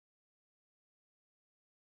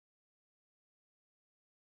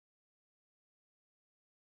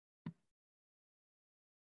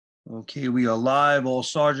Okay, we are live. All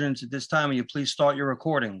sergeants at this time, will you please start your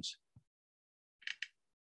recordings?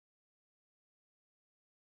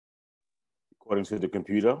 According to the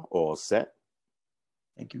computer, all set.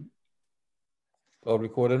 Thank you. All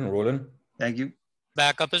recording, rolling. Thank you.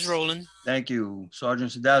 Backup is rolling. Thank you.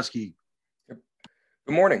 Sergeant Sadowski.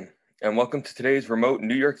 Good morning, and welcome to today's remote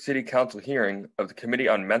New York City Council hearing of the Committee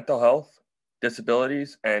on Mental Health,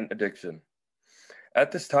 Disabilities, and Addiction.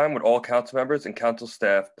 At this time, would all council members and council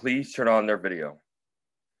staff please turn on their video?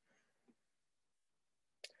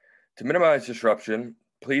 To minimize disruption,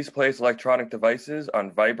 please place electronic devices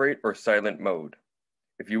on vibrate or silent mode.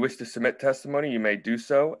 If you wish to submit testimony, you may do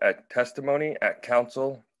so at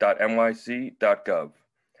testimony@council.nyc.gov.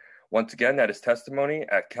 Once again, that is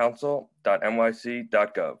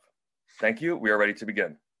testimony@council.nyc.gov. Thank you. We are ready to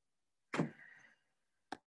begin.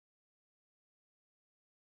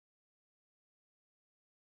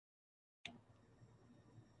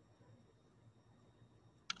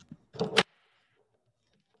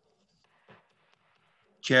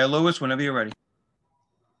 Chair Lewis, whenever you're ready.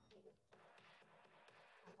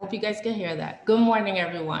 Hope you guys can hear that. Good morning,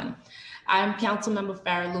 everyone. I'm Councilmember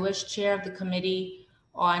Farrah Lewis, Chair of the Committee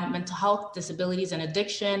on Mental Health, Disabilities, and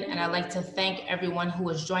Addiction, and I'd like to thank everyone who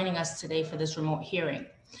is joining us today for this remote hearing.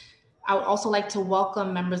 I would also like to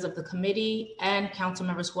welcome members of the committee and council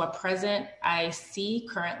members who are present. I see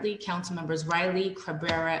currently council members Riley,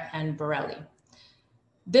 Cabrera, and Borelli.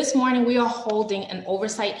 This morning, we are holding an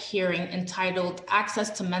oversight hearing entitled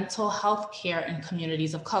Access to Mental Health Care in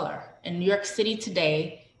Communities of Color in New York City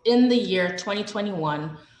today in the year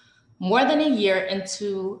 2021, more than a year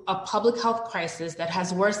into a public health crisis that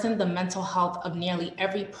has worsened the mental health of nearly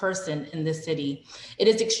every person in this city. It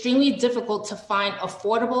is extremely difficult to find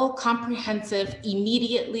affordable, comprehensive,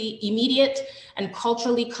 immediate, and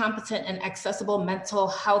culturally competent and accessible mental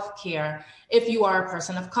health care if you are a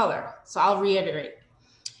person of color. So I'll reiterate.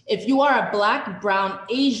 If you are a Black, Brown,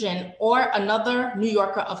 Asian, or another New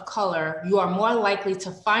Yorker of color, you are more likely to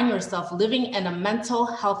find yourself living in a mental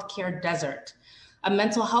health care desert. A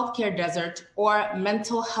mental health care desert or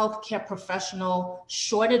mental health care professional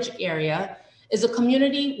shortage area is a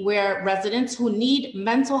community where residents who need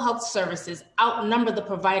mental health services outnumber the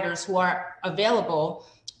providers who are available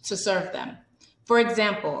to serve them. For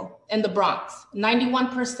example, in the Bronx,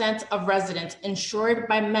 91% of residents insured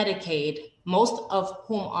by Medicaid, most of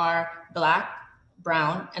whom are Black,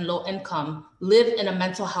 Brown, and low income, live in a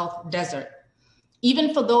mental health desert.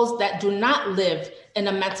 Even for those that do not live in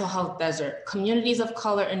a mental health desert, communities of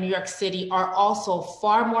color in New York City are also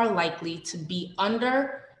far more likely to be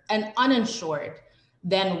under and uninsured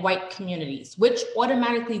than white communities, which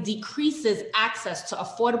automatically decreases access to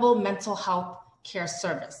affordable mental health care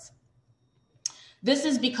service. This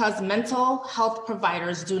is because mental health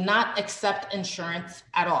providers do not accept insurance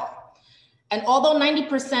at all. And although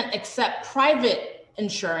 90% accept private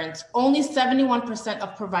insurance, only 71%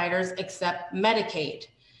 of providers accept Medicaid,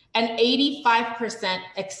 and 85%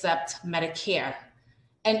 accept Medicare.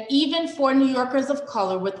 And even for New Yorkers of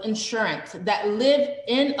color with insurance that live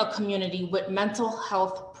in a community with mental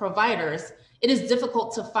health providers, it is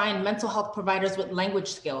difficult to find mental health providers with language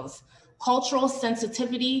skills, cultural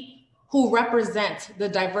sensitivity, who represent the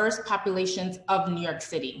diverse populations of New York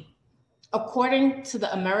City. According to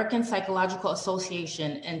the American Psychological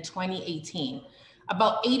Association in 2018,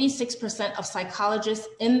 about 86% of psychologists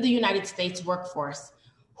in the United States workforce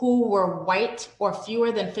who were white or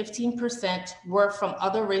fewer than 15% were from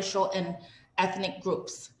other racial and ethnic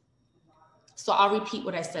groups. So I'll repeat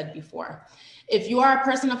what I said before. If you are a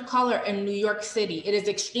person of color in New York City, it is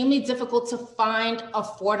extremely difficult to find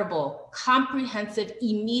affordable, comprehensive,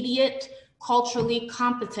 immediate, culturally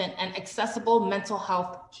competent, and accessible mental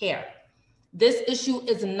health care. This issue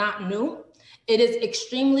is not new. It is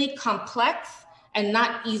extremely complex and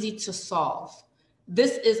not easy to solve.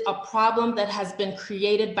 This is a problem that has been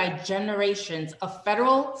created by generations of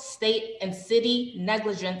federal, state, and city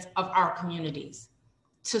negligence of our communities.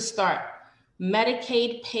 To start,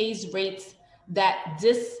 Medicaid pays rates that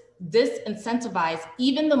disincentivize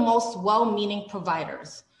even the most well-meaning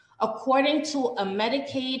providers. According to a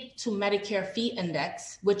Medicaid to Medicare fee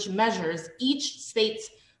index, which measures each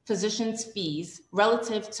state's physicians' fees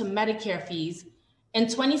relative to Medicare fees, in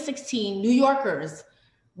 2016, New Yorkers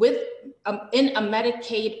in a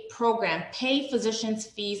Medicaid program pay physicians'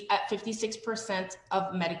 fees at 56%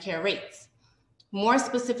 of Medicare rates. More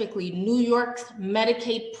specifically, New York's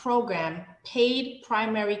Medicaid program paid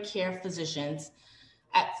primary care physicians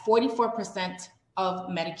at 44% of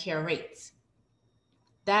Medicare rates.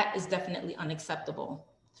 That is definitely unacceptable.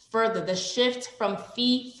 Further, the shift from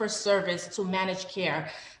fee for service to managed care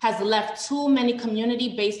has left too many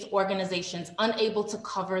community-based organizations unable to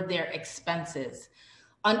cover their expenses,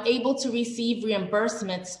 unable to receive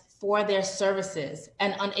reimbursements for their services,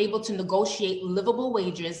 and unable to negotiate livable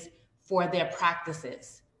wages for their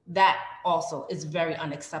practices. That also is very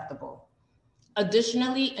unacceptable.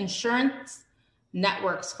 Additionally, insurance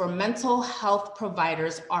networks for mental health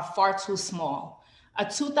providers are far too small. A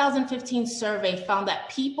 2015 survey found that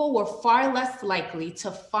people were far less likely to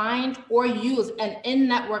find or use an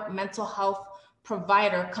in-network mental health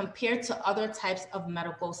provider compared to other types of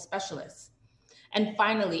medical specialists. And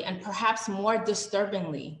finally, and perhaps more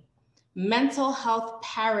disturbingly, mental health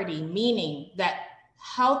parity, meaning that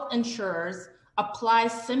health insurers apply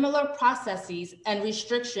similar processes and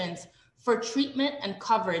restrictions for treatment and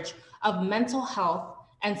coverage of mental health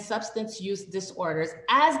and substance use disorders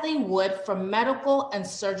as they would for medical and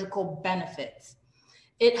surgical benefits.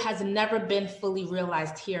 It has never been fully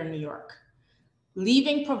realized here in New York,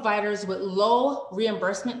 leaving providers with low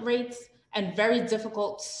reimbursement rates and very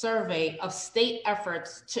difficult survey of state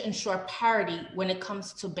efforts to ensure parity when it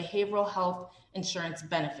comes to behavioral health insurance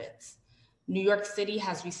benefits. New York City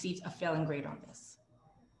has received a failing grade on this.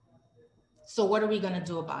 So what are we gonna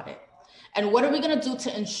do about it? And what are we gonna do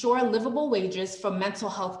to ensure livable wages for mental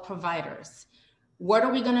health providers? What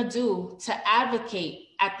are we gonna do to advocate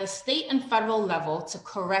at the state and federal level to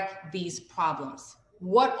correct these problems?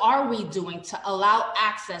 What are we doing to allow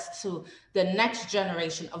access to the next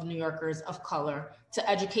generation of New Yorkers of color to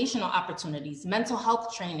educational opportunities, mental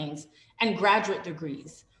health trainings, and graduate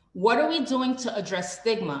degrees? What are we doing to address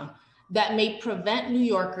stigma that may prevent New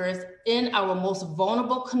Yorkers in our most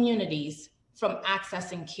vulnerable communities from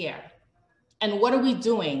accessing care? And what are we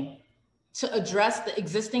doing to address the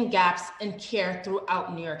existing gaps in care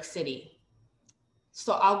throughout New York City?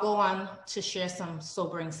 So I'll go on to share some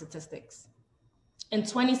sobering statistics. In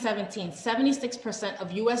 2017, 76%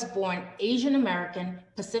 of US-born Asian American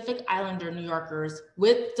Pacific Islander New Yorkers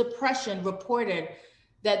with depression reported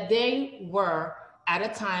that they were at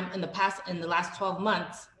a time in the last 12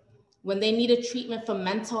 months when they needed treatment for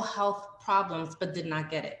mental health problems but did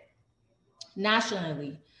not get it.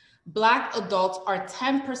 Nationally, Black adults are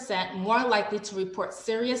 10% more likely to report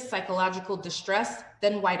serious psychological distress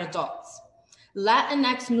than white adults.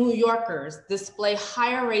 Latinx New Yorkers display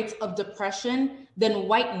higher rates of depression than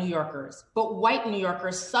white New Yorkers, but white New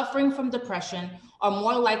Yorkers suffering from depression are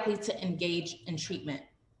more likely to engage in treatment.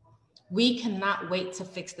 We cannot wait to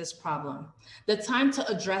fix this problem. The time to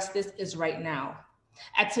address this is right now.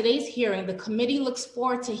 At today's hearing, the committee looks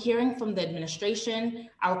forward to hearing from the administration,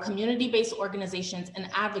 our community-based organizations, and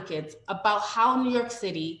advocates about how New York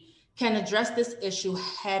City can address this issue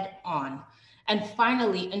head on. And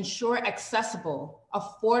finally, ensure accessible,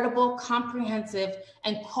 affordable, comprehensive,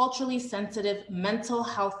 and culturally sensitive mental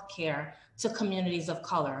health care to communities of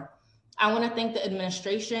color. I want to thank the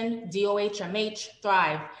administration, DOH,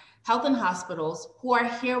 Thrive, Health and Hospitals, who are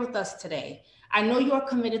here with us today. I know you are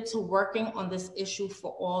committed to working on this issue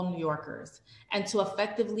for all New Yorkers and to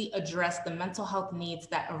effectively address the mental health needs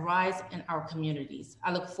that arise in our communities.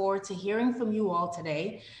 I look forward to hearing from you all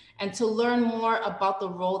today and to learn more about the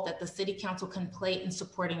role that the City Council can play in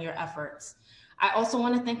supporting your efforts. I also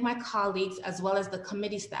want to thank my colleagues as well as the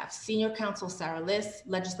committee staff, Senior Counsel Sarah Liss,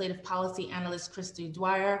 Legislative Policy Analyst Christy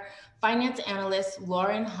Dwyer, Finance Analyst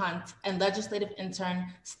Lauren Hunt, and Legislative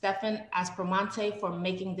Intern Stefan Aspromonte for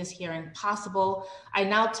making this hearing possible. I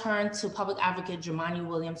now turn to Public Advocate Jemani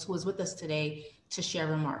Williams, who is with us today to share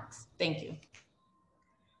remarks. Thank you.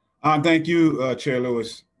 Thank you, Chair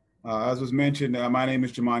Lewis. As was mentioned, my name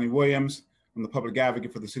is Jemani Williams. I'm the Public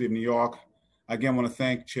Advocate for the City of New York. I again want to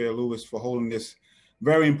thank Chair Lewis for holding this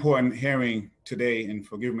very important hearing today and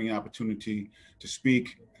for giving me an opportunity to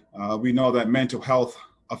speak. We know that mental health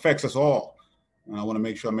affects us all. And I want to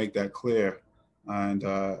make sure I make that clear. And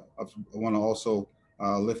I want to also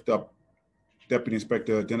lift up Deputy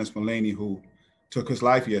Inspector Dennis Mullaney, who took his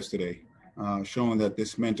life yesterday, showing that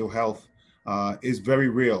this mental health is very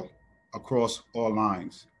real across all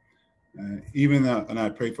lines. And I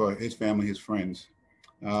pray for his family, his friends.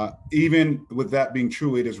 Even with that being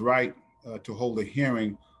true, it is right to hold a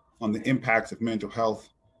hearing on the impacts of mental health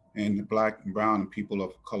in the Black and Brown and people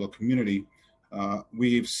of color community.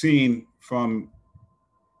 We've seen from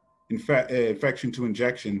infection to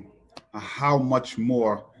injection how much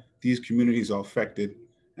more these communities are affected,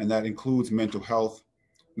 and that includes mental health,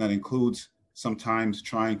 and that includes sometimes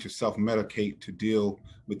trying to self-medicate to deal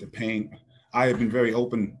with the pain. I have been very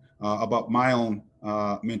open about my own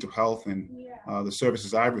mental health and the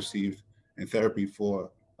services I've received in therapy for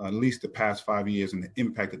at least the past 5 years and the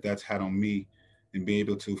impact that that's had on me and be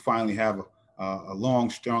able to finally have a long,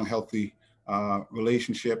 strong, healthy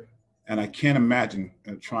relationship. And I can't imagine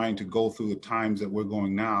trying to go through the times that we're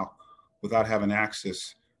going now without having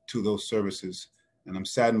access to those services. And I'm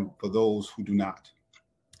saddened for those who do not.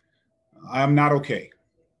 I am not okay.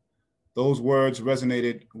 Those words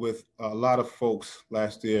resonated with a lot of folks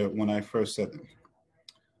last year when I first said them.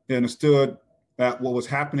 They understood that what was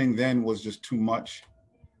happening then was just too much.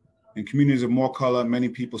 In communities of more color, many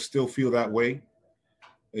people still feel that way.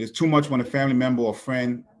 It is too much when a family member or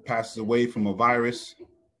friend passes away from a virus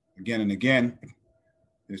again and again.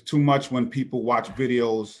 It is too much when people watch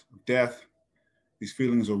videos of death. These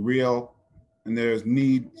feelings are real, and there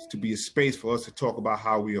needs to be a space for us to talk about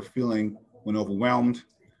how we are feeling when overwhelmed.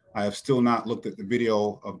 I have still not looked at the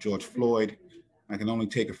video of George Floyd. I can only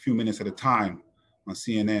take a few minutes at a time on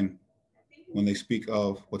CNN when they speak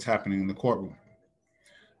of what's happening in the courtroom.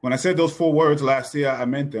 When I said those 4 words last year, I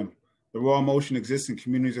meant them. The raw emotion exists in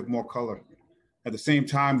communities of more color. At the same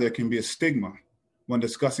time, there can be a stigma when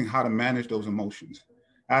discussing how to manage those emotions.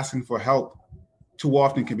 Asking for help too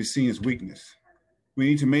often can be seen as weakness. We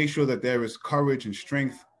need to make sure that there is courage and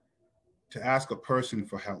strength to ask a person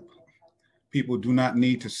for help. People do not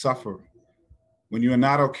need to suffer. When you are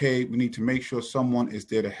not okay, we need to make sure someone is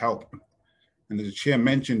there to help. And as the chair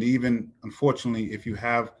mentioned, even unfortunately, if you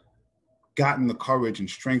have gotten the courage and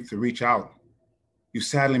strength to reach out, you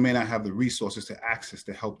sadly may not have the resources to access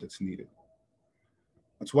the help that's needed.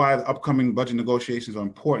 That's why the upcoming budget negotiations are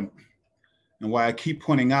important, and why I keep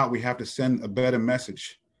pointing out we have to send a better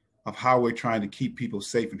message of how we're trying to keep people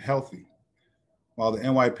safe and healthy. While the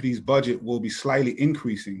NYPD's budget will be slightly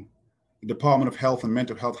increasing, the Department of Health and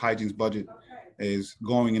Mental Health Hygiene's budget is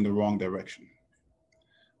going in the wrong direction.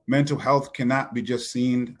 Mental health cannot be just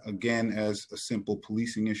seen again as a simple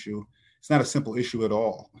policing issue. It's not a simple issue at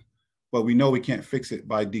all, but we know we can't fix it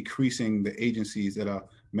by decreasing the agencies that are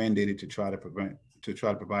mandated to try to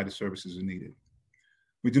provide the services needed.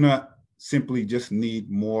 We do not simply just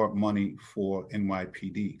need more money for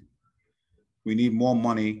NYPD. We need more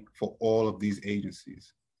money for all of these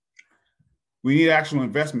agencies. We need actual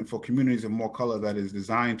investment for communities of more color that is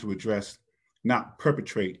designed to address, not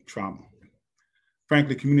perpetrate trauma.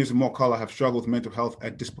 Frankly, communities of more color have struggled with mental health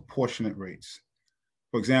at disproportionate rates.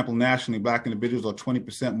 For example, nationally, Black individuals are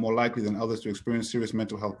 20% more likely than others to experience serious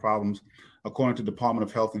mental health problems, according to the Department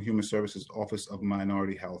of Health and Human Services Office of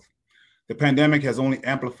Minority Health. The pandemic has only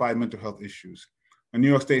amplified mental health issues. A New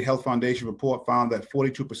York State Health Foundation report found that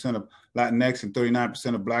 42% of Latinx and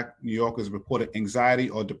 39% of Black New Yorkers reported anxiety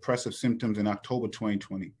or depressive symptoms in October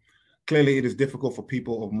 2020. Clearly, it is difficult for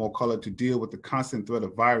people of more color to deal with the constant threat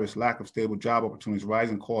of virus, lack of stable job opportunities,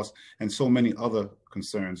 rising costs, and so many other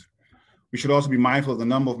concerns. We should also be mindful of the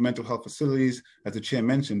number of mental health facilities, as the chair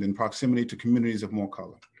mentioned, in proximity to communities of more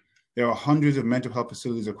color. There are hundreds of mental health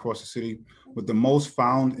facilities across the city, with the most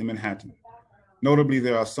found in Manhattan. Notably,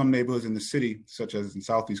 there are some neighborhoods in the city, such as in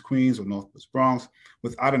Southeast Queens or Northwest Bronx,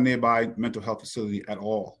 without a nearby mental health facility at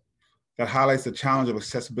all. That highlights the challenge of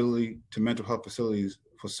accessibility to mental health facilities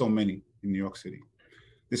for so many in New York City.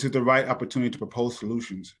 This is the right opportunity to propose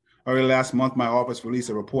solutions. Early last month, my office released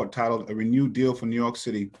a report titled "A Renewed Deal for New York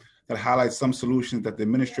City" that highlights some solutions that the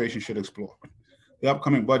administration should explore. The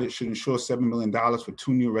upcoming budget should ensure $7 million for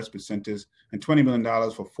 2 new respite centers and $20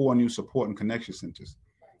 million for 4 new support and connection centers.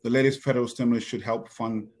 The latest federal stimulus should help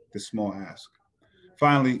fund this small ask.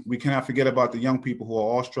 Finally, we cannot forget about the young people who are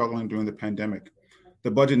all struggling during the pandemic.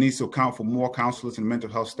 The budget needs to account for more counselors and mental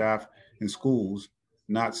health staff in schools,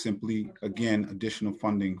 not simply, again, additional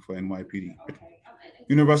funding for NYPD.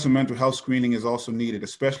 Universal mental health screening is also needed,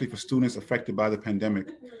 especially for students affected by the pandemic.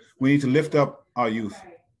 We need to lift up our youth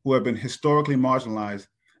who have been historically marginalized,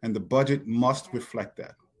 and the budget must reflect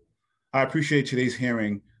that. I appreciate today's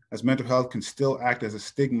hearing, as mental health can still act as a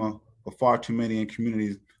stigma for far too many in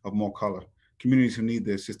communities of more color, communities who need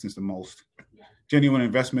the assistance the most. Genuine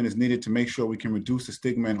investment is needed to make sure we can reduce the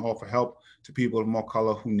stigma and offer help to people of more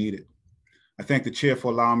color who need it. I thank the chair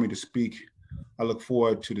for allowing me to speak. I look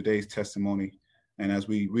forward to today's testimony. And as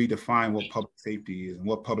we redefine what public safety is and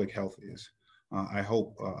what public health is, I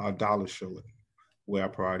hope our dollars show it where our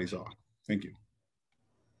priorities are. Thank you.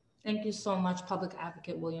 Thank you so much, Public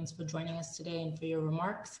Advocate Williams, for joining us today and for your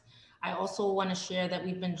remarks. I also want to share that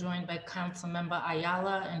we've been joined by Councilmember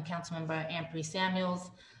Ayala and Councilmember Ampry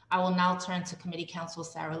Samuels. I will now turn to Committee Counsel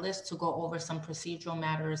Sarah List to go over some procedural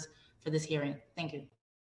matters for this hearing. Thank you.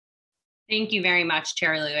 Thank you very much,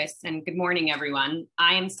 Chair Lewis, and good morning, everyone.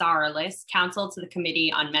 I am Sarah List, Counsel to the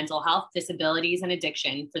Committee on Mental Health, Disabilities, and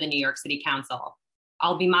Addiction for the New York City Council.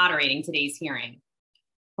 I'll be moderating today's hearing.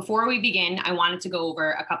 Before we begin, I wanted to go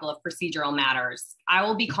over a couple of procedural matters. I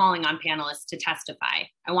will be calling on panelists to testify.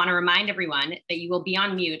 I want to remind everyone that you will be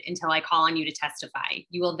on mute until I call on you to testify.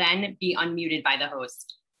 You will then be unmuted by the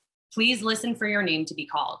host. Please listen for your name to be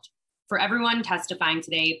called. For everyone testifying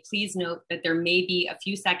today, please note that there may be a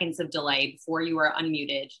few seconds of delay before you are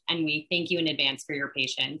unmuted, and we thank you in advance for your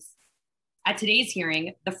patience. At today's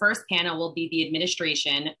hearing, the first panel will be the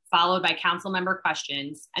administration, followed by council member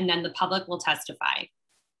questions, and then the public will testify.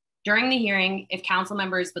 During the hearing, if council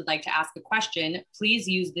members would like to ask a question, please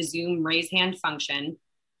use the Zoom raise hand function,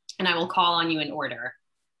 and I will call on you in order.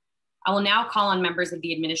 I will now call on members of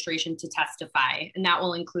the administration to testify, and that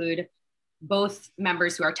will include both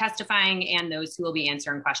members who are testifying and those who will be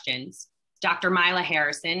answering questions. Dr. Mila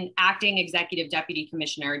Harrison, Acting Executive Deputy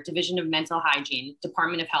Commissioner, Division of Mental Hygiene,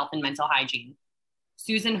 Department of Health and Mental Hygiene.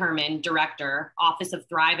 Susan Herman, Director, Office of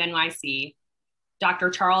Thrive NYC.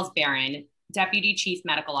 Dr. Charles Barron, Deputy Chief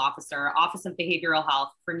Medical Officer, Office of Behavioral Health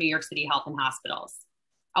for New York City Health and Hospitals.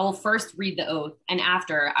 I will first read the oath, and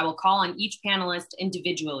after, I will call on each panelist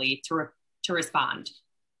individually to respond.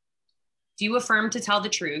 Do you affirm to tell the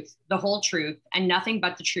truth, the whole truth, and nothing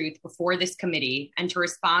but the truth before this committee, and to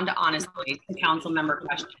respond honestly to council member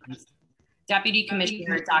questions? Deputy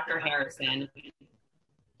Commissioner Dr. Harrison.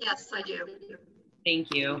 Yes, I do.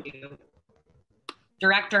 Thank you.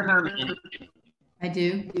 Director Herman. I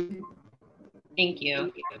do. Thank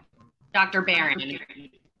you. Dr. Barron.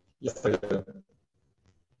 Yes, I do.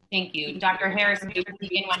 Thank you. Dr. Harrison, you can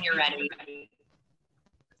begin when you're ready.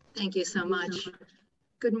 Thank you so much.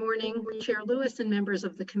 Good morning, Chair Lewis and members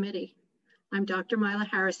of the committee. I'm Dr. Mila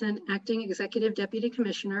Harrison, Acting Executive Deputy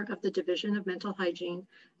Commissioner of the Division of Mental Hygiene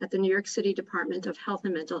at the New York City Department of Health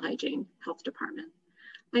and Mental Hygiene, Health Department.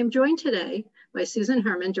 I am joined today by Susan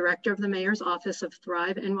Herman, Director of the Mayor's Office of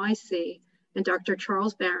Thrive NYC, and Dr.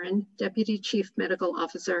 Charles Barron, Deputy Chief Medical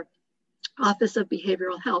Officer, Office of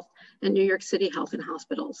Behavioral Health at New York City Health and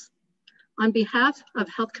Hospitals. On behalf of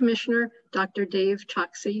Health Commissioner Dr. Dave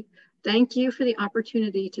Choksi, thank you for the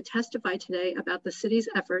opportunity to testify today about the city's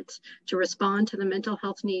efforts to respond to the mental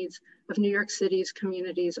health needs of New York City's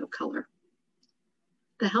communities of color.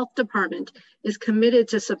 The Health Department is committed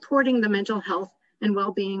to supporting the mental health and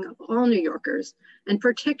well-being of all New Yorkers, and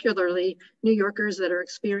particularly New Yorkers that are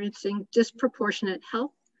experiencing disproportionate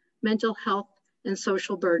health, mental health, and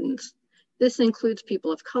social burdens. This includes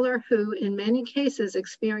people of color who, in many cases,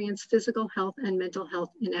 experience physical health and mental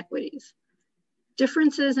health inequities.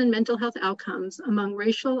 Differences in mental health outcomes among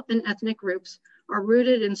racial and ethnic groups are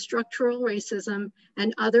rooted in structural racism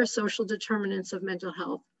and other social determinants of mental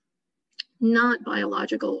health, not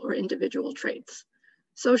biological or individual traits.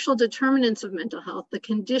 Social determinants of mental health, the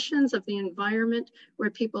conditions of the environment where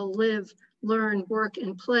people live, learn, work,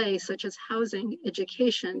 and play, such as housing,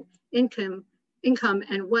 education, income,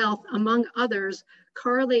 and wealth, among others,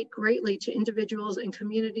 correlate greatly to individuals and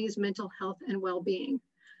communities' mental health and well-being.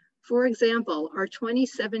 For example, our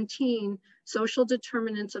 2017 Social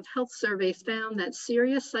Determinants of Health survey found that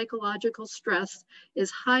serious psychological stress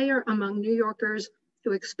is higher among New Yorkers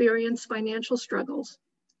who experience financial struggles,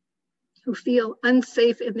 who feel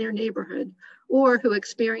unsafe in their neighborhood, or who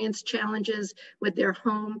experience challenges with their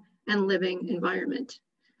home and living environment.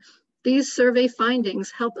 These survey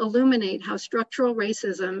findings help illuminate how structural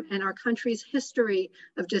racism and our country's history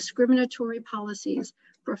of discriminatory policies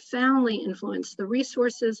profoundly influence the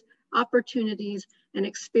resources, opportunities, and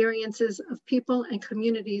experiences of people and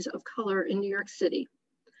communities of color in New York City.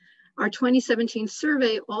 Our 2017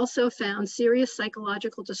 survey also found serious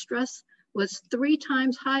psychological distress was 3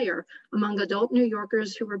 times higher among adult New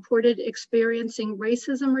Yorkers who reported experiencing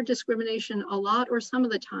racism or discrimination a lot or some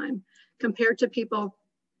of the time, compared to people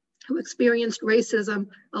who experienced racism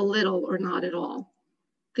a little or not at all.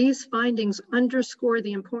 These findings underscore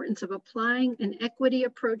the importance of applying an equity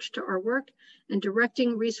approach to our work and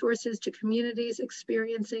directing resources to communities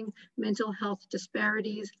experiencing mental health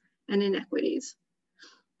disparities and inequities.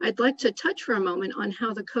 I'd like to touch for a moment on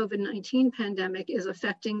how the COVID-19 pandemic is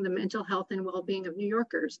affecting the mental health and well-being of New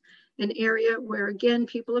Yorkers, an area where, again,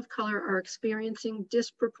 people of color are experiencing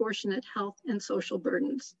disproportionate health and social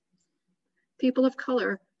burdens. People of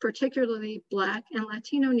color, particularly Black and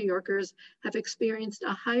Latino New Yorkers, have experienced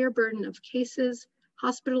a higher burden of cases,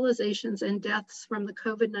 hospitalizations, and deaths from the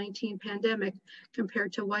COVID-19 pandemic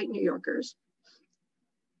compared to white New Yorkers.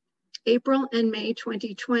 April and May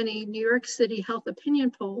 2020 New York City health opinion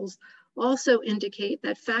polls also indicate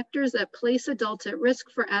that factors that place adults at risk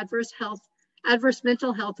for adverse health Adverse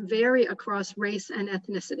mental health vary across race and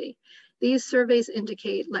ethnicity. These surveys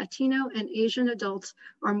indicate Latino and Asian adults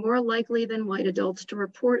are more likely than white adults to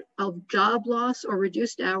report of job loss or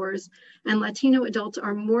reduced hours, and Latino adults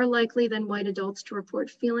are more likely than white adults to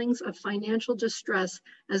report feelings of financial distress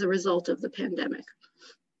as a result of the pandemic.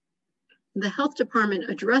 The health department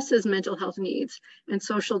addresses mental health needs and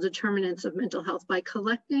social determinants of mental health by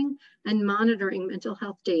collecting and monitoring mental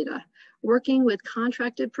health data, working with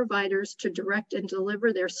contracted providers to direct and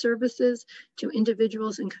deliver their services to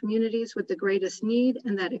individuals and communities with the greatest need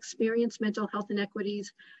and that experience mental health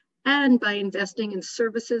inequities, and by investing in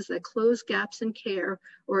services that close gaps in care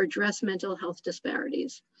or address mental health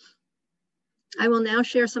disparities. I will now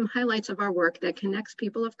share some highlights of our work that connects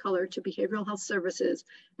people of color to behavioral health services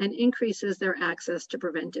and increases their access to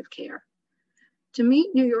preventive care. To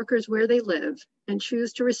meet New Yorkers where they live and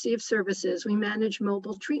choose to receive services, we manage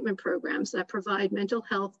mobile treatment programs that provide mental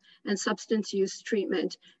health and substance use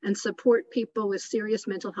treatment and support people with serious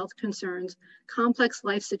mental health concerns, complex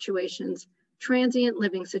life situations, transient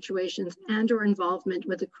living situations, and/or involvement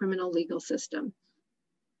with the criminal legal system.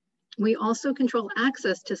 We also control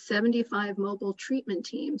access to 75 mobile treatment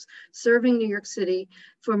teams serving New York City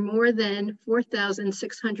for more than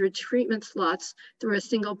 4,600 treatment slots through a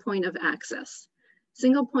single point of access.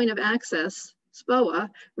 Single point of access, SPOA,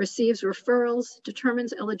 receives referrals,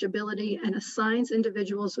 determines eligibility, and assigns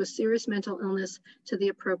individuals with serious mental illness to the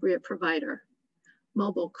appropriate provider.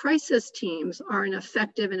 Mobile crisis teams are an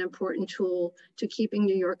effective and important tool to keeping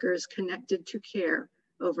New Yorkers connected to care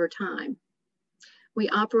over time. We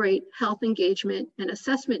operate health engagement and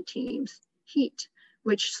assessment teams, HEAT,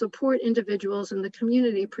 which support individuals in the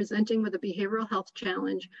community presenting with a behavioral health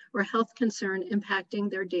challenge or health concern impacting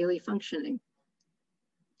their daily functioning.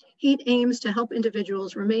 HEAT aims to help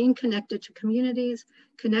individuals remain connected to communities,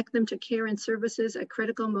 connect them to care and services at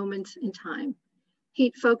critical moments in time.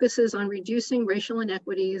 HEAT focuses on reducing racial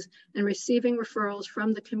inequities and receiving referrals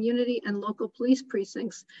from the community and local police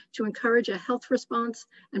precincts to encourage a health response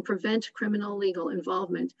and prevent criminal legal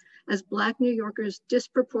involvement, as Black New Yorkers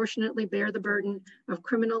disproportionately bear the burden of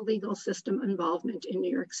criminal legal system involvement in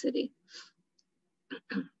New York City.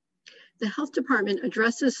 The health department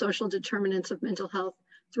addresses social determinants of mental health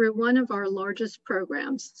through one of our largest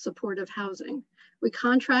programs, supportive housing. We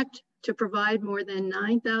contract to provide more than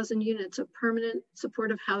 9,000 units of permanent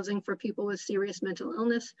supportive housing for people with serious mental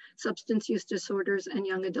illness, substance use disorders, and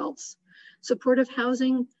young adults. Supportive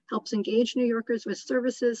housing helps engage New Yorkers with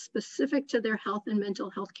services specific to their health and mental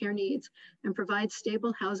health care needs and provides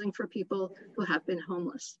stable housing for people who have been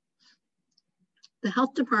homeless. The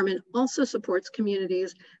health department also supports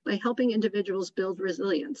communities by helping individuals build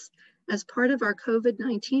resilience. As part of our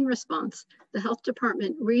COVID-19 response, the health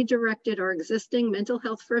department redirected our existing mental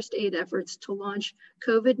health first aid efforts to launch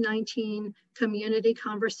COVID-19 Community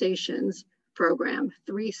Conversations Program,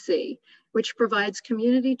 3C, which provides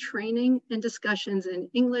community training and discussions in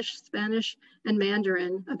English, Spanish, and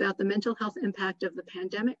Mandarin about the mental health impact of the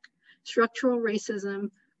pandemic, structural racism,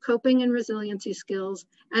 coping and resiliency skills,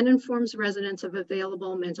 and informs residents of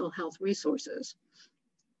available mental health resources.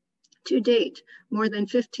 To date, more than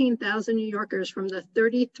 15,000 New Yorkers from the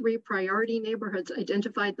 33 priority neighborhoods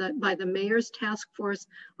identified by the Mayor's Task Force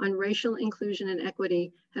on Racial Inclusion and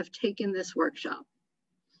Equity have taken this workshop.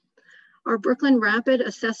 Our Brooklyn Rapid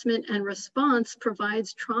Assessment and Response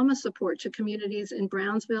provides trauma support to communities in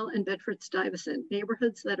Brownsville and Bedford-Stuyvesant,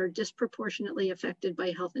 neighborhoods that are disproportionately affected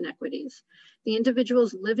by health inequities. The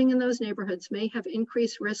individuals living in those neighborhoods may have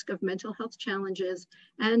increased risk of mental health challenges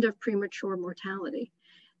and of premature mortality.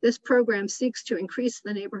 This program seeks to increase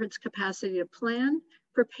the neighborhood's capacity to plan,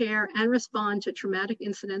 prepare, and respond to traumatic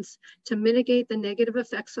incidents to mitigate the negative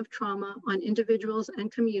effects of trauma on individuals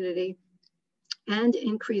and community and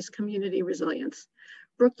increase community resilience.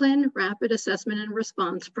 Brooklyn Rapid Assessment and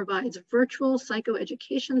Response provides virtual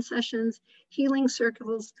psychoeducation sessions, healing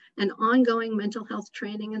circles, and ongoing mental health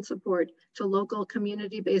training and support to local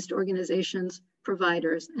community-based organizations,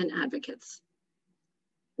 providers, and advocates.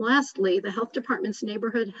 Lastly, the health department's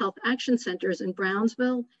neighborhood health action centers in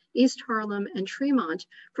Brownsville, East Harlem, and Tremont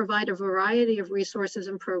provide a variety of resources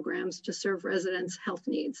and programs to serve residents' health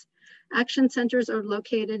needs. Action centers are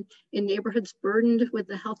located in neighborhoods burdened with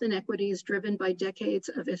the health inequities driven by decades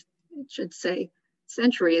of, I should say,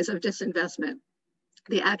 centuries of disinvestment.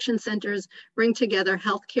 The action centers bring together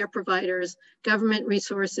healthcare providers, government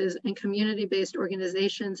resources, and community-based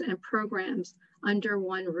organizations and programs under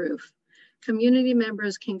one roof. Community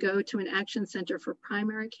members can go to an action center for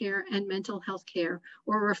primary care and mental health care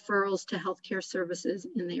or referrals to healthcare services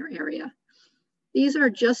in their area. These are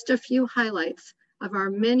just a few highlights of our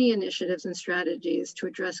many initiatives and strategies to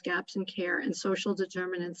address gaps in care and social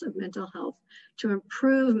determinants of mental health to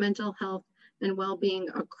improve mental health and well-being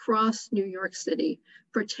across New York City,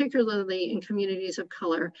 particularly in communities of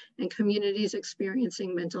color and communities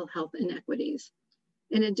experiencing mental health inequities.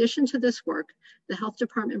 In addition to this work, the Health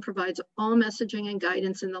Department provides all messaging and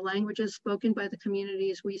guidance in the languages spoken by the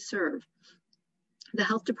communities we serve. The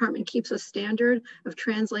Health Department keeps a standard of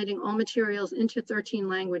translating all materials into 13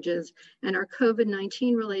 languages, and our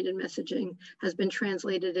COVID-19 related messaging has been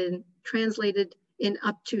translated in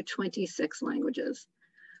up to 26 languages.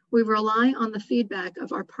 We rely on the feedback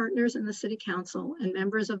of our partners in the City Council and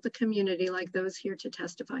members of the community like those here to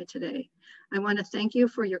testify today. I want to thank you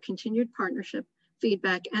for your continued partnership,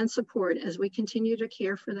 feedback, and support as we continue to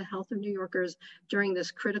care for the health of New Yorkers during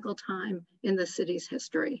this critical time in the city's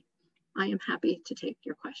history. I am happy to take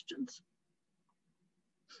your questions.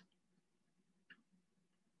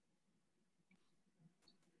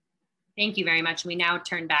 Thank you very much. We now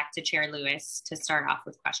turn back to Chair Lewis to start off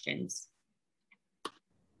with questions.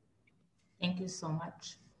 Thank you so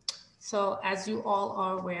much. So as you all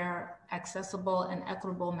are aware, accessible and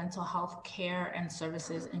equitable mental health care and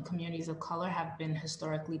services in communities of color have been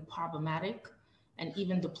historically problematic and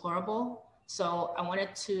even deplorable. So I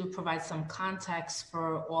wanted to provide some context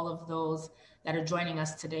for all of those that are joining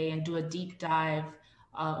us today and do a deep dive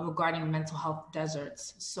regarding mental health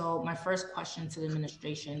deserts. So my first question to the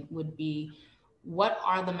administration would be, what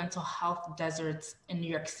are the mental health deserts in New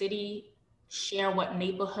York City? Share what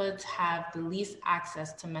neighborhoods have the least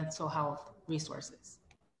access to mental health resources.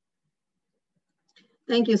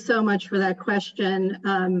 Thank you so much for that question.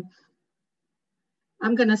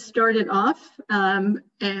 I'm going to start it off, and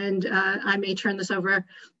I may turn this over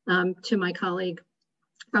to my colleague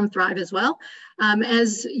from Thrive as well.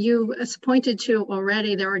 As you pointed to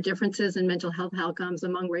already, there are differences in mental health outcomes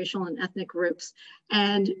among racial and ethnic groups.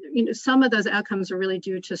 And some of those outcomes are really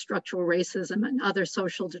due to structural racism and other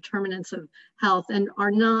social determinants of health and are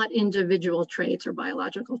not individual traits or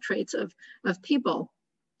biological traits of people.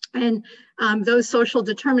 And those social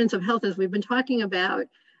determinants of health, as we've been talking about,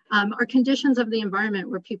 are conditions of the environment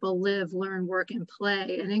where people live, learn, work, and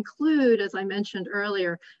play, and include, as I mentioned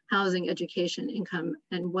earlier, housing, education, income,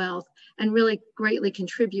 and wealth, and really greatly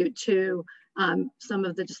contribute to some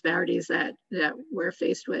of the disparities that we're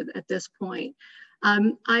faced with at this point.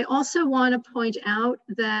 I also want to point out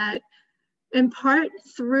that in part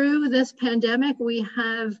through this pandemic, we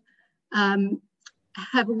have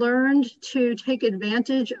learned to take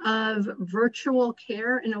advantage of virtual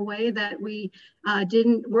care in a way that we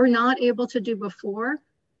were not able to do before.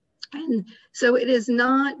 And so it is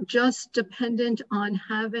not just dependent on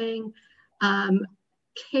having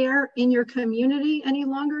care in your community any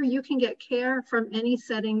longer. You can get care from any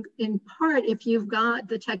setting, in part if you've got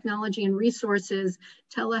the technology and resources.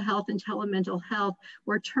 Telehealth and telemental health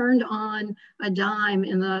were turned on a dime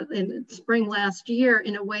in spring last year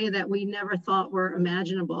in a way that we never thought were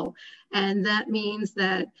imaginable. And that means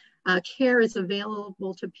that care is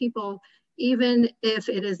available to people even if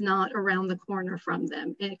it is not around the corner from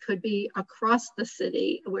them. It could be across the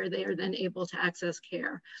city where they are then able to access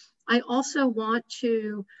care. I also want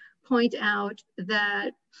to point out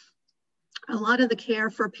that a lot of the care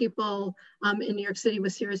for people in New York City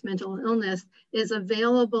with serious mental illness is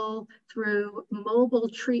available through mobile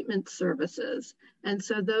treatment services. And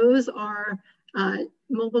so those are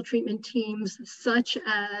mobile treatment teams such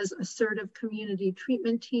as assertive community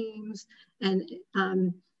treatment teams and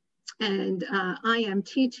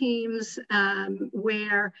IMT teams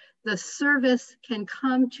where the service can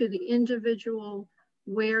come to the individual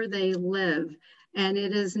where they live. And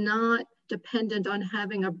it is not dependent on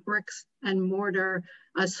having a bricks and mortar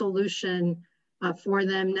solution for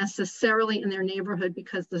them necessarily in their neighborhood,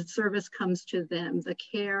 because the service comes to them. The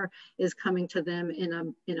care is coming to them in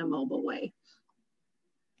a mobile way.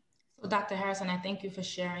 So Dr. Harrison, I thank you for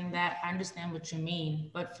sharing that. I understand what you mean,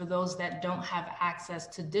 but for those that don't have access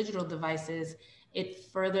to digital devices, it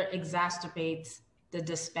further exacerbates the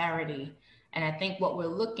disparity. And I think what we're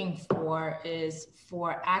looking for is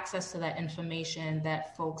for access to that information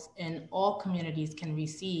that folks in all communities can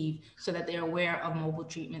receive so that they're aware of mobile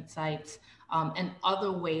treatment sites and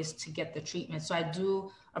other ways to get the treatment. So I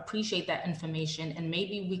do appreciate that information, and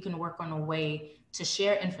maybe we can work on a way to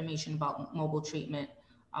share information about mobile treatment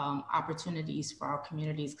opportunities for our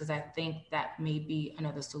communities, because I think that may be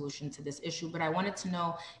another solution to this issue. But I wanted to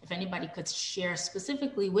know if anybody could share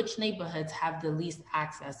specifically which neighborhoods have the least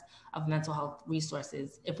access of mental health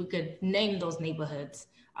resources, if we could name those neighborhoods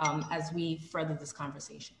as we further this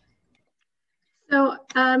conversation. So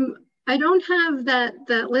I don't have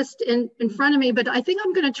that list in front of me, but I think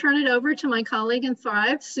I'm going to turn it over to my colleague in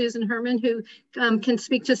Thrive, Susan Herman, who can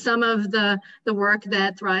speak to some of the work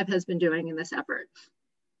that Thrive has been doing in this effort.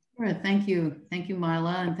 Sure. Thank you. Thank you,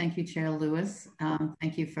 Marla, and thank you, Chair Lewis.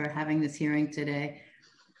 Thank you for having this hearing today.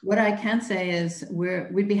 What I can say is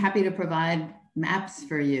we'd be happy to provide maps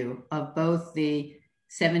for you of both the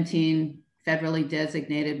 17 federally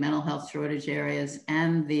designated mental health shortage areas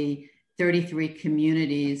and the 33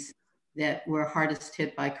 communities that were hardest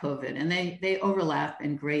hit by COVID, and they overlap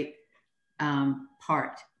in great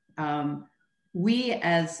part. We,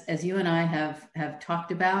 as you and I have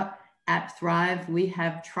talked about at Thrive, we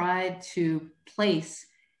have tried to place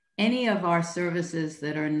any of our services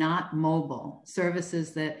that are not mobile,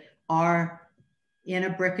 services that are in a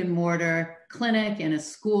brick and mortar clinic, in a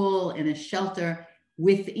school, in a shelter,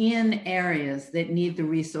 within areas that need the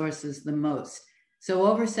resources the most. So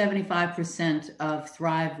over 75% of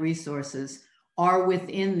Thrive resources are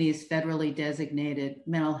within these federally designated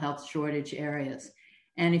mental health shortage areas.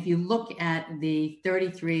 And if you look at the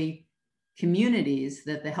 33 communities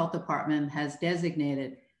that the health department has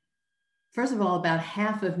designated, first of all, about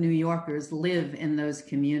half of New Yorkers live in those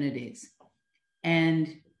communities.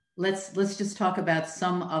 And let's just talk about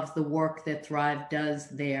some of the work that Thrive does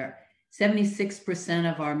there.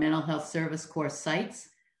 76% of our mental health service corps sites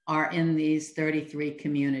are in these 33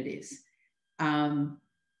 communities. We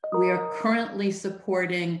are currently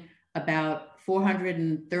supporting about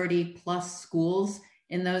 430 plus schools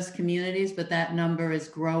in those communities, but that number is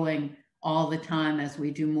growing all the time as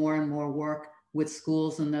we do more and more work with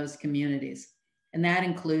schools in those communities. And that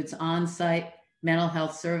includes on-site mental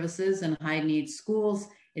health services in high-need schools.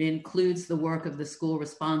 It includes the work of the school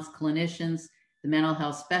response clinicians, the mental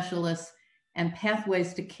health specialists, and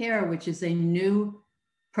Pathways to Care, which is a new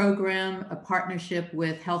program, a partnership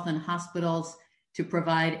with health and hospitals to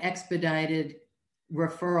provide expedited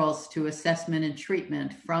referrals to assessment and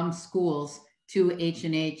treatment from schools to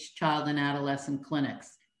H&H child and adolescent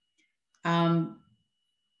clinics.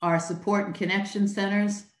 Our support and connection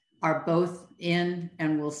centers are both in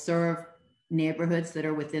and will serve neighborhoods that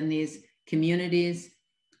are within these communities.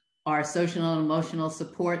 Our social and emotional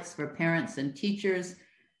supports for parents and teachers.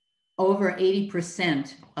 Over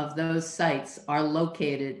 80% of those sites are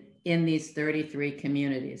located in these 33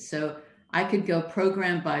 communities. So I could go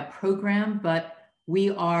program by program, but we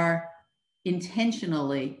are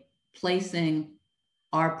intentionally placing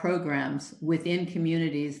our programs within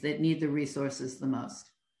communities that need the resources the most.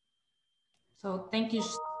 So thank you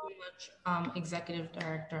so much, Executive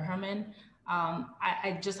Director Herman.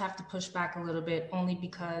 I just have to push back a little bit, only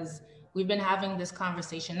because we've been having this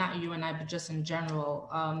conversation, not you and I, but just in general.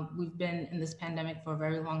 We've been in this pandemic for a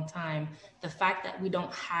very long time. The fact that we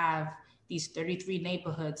don't have these 33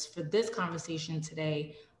 neighborhoods for this conversation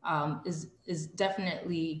today is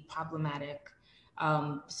definitely problematic.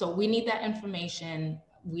 So we need that information.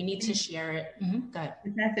 We need to share it. Go ahead.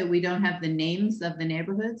 The fact that we don't have the names of the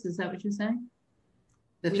neighborhoods, is that what you're saying?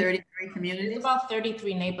 The 33 communities? It's about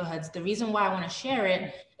 33 neighborhoods. The reason why I want to share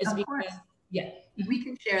it is because, yeah. We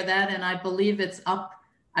can share that, and I believe it's up.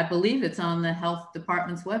 I believe it's on the health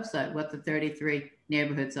department's website, what the 33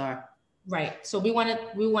 neighborhoods are. Right. So we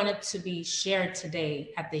wanted to be shared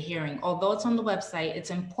today at the hearing. Although it's on the website,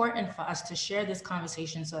 it's important for us to share this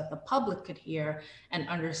conversation so that the public could hear and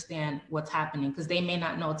understand what's happening, because they may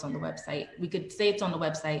not know it's on the website. We could say it's on the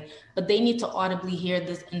website, but they need to audibly hear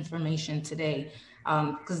this information today,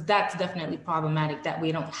 because that's definitely problematic that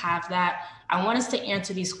we don't have that. I want us to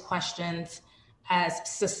answer these questions as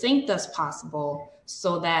succinct as possible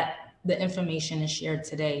so that the information is shared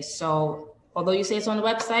today. So although you say it's on the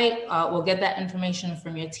website, we'll get that information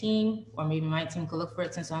from your team, or maybe my team could look for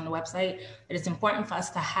it since it's on the website. But it's important for us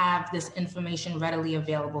to have this information readily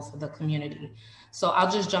available for the community. So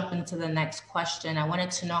I'll just jump into the next question. I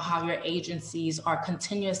wanted to know how your agencies are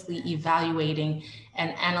continuously evaluating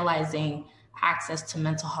and analyzing access to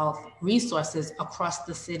mental health resources across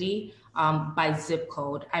the city by zip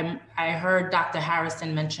code. I heard Dr.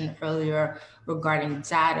 Harrison mention earlier regarding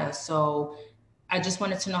data. So I just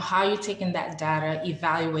wanted to know how you're taking that data,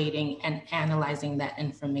 evaluating and analyzing that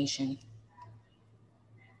information.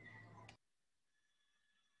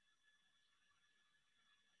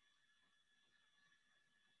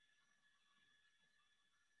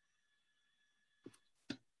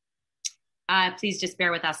 Please just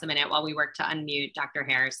bear with us a minute while we work to unmute Dr.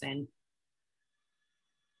 Harrison.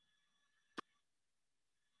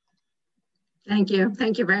 Thank you.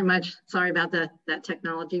 Thank you very much. Sorry about that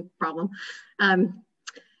technology problem.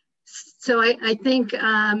 So I think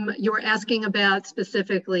you were asking about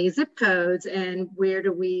specifically zip codes and where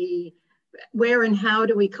do we where and how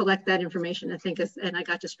do we collect that information, I think is, and I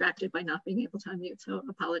got distracted by not being able to unmute, so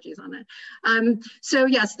apologies on that. So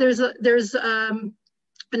yes, there's a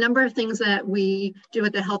number of things that we do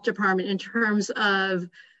at the health department in terms of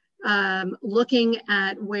looking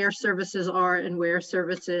at where services are and where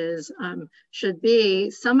services should be.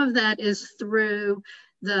 Some of that is through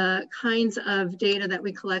the kinds of data that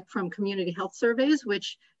we collect from community health surveys,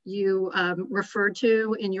 which you referred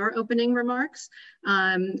to in your opening remarks.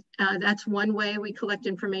 That's one way we collect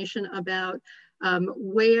information about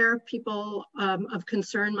where people of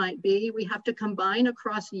concern might be. We have to combine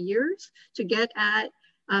across years to get at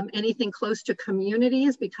anything close to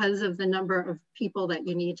communities because of the number of people that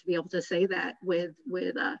you need to be able to say that with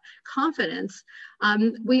confidence.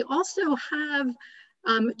 We also have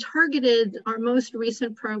targeted our most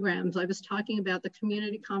recent programs. I was talking about the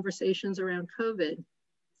community conversations around COVID,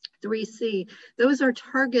 3C. Those are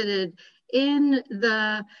targeted in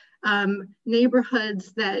the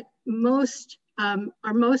neighborhoods that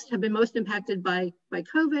have been most impacted by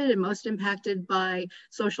COVID and most impacted by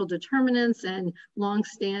social determinants and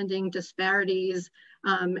longstanding disparities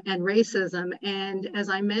and racism. And as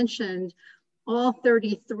I mentioned, all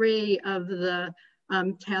 33 of the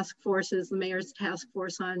task forces, the mayor's task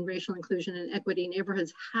force on racial inclusion and equity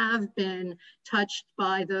neighborhoods have been touched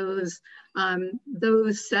by those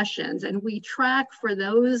sessions. And we track for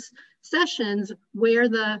those sessions where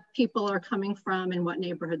the people are coming from and what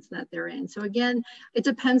neighborhoods that they're in. So again, it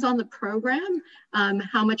depends on the program,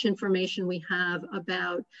 how much information we have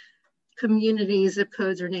about communities, zip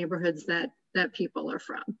codes, or neighborhoods that people are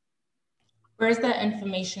from. Where is that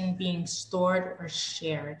information being stored or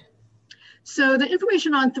shared? So the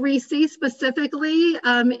information on 3C specifically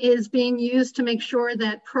is being used to make sure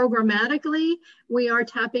that programmatically we are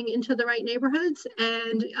tapping into the right neighborhoods.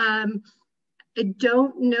 And I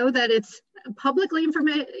don't know that it's publicly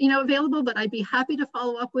available, but I'd be happy to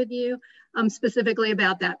follow up with you specifically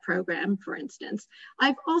about that program, for instance.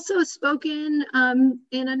 I've also spoken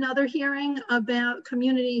in another hearing about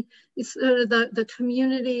community, the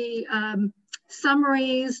community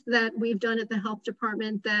summaries that we've done at the health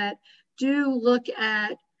department that do look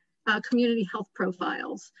at community health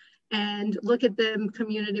profiles and look at them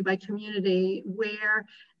community by community where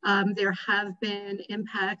there have been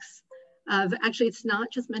impacts of, actually it's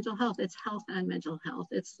not just mental health, it's health and mental health.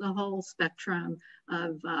 It's the whole spectrum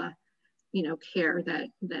of care that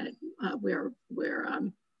we're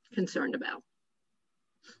concerned about.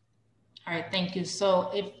 All right, thank you.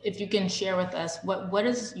 So if you can share with us, what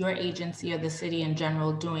is your agency or the city in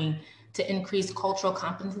general doing to increase cultural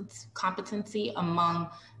competency among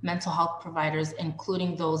mental health providers,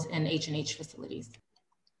 including those in H&H facilities?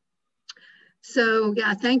 So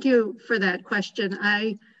yeah, thank you for that question.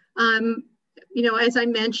 As I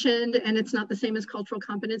mentioned, and it's not the same as cultural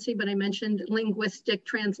competency, but I mentioned linguistic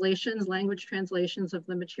translations, language translations of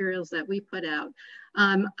the materials that we put out.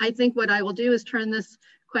 I think what I will do is turn this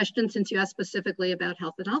question, since you asked specifically about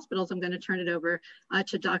health and hospitals, I'm going to turn it over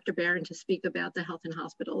to Dr. Barron to speak about the health and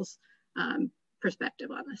hospitals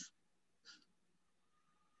perspective on this.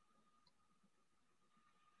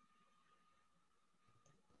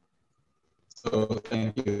 So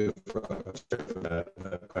thank you for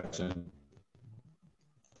that question.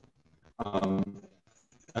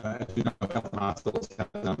 As you know, health and hospitals have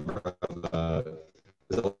a number of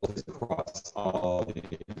facilities across all the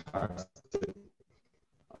entire state.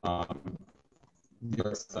 New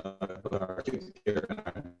York with our acute care and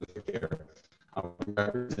our intensive care, we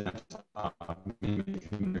represent many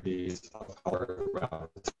communities of color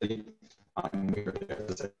throughout the city, and we are there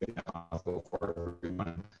to say hospital for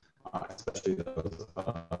everyone, especially those of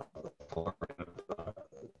color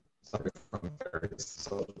suffering from various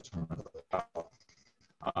social determinants of health.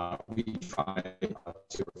 We try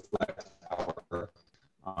to reflect our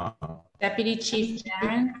Deputy Chief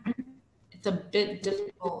Barron, it's a bit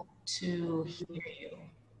difficult to hear you.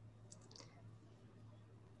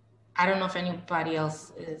 I don't know if anybody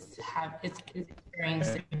else is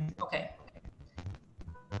experiencing. Okay.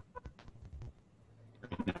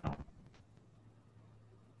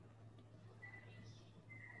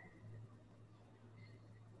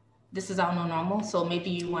 This is our new normal, so maybe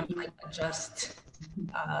you want to adjust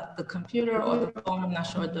the computer or the phone. I'm not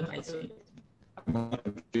sure what device you use. I'm on the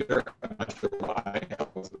computer. I'm not sure why. I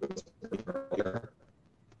was earlier.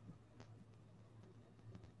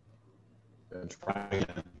 Try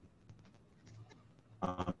again.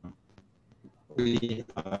 We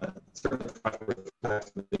certainly try to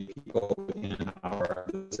reflect the people in our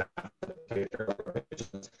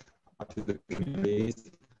operations to the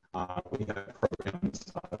communities. We have programs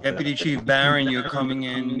Deputy Chief Barron, you're coming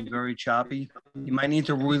in very choppy. You might need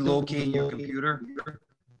to relocate your computer.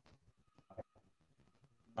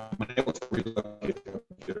 I'm unable to relocate the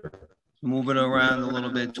computer. Move it around a little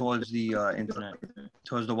bit towards the internet,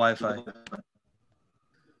 towards the Wi-Fi.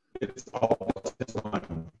 It's almost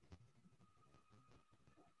on.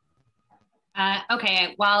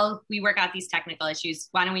 Okay, while we work out these technical issues,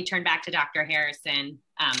 why don't we turn back to Dr. Harrison,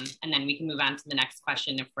 and then we can move on to the next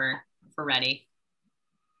question if we're ready.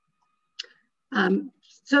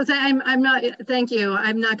 So I'm not, thank you.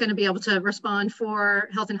 I'm not going to be able to respond for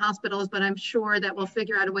Health and Hospitals, but I'm sure that we'll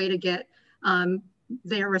figure out a way to get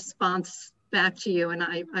their response back to you. And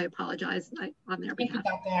I apologize on their behalf. Thank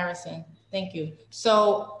you, Dr. Harrison. Thank you.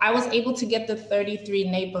 So I was able to get the 33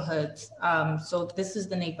 neighborhoods. So this is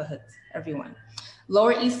the neighborhoods, everyone.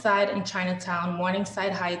 Lower East Side and Chinatown,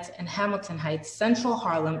 Morningside Heights and Hamilton Heights, Central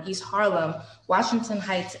Harlem, East Harlem, Washington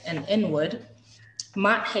Heights and Inwood,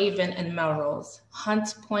 Mont Haven and Melrose,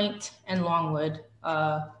 Hunts Point and Longwood,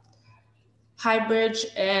 Highbridge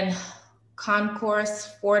and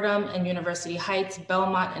Concourse, Fordham and University Heights,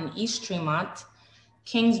 Belmont and East Tremont,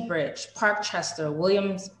 Kingsbridge, Parkchester,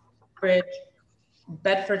 Williamsbridge,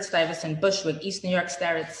 Bedford-Stuyvesant, Bushwick, East New York,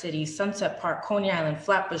 Starrett City, Sunset Park, Coney Island,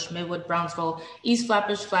 Flatbush, Midwood, Brownsville, East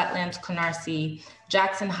Flatbush, Flatlands, Canarsie,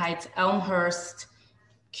 Jackson Heights, Elmhurst,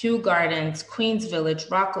 Kew Gardens, Queens Village,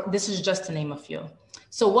 Rockville. This is just to name a few.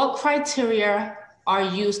 So what criteria are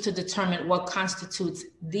used to determine what constitutes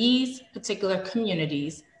these particular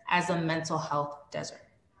communities as a mental health desert?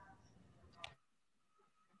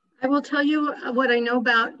 I will tell you what I know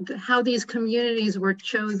about how these communities were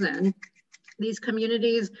chosen. These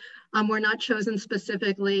communities were not chosen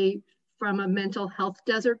specifically from a mental health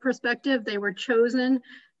desert perspective. They were chosen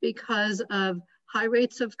because of high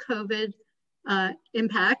rates of COVID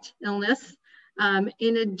impact, illness,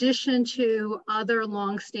 in addition to other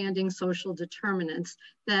longstanding social determinants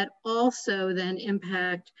that also then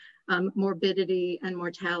impact morbidity and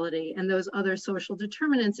mortality. And those other social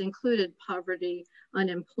determinants included poverty,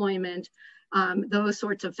 unemployment, those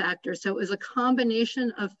sorts of factors. So it was a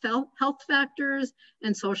combination of health factors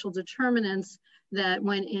and social determinants that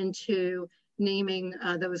went into naming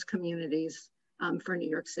those communities for New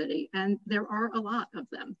York City. And there are a lot of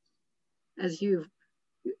them, as you've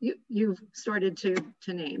started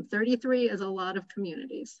to name. 33 is a lot of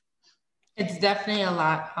communities. It's definitely a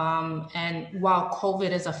lot. And while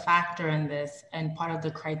COVID is a factor in this, and part of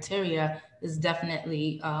the criteria is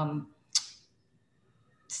definitely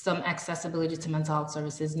some accessibility to mental health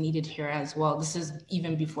services needed here as well. This is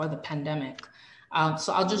even before the pandemic.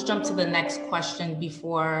 So I'll just jump to the next question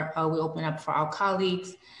before we open up for our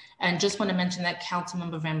colleagues. And just want to mention that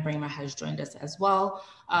Councilmember Van Bramer has joined us as well.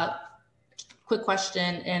 Quick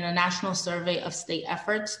question: in a national survey of state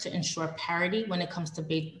efforts to ensure parity when it comes to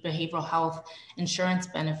behavioral health insurance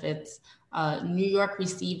benefits, New York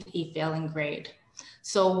received a failing grade.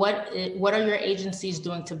 So what are your agencies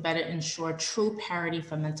doing to better ensure true parity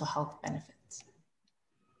for mental health benefits?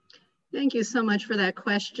 Thank you so much for that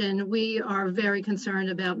question. We are very concerned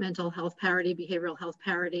about mental health parity, behavioral health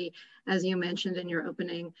parity, as you mentioned in your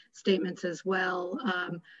opening statements as well.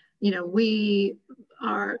 We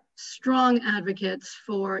are strong advocates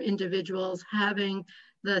for individuals having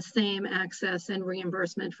the same access and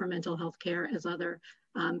reimbursement for mental health care as other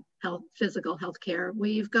physical health care.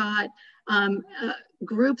 We've got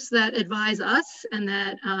groups that advise us and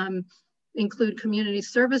that include community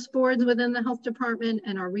service boards within the health department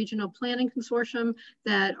and our regional planning consortium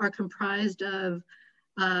that are comprised of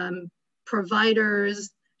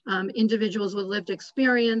providers, individuals with lived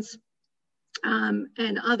experience,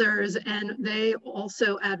 and others, and they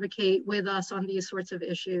also advocate with us on these sorts of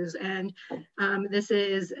issues. And this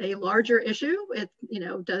is a larger issue. It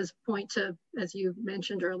does point to, as you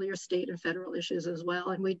mentioned earlier, state and federal issues as well.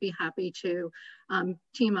 And we'd be happy to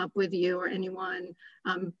team up with you or anyone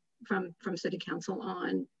from City Council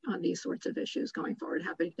on these sorts of issues going forward.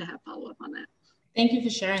 Happy to have follow-up on that. Thank you for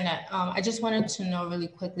sharing that. I just wanted to know really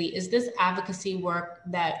quickly, is this advocacy work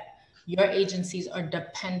that your agencies are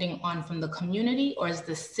depending on from the community, or is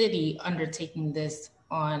the city undertaking this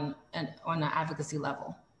on an advocacy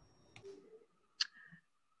level?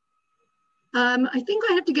 I think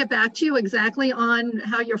I have to get back to you exactly on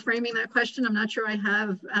how you're framing that question. I'm not sure I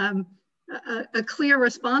have a clear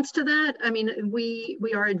response to that. I mean, we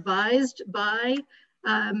are advised by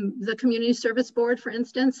the Community Service Board, for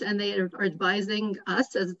instance, and they are advising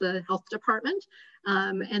us as the health department.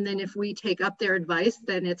 And then if we take up their advice,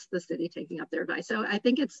 then it's the city taking up their advice. So I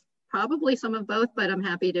think it's probably some of both, but I'm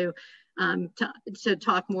happy to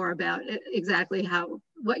talk more about exactly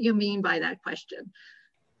what you mean by that question.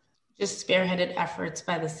 Just spearheaded efforts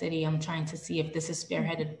by the city. I'm trying to see if this is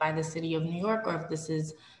spearheaded by the city of New York or if this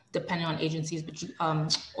is depending on agencies,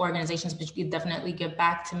 but organizations, but you could definitely get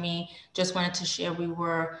back to me. Just wanted to share we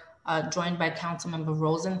were joined by Councilmember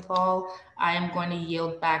Rosenthal. I am going to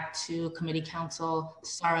yield back to Committee Counsel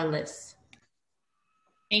Sarah Liss.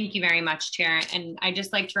 Thank you very much, Chair. And I'd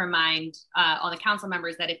just like to remind all the council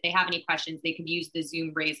members that if they have any questions, they could use the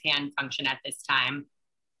Zoom raise hand function at this time.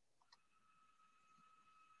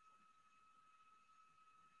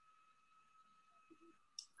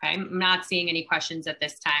 Okay, I'm not seeing any questions at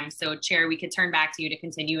this time. So Chair, we could turn back to you to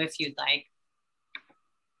continue if you'd like.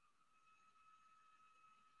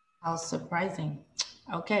 How surprising.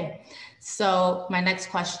 Okay, so my next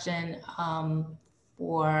question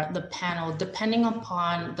for the panel, depending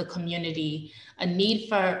upon the community, a need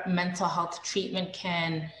for mental health treatment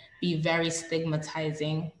can be very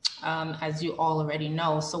stigmatizing, as you all already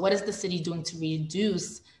know. So what is the city doing to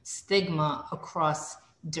reduce stigma across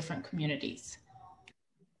different communities?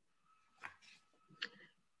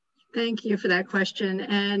 Thank you for that question.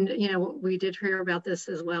 And, you know, we did hear about this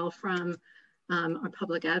as well from our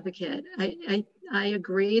public advocate. I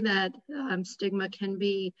agree that stigma can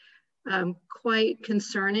be quite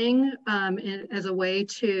concerning as a way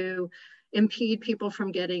to impede people from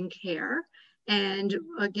getting care. And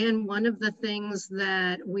again, one of the things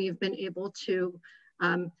that we've been able to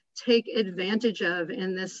take advantage of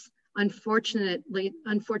in this unfortunate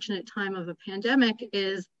time of a pandemic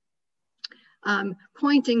is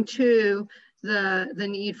pointing to the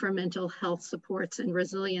need for mental health supports and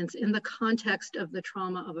resilience in the context of the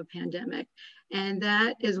trauma of a pandemic. And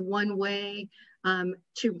that is one way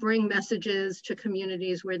to bring messages to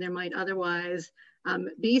communities where there might otherwise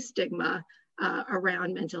be stigma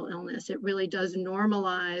around mental illness. It really does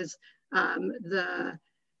normalize the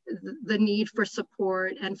need for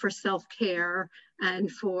support and for self-care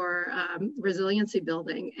and for resiliency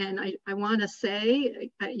building. And I want to say,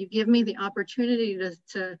 you give me the opportunity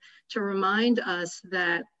to remind us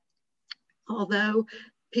that although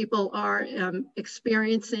people are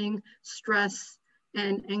experiencing stress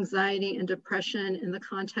and anxiety and depression in the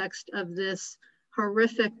context of this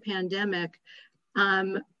horrific pandemic,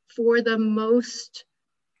 for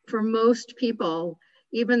most people,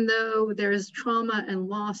 even though there's trauma and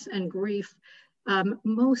loss and grief,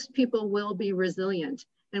 most people will be resilient.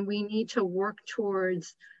 And we need to work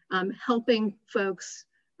towards helping folks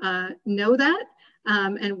know that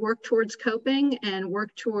and work towards coping and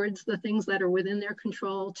work towards the things that are within their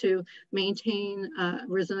control to maintain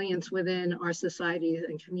resilience within our societies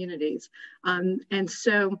and communities. And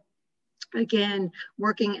so, again,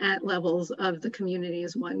 working at levels of the community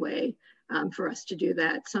is one way for us to do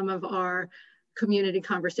that. Some of our community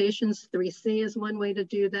conversations, 3C is one way to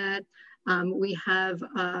do that. We have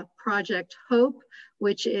Project Hope,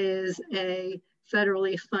 which is a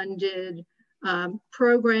federally funded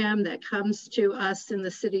program that comes to us in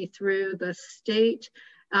the city through the state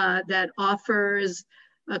that offers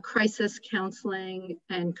crisis counseling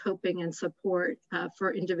and coping and support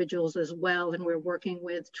for individuals as well. And we're working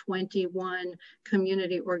with 21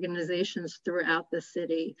 community organizations throughout the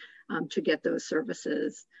city to get those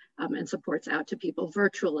services and supports out to people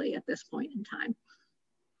virtually at this point in time.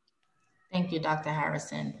 Thank you, Dr.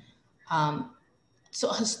 Harrison.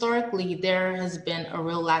 So historically, there has been a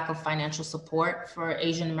real lack of financial support for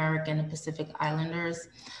Asian American and Pacific Islanders,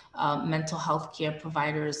 mental health care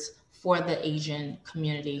providers for the Asian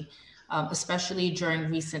community, especially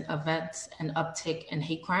during recent events and uptick in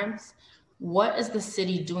hate crimes. What is the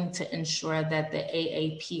city doing to ensure that the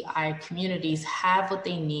AAPI communities have what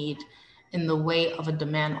they need in the way of a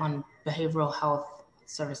demand on behavioral health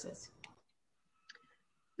services?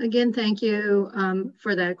 Again, thank you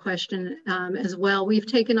for that question as well. We've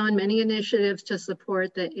taken on many initiatives to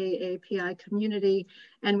support the AAPI community,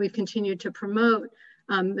 and we've continued to promote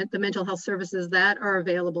the mental health services that are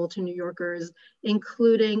available to New Yorkers,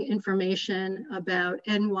 including information about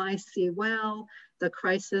NYC Well, the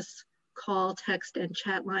crisis call, text, and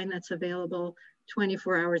chat line that's available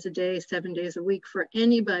 24 hours a day, 7 days a week for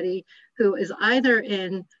anybody who is either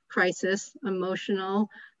in crisis, emotional,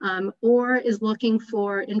 or is looking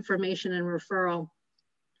for information and referral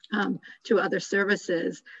to other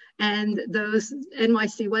services. And those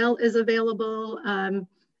NYC Well is available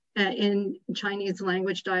in Chinese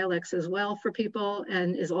language dialects as well for people,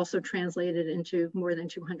 and is also translated into more than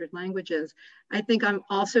 200 languages. I think I'm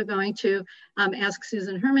also going to ask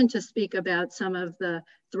Susan Herman to speak about some of the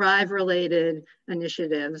Thrive related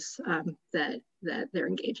initiatives that they're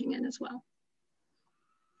engaging in as well.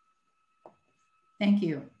 Thank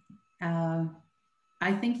you.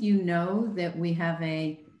 I think you know that we have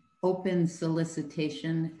a open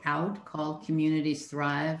solicitation out called Communities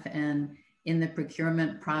Thrive. And in the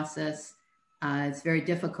procurement process, it's very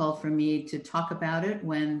difficult for me to talk about it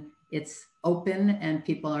when it's open and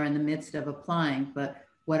people are in the midst of applying. But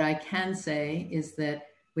what I can say is that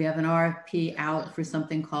we have an RFP out for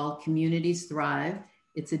something called Communities Thrive.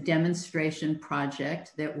 It's a demonstration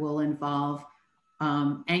project that will involve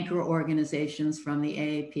anchor organizations from the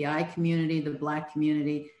AAPI community, the Black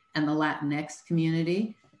community, and the Latinx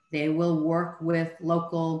community. They will work with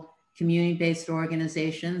local community-based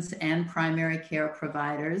organizations and primary care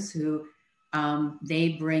providers who they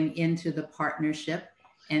bring into the partnership.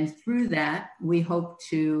 And through that, we hope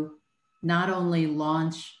to not only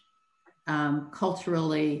launch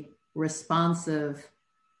culturally responsive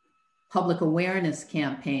public awareness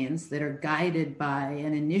campaigns that are guided by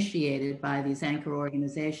and initiated by these anchor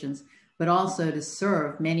organizations, but also to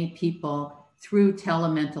serve many people through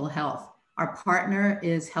telemental health. Our partner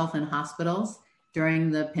is Health and Hospitals.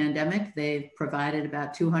 During the pandemic, they've provided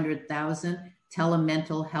about 200,000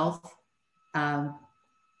 telemental health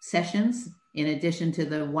sessions, in addition to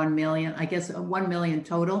the 1 million, I guess 1 million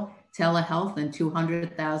total telehealth, and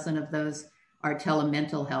 200,000 of those are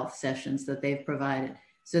telemental health sessions that they've provided.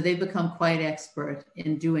 So they've become quite expert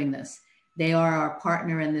in doing this. They are our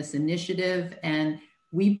partner in this initiative, and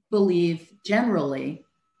we believe generally,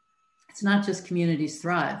 it's not just Communities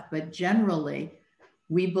Thrive, but generally,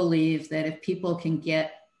 we believe that if people can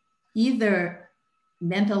get either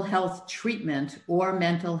mental health treatment or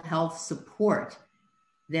mental health support,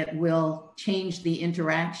 that will change the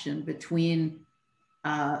interaction between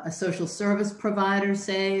a social service provider,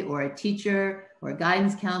 say, or a teacher or a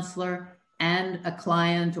guidance counselor and a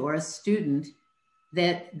client or a student,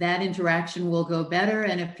 that interaction will go better.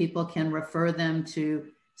 And if people can refer them to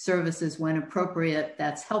services when appropriate,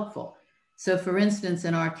 that's helpful. So for instance,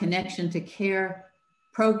 in our Connection to Care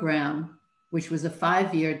program, which was a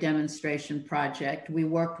 5-year demonstration project, we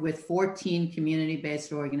worked with 14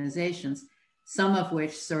 community-based organizations, some of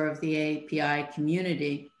which serve the AAPI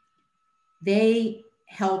community. They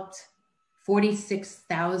helped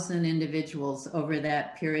 46,000 individuals over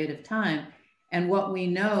that period of time. And what we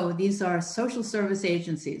know, these are social service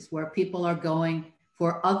agencies where people are going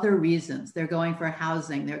for other reasons. They're going for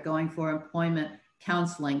housing, they're going for employment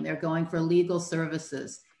counseling, they're going for legal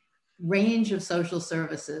services, range of social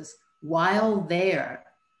services. While there,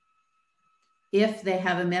 if they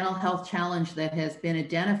have a mental health challenge that has been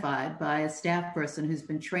identified by a staff person who's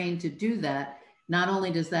been trained to do that, not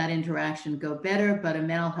only does that interaction go better, but a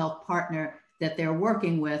mental health partner that they're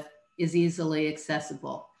working with is easily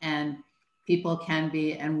accessible, and people can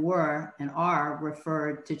be and were and are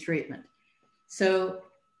referred to treatment. So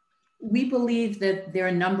we believe that there are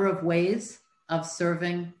a number of ways of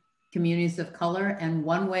serving communities of color, and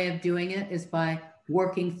one way of doing it is by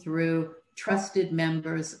working through trusted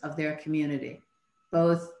members of their community,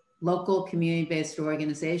 both local community-based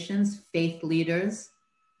organizations, faith leaders,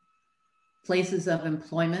 places of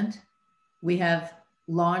employment. We have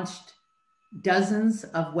launched dozens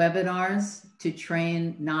of webinars to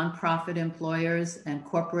train nonprofit employers and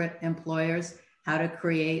corporate employers how to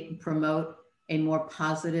create and promote a more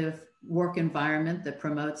positive work environment that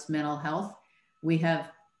promotes mental health. We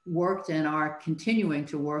have worked and are continuing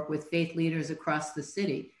to work with faith leaders across the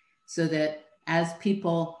city so that as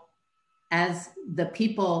the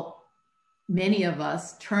people many of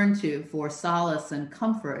us turn to for solace and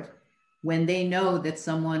comfort, when they know that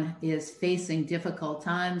someone is facing difficult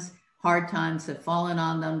times, hard times have fallen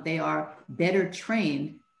on them, they are better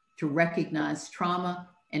trained to recognize trauma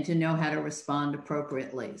and to know how to respond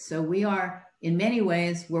appropriately. So we are, in many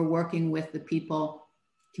ways, we're working with the people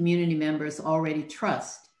community members already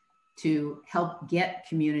trust to help get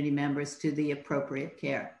community members to the appropriate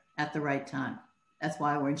care at the right time. That's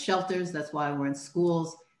why we're in shelters, that's why we're in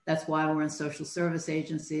schools, that's why we're in social service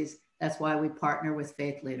agencies, that's why we partner with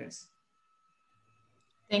faith leaders.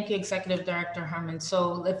 Thank you, Executive Director Herman.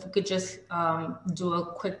 So if we could just do a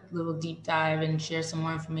quick little deep dive and share some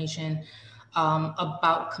more information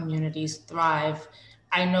about Communities Thrive.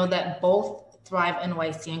 I know that both Thrive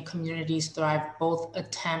NYC and Communities Thrive both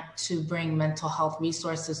attempt to bring mental health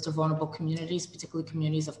resources to vulnerable communities, particularly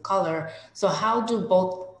communities of color. So how do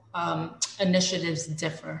both initiatives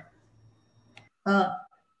differ?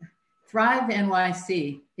 Thrive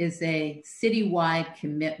NYC is a citywide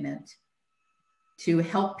commitment to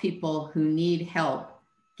help people who need help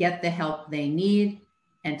get the help they need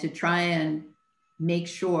and to try and make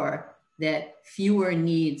sure that fewer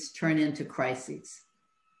needs turn into crises.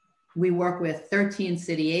 We work with 13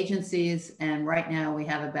 city agencies, and right now we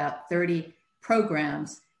have about 30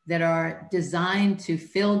 programs that are designed to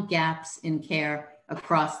fill gaps in care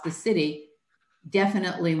across the city,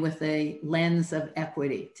 definitely with a lens of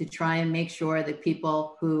equity, to try and make sure that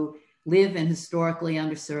people who live in historically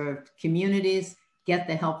underserved communities get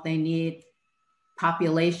the help they need.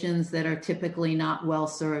 Populations that are typically not well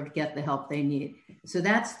served get the help they need. So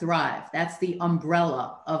that's Thrive. That's the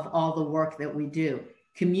umbrella of all the work that we do.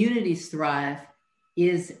 Communities Thrive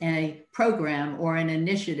is a program or an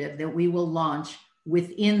initiative that we will launch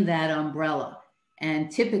within that umbrella.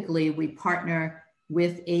 And typically we partner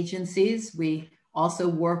with agencies. We also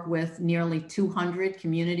work with nearly 200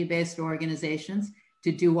 community-based organizations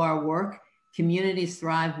to do our work. Communities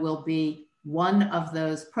Thrive will be one of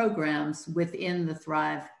those programs within the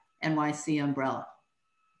Thrive NYC umbrella.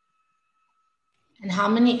 And how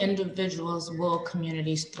many individuals will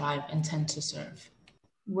Communities Thrive intend to serve?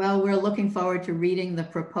 Well, we're looking forward to reading the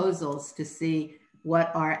proposals to see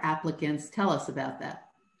what our applicants tell us about that.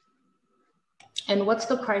 And what's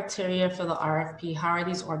the criteria for the RFP? How are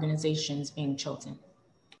these organizations being chosen?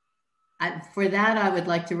 For that, I would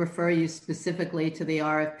like to refer you specifically to the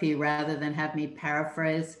RFP rather than have me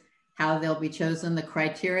paraphrase how they'll be chosen. The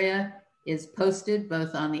criteria is posted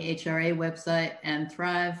both on the HRA website and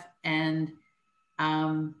Thrive, and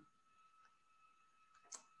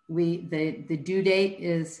the due date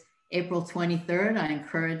is April 23rd. I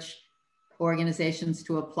encourage organizations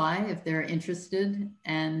to apply if they're interested,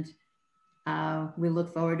 and we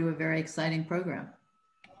look forward to a very exciting program.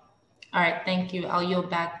 All right, thank you. I'll yield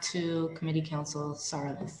back to Committee Counsel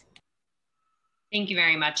Sarlis. Thank you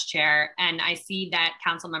very much, Chair. And I see that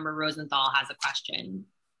Councilmember Rosenthal has a question.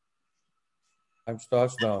 I'm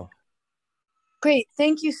starts now. Great,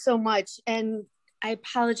 thank you so much. And I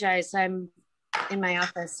apologize, I'm in my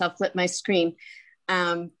office, so I'll flip my screen.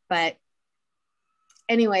 But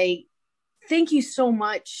anyway, thank you so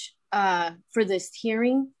much for this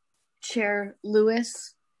hearing, Chair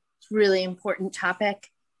Lewis. It's a really important topic.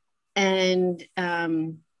 And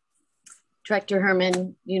Director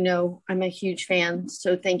Herman, you know, I'm a huge fan,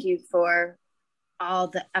 so thank you for all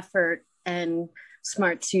the effort and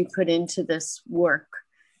smarts you put into this work.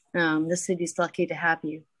 The city's lucky to have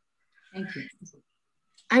you. Thank you.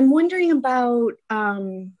 I'm wondering about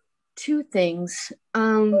two things.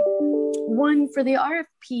 One, for the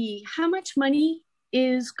RFP, how much money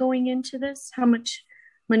is going into this? How much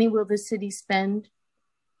money will the city spend?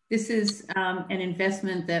 This is an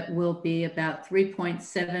investment that will be about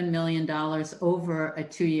 $3.7 million over a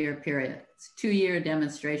 2-year period. It's a 2-year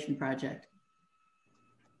demonstration project.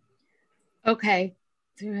 Okay,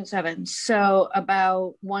 3.7. So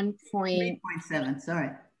about 3.7, sorry.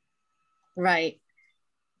 Right.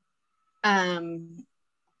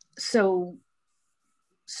 So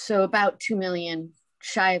about 2 million,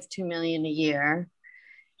 shy of 2 million a year.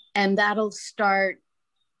 And that'll start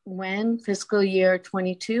when? Fiscal year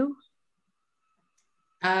 22?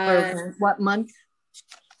 Or what month?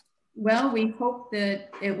 Well, we hope that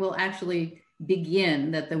it will actually begin,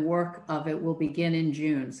 that the work of it will begin in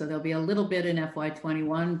June. So there'll be a little bit in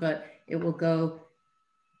FY21, but it will go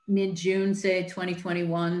mid-June, say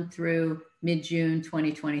 2021 through mid-June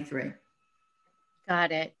 2023.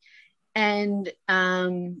 Got it. And how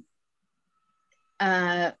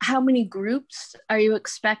many groups are you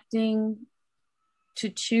expecting to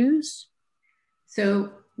choose?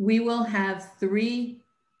 So we will have 3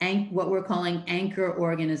 what we're calling anchor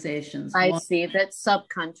organizations. I see, that's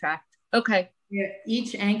subcontract. Okay.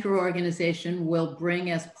 Each anchor organization will bring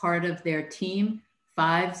as part of their team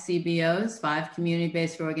 5 CBOs, 5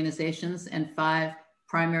 community-based organizations, and 5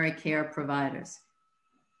 primary care providers.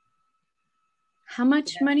 How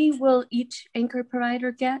much money will each anchor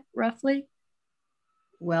provider get, roughly?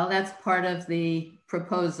 Well, that's part of the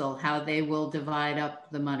proposal, how they will divide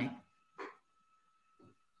up the money.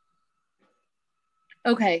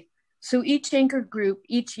 Okay, so each anchor group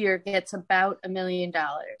each year gets about $1 million.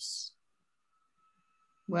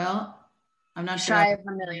 Well, I'm not shy sure of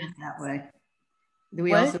 $1 million that way.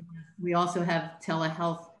 We also have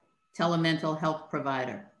telemental health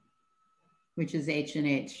provider, which is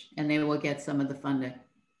H&H, and they will get some of the funding.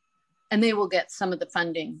 And they will get some of the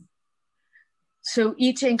funding. So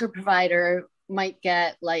each anchor provider might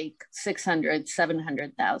get like 600,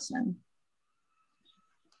 700,000.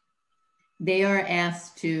 They are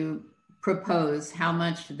asked to propose how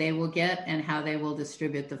much they will get and how they will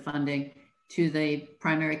distribute the funding to the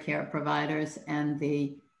primary care providers and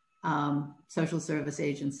the social service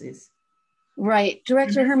agencies. Right.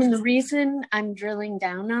 Director Herman, the reason I'm drilling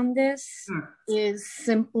down on this is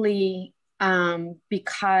simply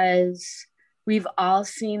because we've all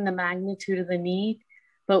seen the magnitude of the need,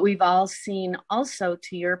 but we've all seen also,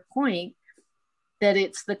 to your point, that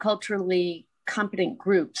it's the culturally competent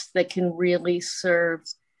groups that can really serve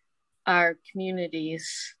our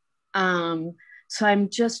communities. So I'm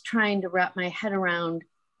just trying to wrap my head around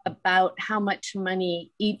about how much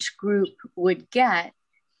money each group would get,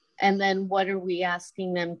 and then what are we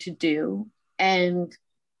asking them to do? And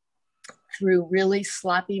through really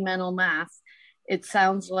sloppy mental math, it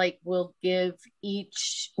sounds like we'll give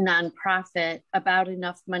each nonprofit about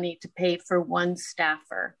enough money to pay for one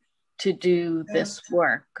staffer to do this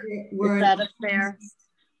work. Is that a fair?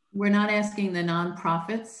 We're not asking the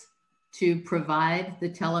nonprofits to provide the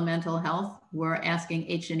telemental health. We're asking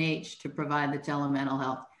H&H to provide the telemental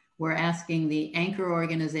health. We're asking the anchor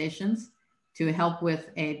organizations to help with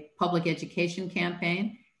a public education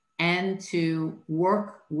campaign and to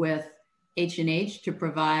work with H&H to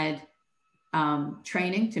provide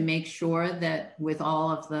training to make sure that with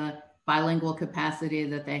all of the bilingual capacity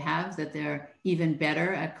that they have, that they're even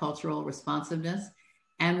better at cultural responsiveness.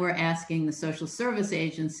 And we're asking the social service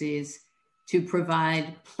agencies to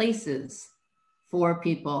provide places for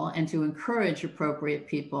people and to encourage appropriate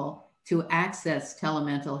people to access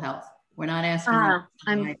telemental health. We're not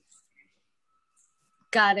asking.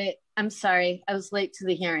 Got it. I'm sorry. I was late to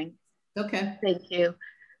the hearing. Okay. Thank you.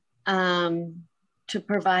 To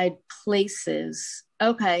provide places.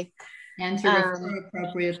 Okay. And to refer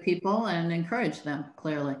appropriate people and encourage them,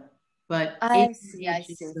 clearly. But I see.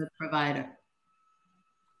 The provider.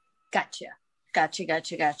 Gotcha.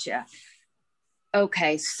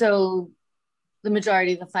 Okay, so the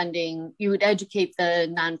majority of the funding, you would educate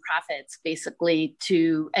the nonprofits basically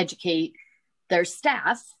to educate their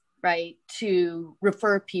staff, right, to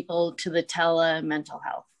refer people to the telemental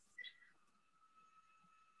health.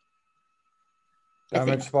 I'm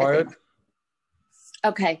expired.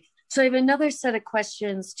 Okay, so I have another set of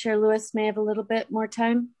questions. Chair Lewis, may I have a little bit more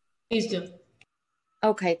time? Please do.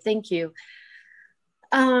 Okay, thank you.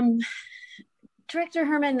 Director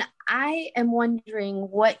Herman, I am wondering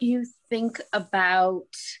what you think about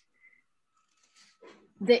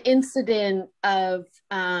the incident of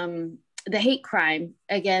the hate crime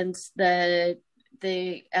against the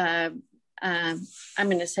I'm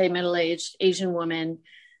going to say middle-aged Asian woman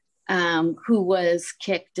who was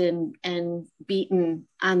kicked and beaten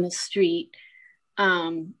on the street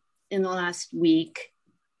in the last week.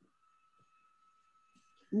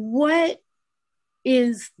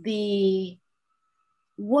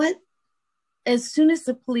 As soon as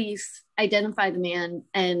the police identify the man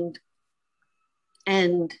and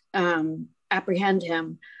apprehend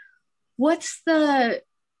him, what's the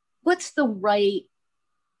right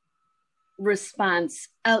response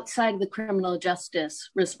outside of the criminal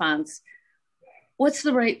justice response? What's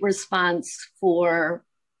the right response for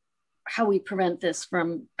how we prevent this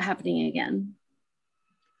from happening again,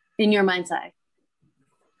 in your mind's eye?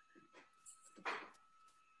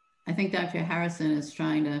 I think Dr. Harrison is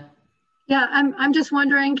trying to. Yeah, I'm just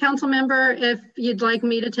wondering, council member, if you'd like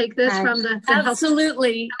me to take this from the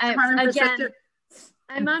absolutely. Again,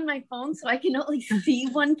 I'm on my phone, so I can only see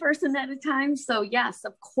one person at a time. So yes,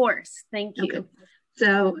 of course. Thank you.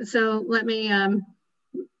 Okay. So let me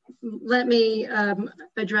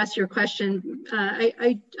address your question.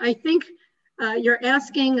 I think you're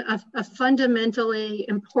asking a fundamentally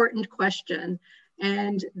important question,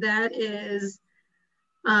 and that is,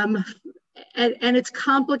 and it's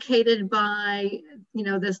complicated by,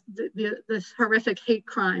 this horrific hate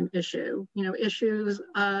crime issue, issues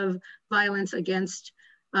of violence against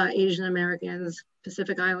Asian Americans,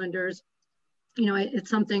 Pacific Islanders. It's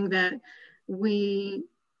something that we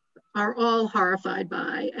are all horrified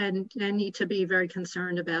by and need to be very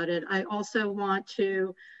concerned about it. I also want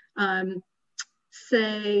to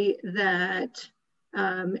say that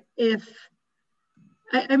I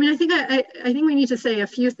think we need to say a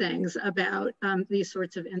few things about these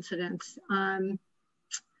sorts of incidents.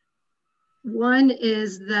 One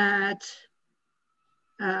is that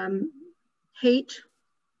hate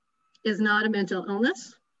is not a mental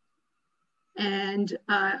illness, and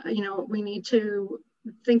we need to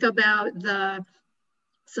think about the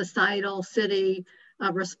societal city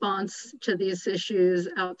response to these issues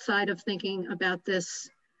outside of thinking about this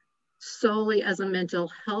solely as a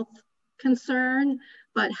mental health concern.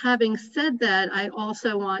 But having said that, I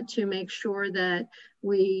also want to make sure that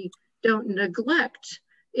we don't neglect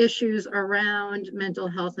issues around mental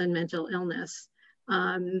health and mental illness.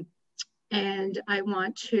 And I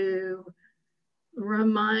want to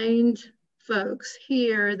remind folks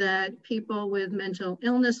here that people with mental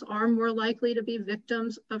illness are more likely to be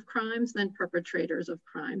victims of crimes than perpetrators of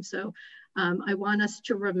crime. So I want us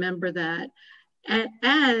to remember that.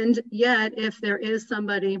 And yet, if there is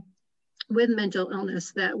somebody with mental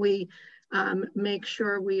illness, that we make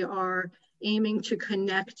sure we are aiming to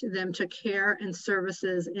connect them to care and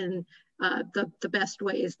services in the best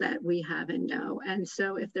ways that we have and know. And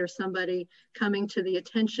so if there's somebody coming to the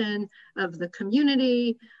attention of the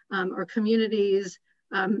community or communities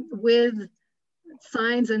with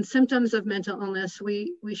signs and symptoms of mental illness,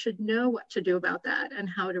 we should know what to do about that and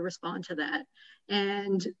how to respond to that.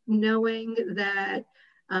 And knowing that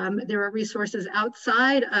there are resources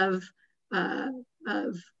outside of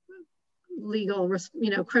legal,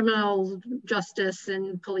 criminal justice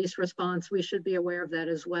and police response, we should be aware of that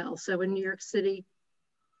as well. So in New York City,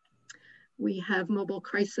 we have mobile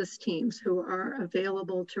crisis teams who are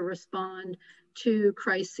available to respond to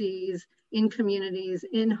crises in communities,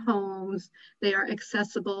 in homes. They are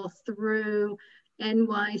accessible through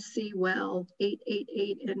NYC Well,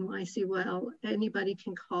 888 NYC Well. Anybody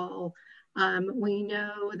can call. We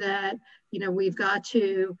know that, we've got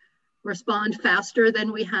to respond faster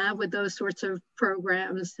than we have with those sorts of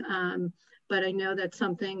programs. But I know that's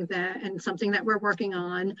something that we're working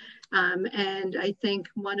on. And I think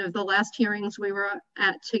one of the last hearings we were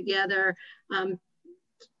at together,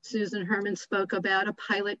 Susan Herman spoke about a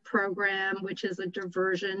pilot program, which is a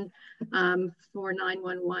diversion for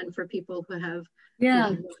 911 for people who have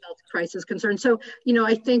health crisis concerns. So,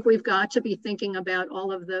 I think we've got to be thinking about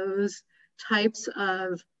all of those types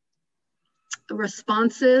of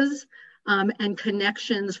responses and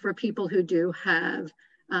connections for people who do have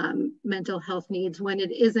mental health needs when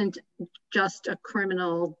it isn't just a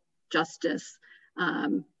criminal justice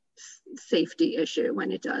safety issue,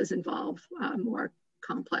 when it does involve more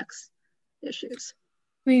complex issues.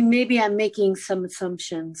 I mean, maybe I'm making some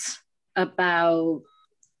assumptions about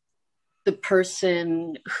the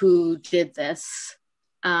person who did this.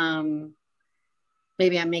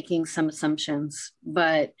 Maybe I'm making some assumptions,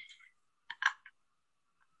 but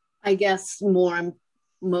I guess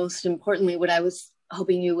most importantly, what I was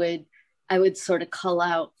hoping I would sort of cull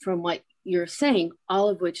out from what you're saying, all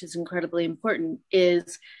of which is incredibly important,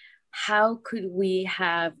 is how could we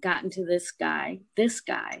have gotten to this guy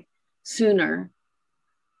sooner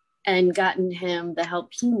and gotten him the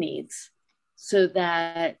help he needs so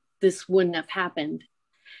that this wouldn't have happened.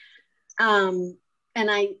 And and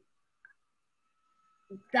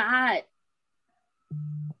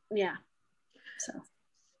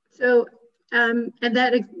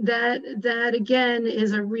that again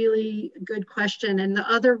is a really good question. And the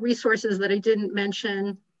other resources that I didn't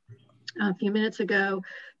mention a few minutes ago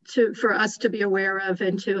for us to be aware of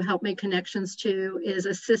and to help make connections to is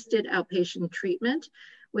assisted outpatient treatment,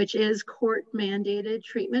 which is court mandated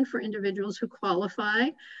treatment for individuals who qualify,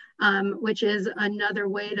 which is another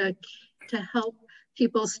way to help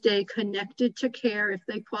people stay connected to care if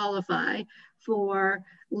they qualify for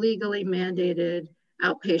legally mandated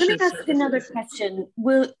outpatient services. Let me ask another question.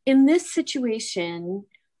 In this situation,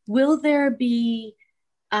 will there be,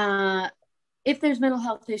 if there's mental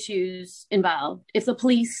health issues involved, if the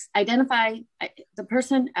police identify the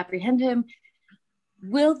person, apprehend him,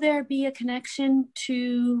 will there be a connection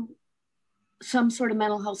to some sort of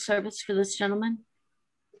mental health service for this gentleman?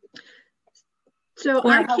 So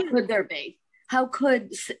how could there be? How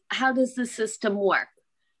does the system work?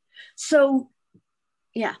 So,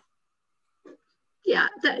 yeah. Yeah,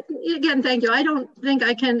 again, thank you. I don't think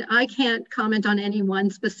I can't comment on any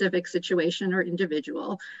one specific situation or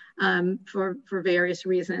individual for various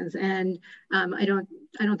reasons. And I don't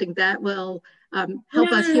think that will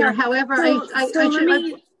help us here. However, can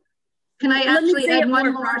I actually add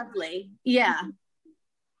one more? Broadly. Yeah.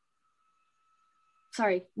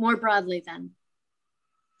 Sorry, more broadly then.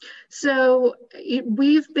 So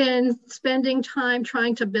we've been spending time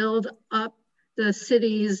trying to build up the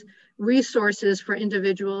city's resources for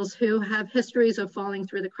individuals who have histories of falling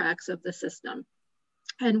through the cracks of the system.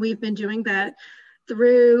 And we've been doing that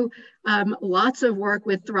through lots of work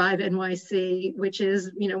with Thrive NYC, which is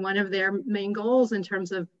one of their main goals in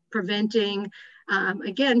terms of preventing,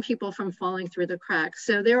 again, people from falling through the cracks.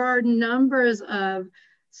 So there are numbers of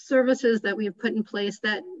services that we've put in place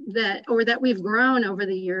that we've grown over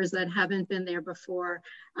the years that haven't been there before.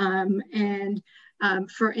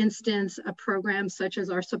 For instance, a program such as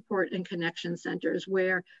our support and connection centers,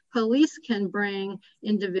 where police can bring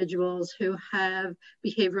individuals who have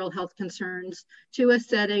behavioral health concerns to a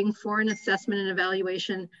setting for an assessment and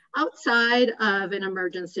evaluation outside of an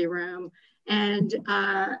emergency room. And,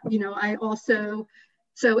 I also,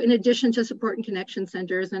 so in addition to support and connection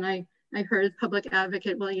centers, and I heard Public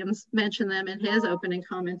Advocate Williams mention them in his opening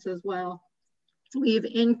comments as well, we've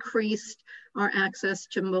increased our access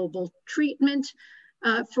to mobile treatment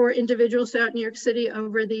For individuals throughout New York City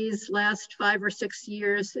over these last 5 or 6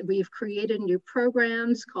 years, we've created new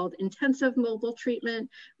programs called intensive mobile treatment,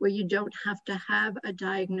 where you don't have to have a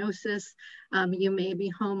diagnosis. You may be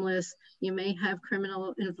homeless, you may have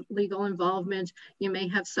criminal and legal involvement, you may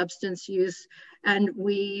have substance use, and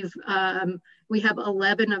we have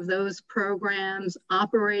 11 of those programs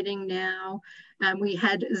operating now. We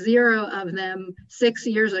had 0 of them 6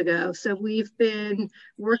 years ago. So we've been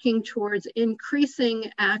working towards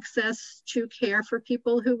increasing access to care for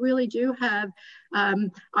people who really do have,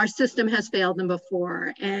 our system has failed them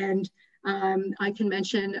before. And I can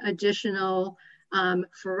mention additional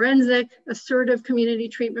forensic, assertive community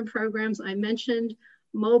treatment programs. I mentioned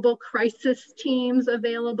mobile crisis teams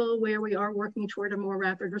available where we are working toward a more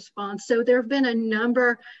rapid response. So there have been a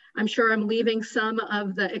number, I'm sure I'm leaving some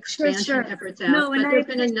of the expansion efforts out, but there have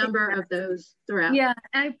been a number of those throughout. Yeah,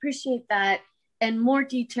 I appreciate that. And more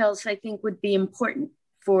details I think would be important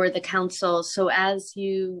for the council. So if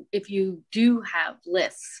you do have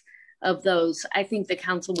lists of those, I think the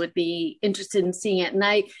council would be interested in seeing it. And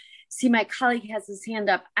I see my colleague has his hand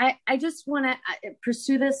up. I just want to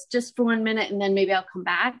pursue this just for 1 minute and then maybe I'll come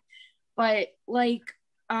back. But like,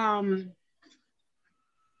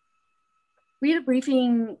 we had a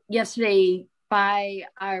briefing yesterday by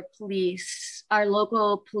our police, our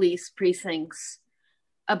local police precincts,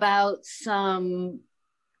 about some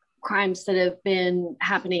crimes that have been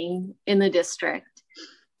happening in the district.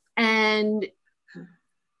 And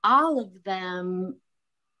all of them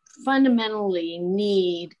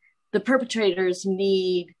fundamentally the perpetrators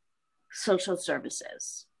need social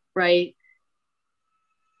services, right?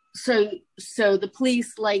 So the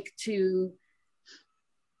police like to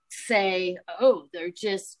say, oh, they're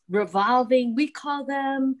just revolving. We call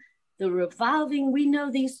them the revolving. We know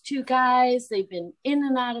these 2 guys. They've been in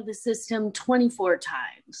and out of the system 24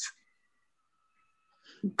 times.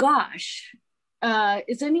 Gosh,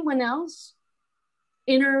 is anyone else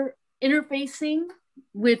interfacing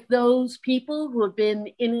with those people who have been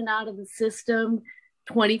in and out of the system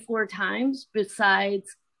 24 times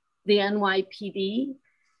besides the NYPD?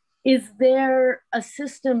 Is there a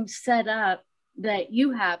system set up that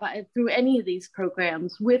you have through any of these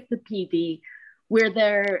programs with the PD where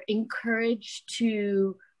they're encouraged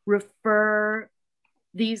to refer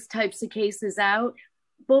these types of cases out?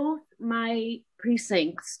 Both my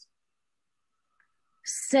precincts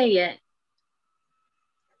say it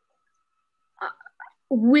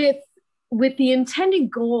with the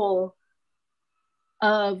intended goal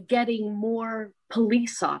of getting more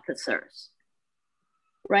police officers,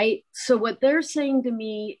 right? So what they're saying to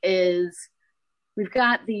me is, we've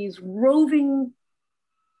got these roving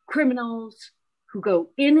criminals who go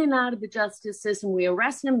in and out of the justice system. We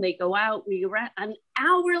arrest them, they go out. An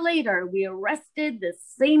hour later, we arrested the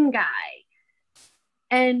same guy.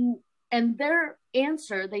 And their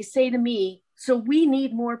answer, they say to me, so we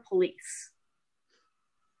need more police.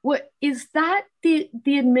 What is that the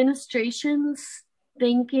administration's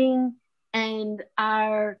thinking, and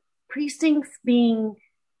our precincts being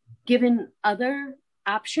given other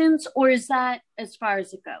options, or is that as far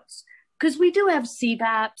as it goes? Because we do have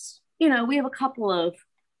CVAPs, we have a couple of,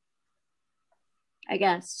 I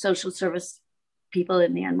guess, social service people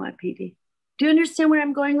in the NYPD. Do you understand where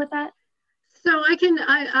I'm going with that? So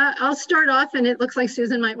I'll start off, and it looks like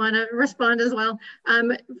Susan might want to respond as well,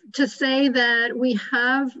 to say that we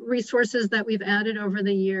have resources that we've added over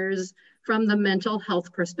the years from the mental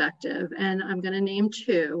health perspective, and I'm going to name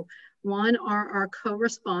 2. One are our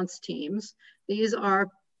co-response teams. These are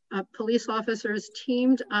police officers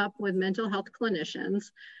teamed up with mental health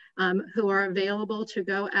clinicians who are available to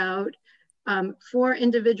go out for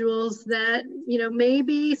individuals that, may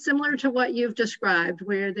be similar to what you've described,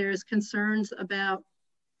 where there's concerns about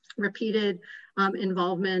repeated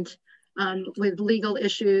involvement with legal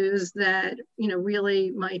issues that,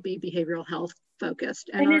 really might be behavioral health focused.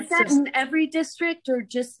 And is that in every district, or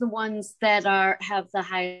just the ones that have the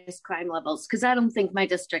highest crime levels? Because I don't think my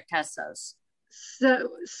district has those.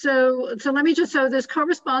 So let me so there's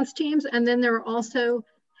co-response teams, and then there are also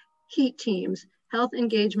HEAT teams, health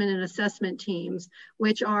engagement and assessment teams,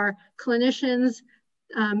 which are clinicians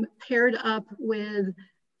paired up with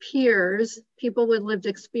peers, people with lived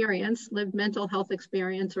mental health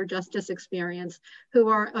experience or justice experience, who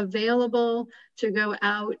are available to go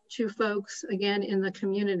out to folks, again, in the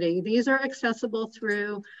community. These are accessible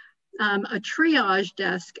through a triage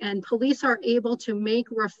desk, and police are able to make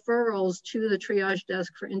referrals to the triage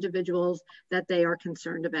desk for individuals that they are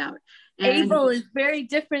concerned about. And ABLE is very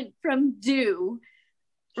different from DO.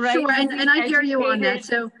 right? Sure, and I hear you on that.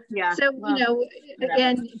 So, yeah. So, well, you know,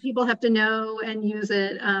 again, people have to know and use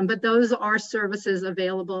it, but those are services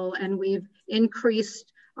available, and we've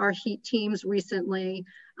increased our HEAT teams recently,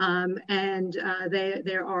 and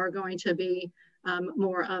there are going to be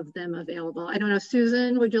more of them available. I don't know,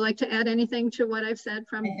 Susan, would you like to add anything to what I've said?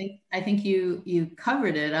 I think you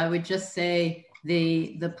covered it. I would just say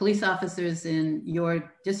the police officers in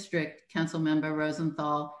your district, Councilmember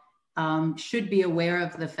Rosenthal, should be aware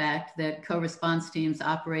of the fact that co-response teams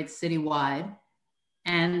operate citywide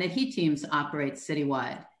and that HEAT teams operate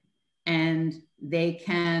citywide. And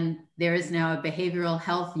there is now a behavioral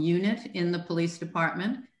health unit in the police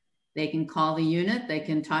department. They can call the unit, they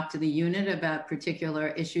can talk to the unit about particular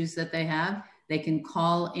issues that they have. They can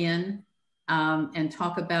call in and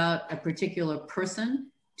talk about a particular person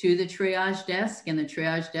to the triage desk, and the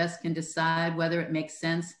triage desk can decide whether it makes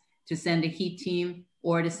sense to send a HEAT team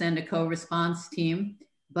or to send a co-response team.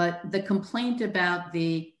 But the complaint about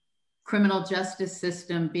the criminal justice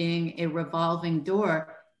system being a revolving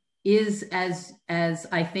door is, as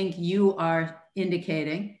I think you are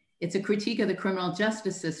indicating, it's a critique of the criminal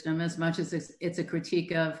justice system as much as it's a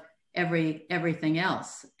critique of everything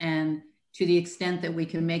else. And to the extent that we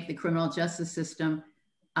can make the criminal justice system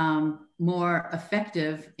more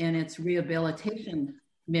effective in its rehabilitation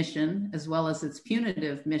mission, as well as its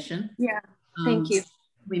punitive mission. Yeah, thank you.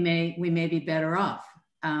 We may be better off.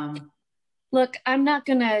 Look, I'm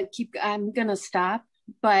gonna stop,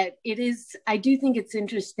 but I do think it's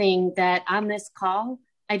interesting that on this call,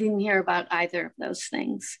 I didn't hear about either of those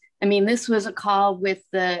things. I mean, this was a call with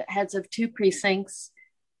the heads of 2 precincts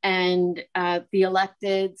and the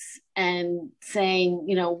electeds, and saying,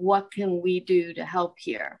 you know, what can we do to help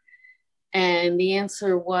here? And the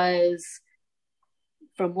answer was,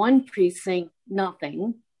 from one precinct,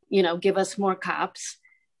 nothing, you know, give us more cops.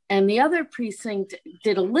 And the other precinct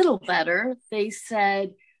did a little better. They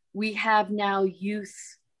said, we have now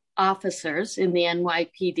youth officers in the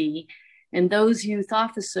NYPD, and those youth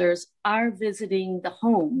officers are visiting the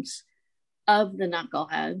homes of the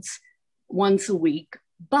knuckleheads once a week.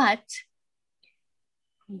 But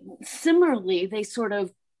similarly, they sort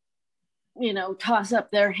of, you know, toss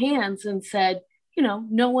up their hands and said, you know,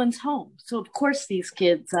 no one's home. So of course these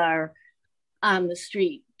kids are on the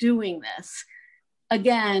street doing this.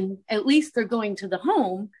 Again, at least they're going to the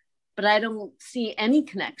home, but I don't see any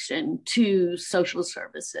connection to social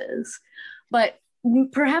services. But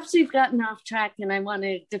perhaps we've gotten off track, and I want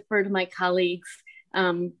to defer to my colleagues.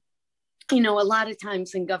 You know, a lot of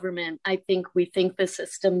times in government, I think we think the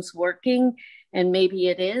system's working, and maybe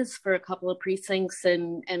it is for a couple of precincts,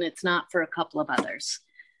 and it's not for a couple of others.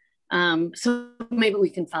 So maybe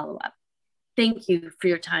we can follow up. Thank you for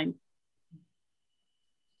your time.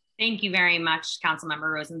 Thank you very much,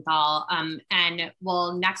 Councilmember Rosenthal. And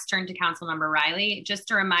we'll next turn to Councilmember Riley.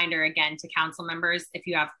 Just a reminder again to council members, if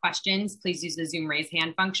you have questions, please use the Zoom raise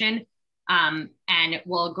hand function. And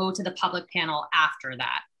we'll go to the public panel after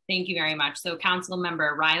that. Thank you very much. So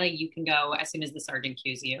Councilmember Riley, you can go as soon as the sergeant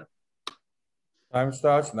cues you. Time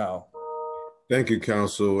starts now. Thank you,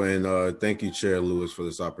 Council, and thank you, Chair Lewis, for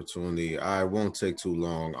this opportunity. I won't take too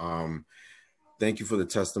long. Thank you for the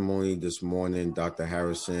testimony this morning, Dr.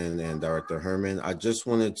 Harrison and Director Herman. I just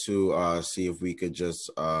wanted to see if we could just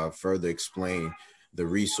further explain the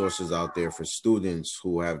resources out there for students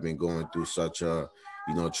who have been going through such a,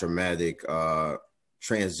 you know, traumatic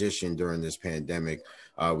transition during this pandemic.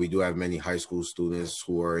 We do have many high school students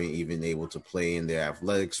who aren't even able to play in their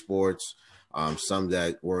athletic sports. Some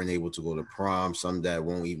that weren't able to go to prom, some that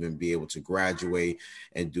won't even be able to graduate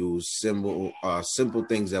and do simple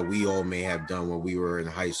things that we all may have done when we were in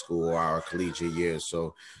high school or our collegiate years.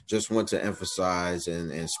 So just want to emphasize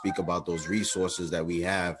and speak about those resources that we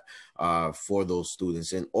have for those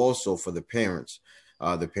students, and also for the parents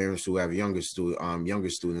who have younger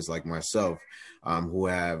students like myself, who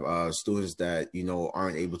have students that, you know,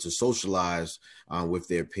 aren't able to socialize with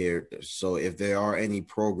their peers. So if there are any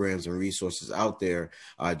programs and resources out there,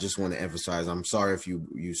 I just want to emphasize, I'm sorry if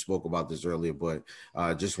you spoke about this earlier, but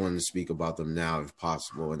just wanted to speak about them now if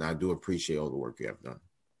possible. And I do appreciate all the work you have done.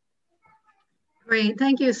 Great,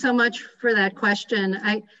 thank you so much for that question.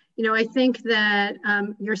 I think that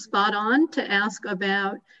you're spot on to ask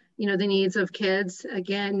about, you know, the needs of kids.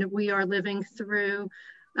 Again, we are living through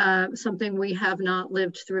something we have not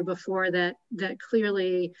lived through before that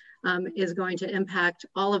clearly is going to impact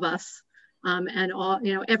all of us and all,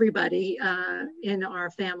 you know, everybody in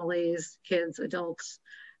our families, kids, adults,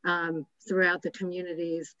 throughout the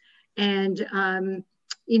communities. And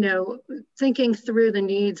you know, thinking through the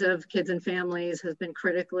needs of kids and families has been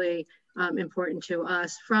critically important to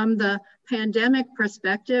us. From the pandemic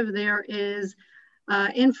perspective, there is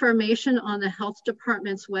information on the health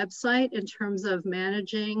department's website in terms of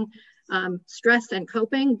managing stress and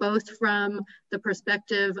coping, both from the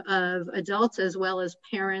perspective of adults as well as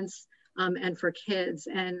parents and for kids.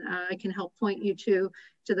 And I can help point you to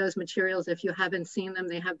those materials if you haven't seen them.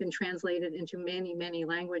 They have been translated into many, many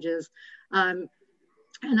languages.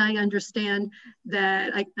 And I understand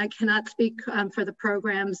that I cannot speak for the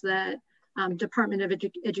programs that Department of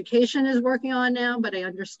Education is working on now, but I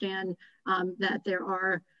understand that there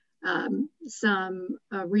are some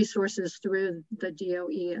resources through the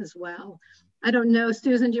DOE as well. I don't know,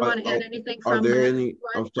 Susan, do you want to add anything from Are there any,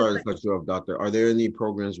 I'm sorry to cut you off, Doctor. Are there any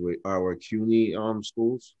programs with our CUNY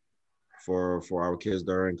schools for our kids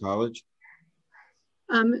that are in college?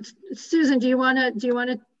 Susan, do you want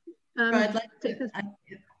to I'd like to,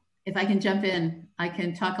 if I can jump in, I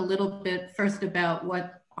can talk a little bit first about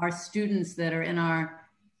what our students that are in our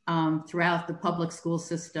throughout the public school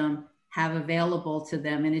system have available to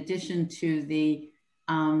them. In addition to the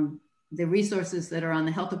resources that are on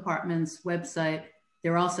the health department's website,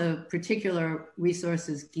 there are also particular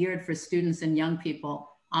resources geared for students and young people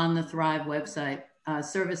on the Thrive website,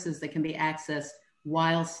 services that can be accessed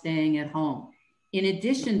while staying at home. In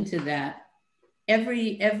addition to that,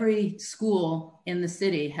 every school in the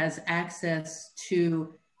city has access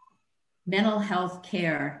to mental health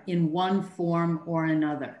care in one form or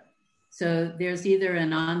another. So there's either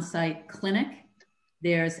an on-site clinic,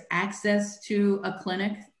 there's access to a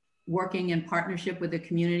clinic working in partnership with a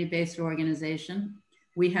community-based organization.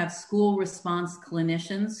 We have school response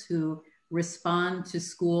clinicians who respond to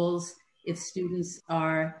schools if students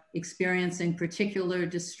are experiencing particular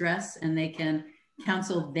distress, and they can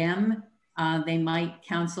counsel them. They might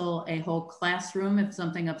counsel a whole classroom if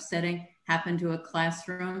something upsetting happened to a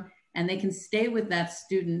classroom, and they can stay with that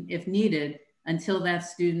student if needed until that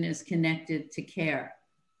student is connected to care.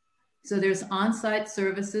 So there's on-site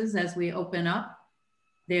services as we open up.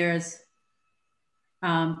 There's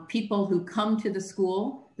people who come to the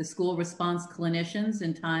school response clinicians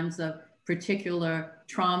in times of particular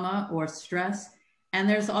trauma or stress. And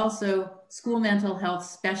there's also school mental health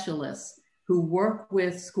specialists who work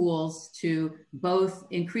with schools to both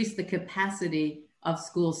increase the capacity of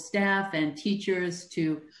school staff and teachers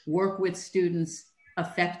to work with students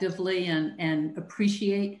effectively and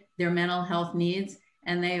appreciate their mental health needs.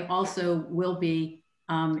 And they also will be,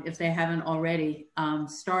 if they haven't already,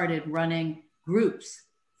 started running groups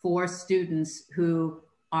for students who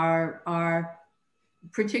are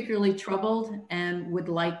particularly troubled and would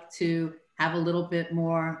like to have a little bit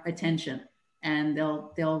more attention, and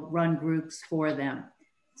they'll run groups for them.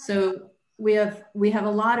 So we have a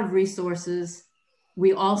lot of resources.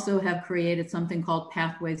 We also have created something called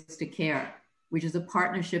Pathways to Care, which is a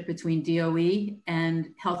partnership between DOE and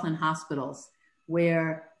health and hospitals,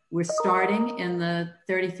 where we're starting in the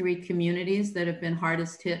 33 communities that have been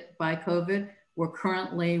hardest hit by COVID. We're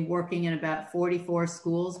currently working in about 44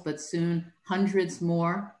 schools, but soon hundreds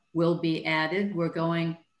more will be added. We're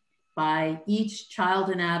going by each child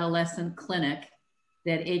and adolescent clinic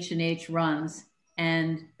that H&H runs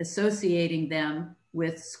and associating them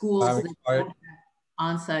with schools that don't have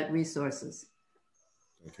on-site resources.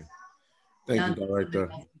 Okay. Thank you, Director.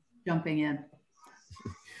 Jumping in.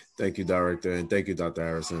 Thank you, Director, and thank you, Dr.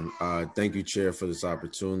 Harrison. Thank you, Chair, for this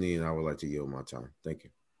opportunity, and I would like to yield my time. Thank you.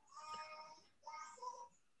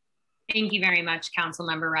 Thank you very much,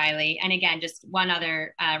 Councilmember Riley. And again, just one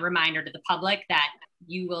other reminder to the public that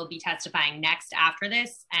you will be testifying next after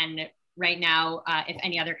this. And right now, if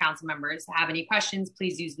any other council members have any questions,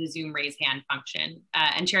 please use the Zoom raise hand function.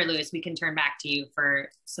 And Chair Lewis, we can turn back to you for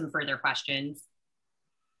some further questions.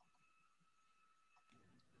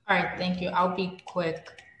 All right, thank you. I'll be quick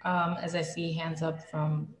as I see hands up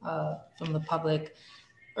from the public.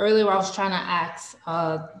 Earlier, I was trying to ask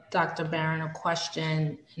Dr. Barron a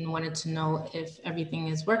question and wanted to know if everything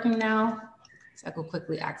is working now. So I could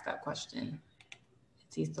quickly ask that question.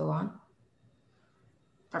 Is he still on?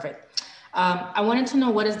 Perfect. I wanted to know,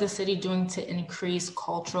 what is the city doing to increase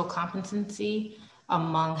cultural competency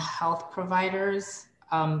among health providers,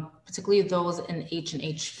 particularly those in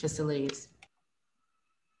H&H facilities?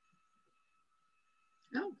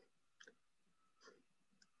 Oh.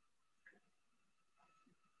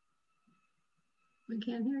 We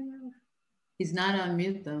can't hear you. He's not on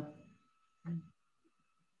mute though.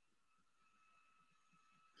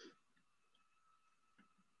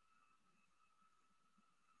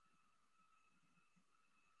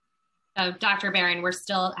 Dr. Barron, we're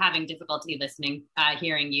still having difficulty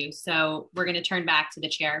hearing you. So we're going to turn back to the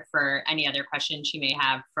chair for any other questions she may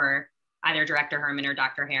have for either Director Herman or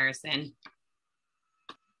Dr. Harrison.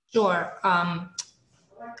 Sure.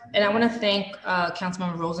 And I want to thank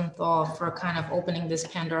Councilmember Rosenthal for kind of opening this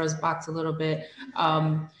Pandora's box a little bit.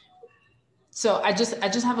 So I just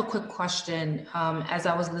have a quick question. As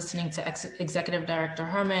I was listening to Executive Director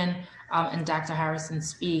Herman and Dr. Harrison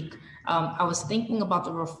speak, I was thinking about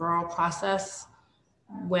the referral process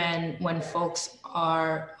when folks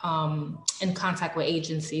are in contact with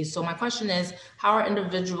agencies. So my question is, how are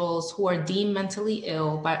individuals who are deemed mentally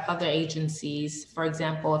ill by other agencies, for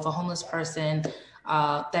example, if a homeless person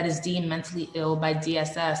that is deemed mentally ill by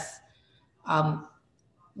DSS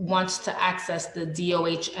wants to access the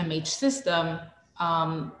DOH-MH system,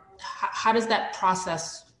 how does that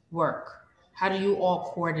process work? How do you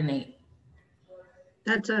all coordinate?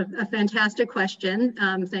 That's a fantastic question.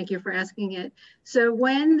 Thank you for asking it. So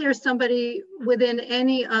when there's somebody within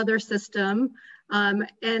any other system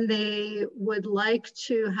and they would like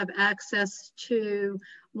to have access to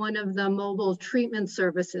one of the mobile treatment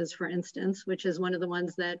services, for instance, which is one of the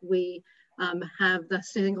ones that we have the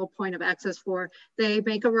single point of access for, they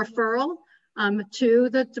make a referral to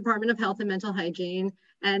the Department of Health and Mental Hygiene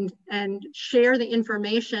and share the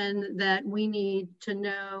information that we need to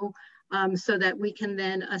know so that we can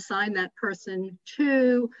then assign that person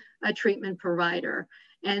to a treatment provider.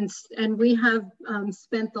 And we have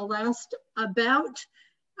spent the last about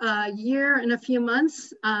a year and a few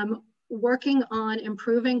months working on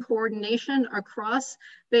improving coordination across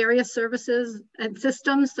various services and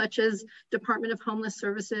systems such as Department of Homeless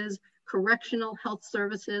Services, Correctional Health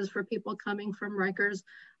Services for people coming from Rikers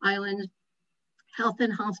Island, Health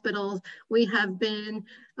and Hospitals. We have been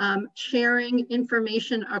sharing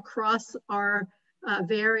information across our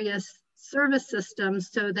various service systems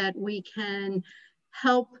so that we can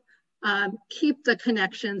help keep the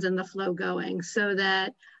connections and the flow going, so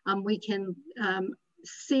that we can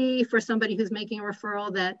see for somebody who's making a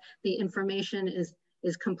referral that the information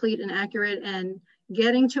is complete and accurate and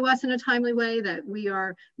getting to us in a timely way, that we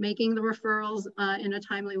are making the referrals in a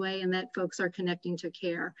timely way, and that folks are connecting to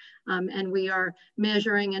care. And we are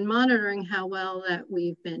measuring and monitoring how well that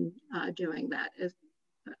we've been doing that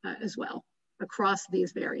as well across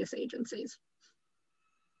these various agencies.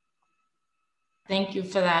 Thank you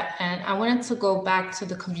for that. And I wanted to go back to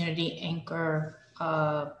the community anchor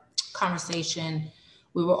conversation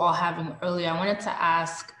we were all having earlier. I wanted to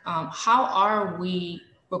ask, how are we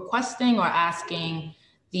requesting or asking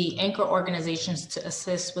the anchor organizations to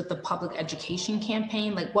assist with the public education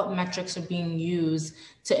campaign? Like, what metrics are being used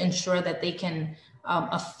to ensure that they can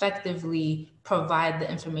effectively provide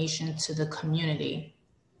the information to the community?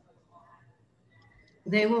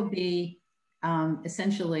 They will be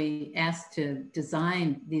essentially asked to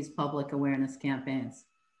design these public awareness campaigns,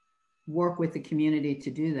 work with the community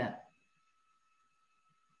to do that.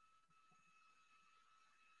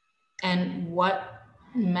 And what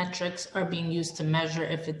metrics are being used to measure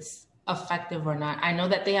if it's effective or not? I know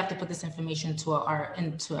that they have to put this information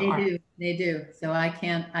They do. So I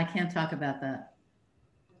can't talk about that.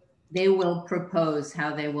 They will propose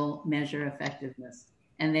how they will measure effectiveness,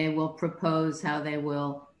 and they will propose how they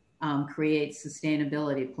will create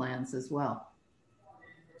sustainability plans as well.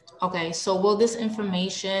 Okay, so will this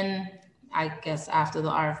information, I guess after the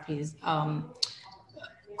RFP is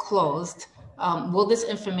closed, will this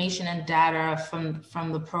information and data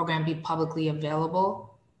from the program be publicly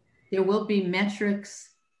available? There will be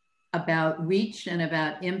metrics about reach and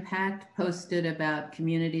about impact posted about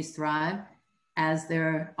Communities Thrive, as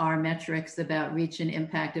there are metrics about reach and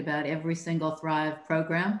impact about every single Thrive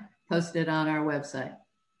program posted on our website.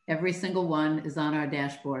 Every single one is on our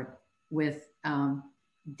dashboard with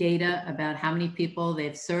data about how many people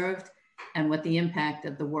they've served and what the impact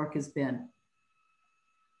of the work has been.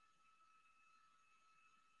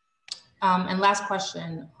 And last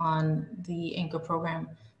question on the anchor program.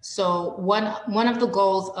 So one of the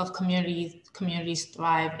goals of Communities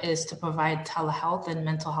Thrive is to provide telehealth and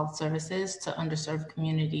mental health services to underserved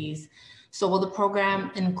communities. So will the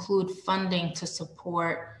program include funding to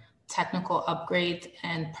support technical upgrades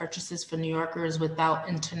and purchases for New Yorkers without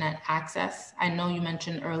internet access? I know you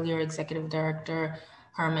mentioned earlier, Executive Director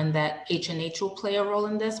Herman, that H&H will play a role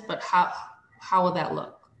in this, but how will that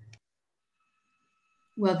look?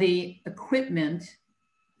 Well, the equipment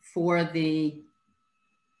for the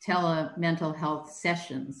mental health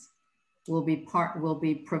sessions will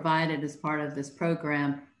be provided as part of this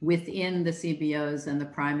program within the CBOs and the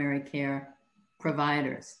primary care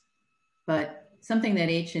providers. But something that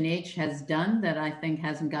H&H has done that I think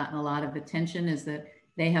hasn't gotten a lot of attention is that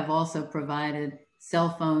they have also provided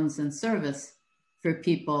cell phones and service for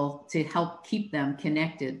people to help keep them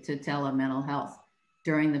connected to telemental health.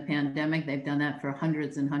 During the pandemic, they've done that for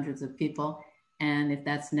hundreds and hundreds of people. And if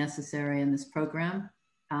that's necessary in this program,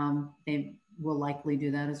 they will likely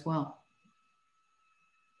do that as well.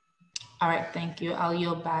 All right, thank you. I'll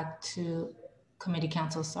yield back to Committee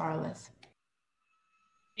Counsel Sarlis.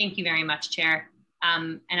 Thank you very much, Chair.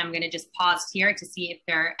 And I'm going to just pause here to see if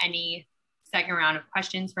there are any second round of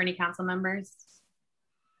questions for any council members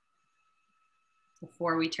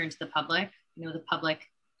before we turn to the public. I know the public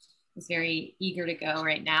is very eager to go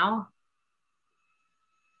right now.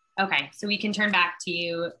 Okay, so we can turn back to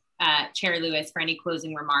you, Chair Lewis, for any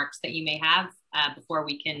closing remarks that you may have before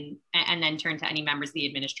we can, and then turn to any members of the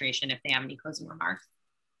administration if they have any closing remarks.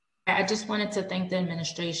 I just wanted to thank the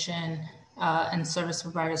administration and service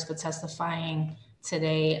providers for testifying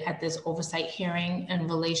today at this oversight hearing in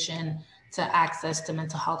relation to access to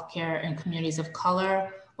mental health care in communities of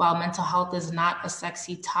color. While mental health is not a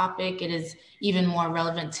sexy topic, it is even more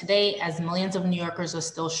relevant today as millions of New Yorkers are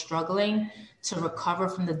still struggling to recover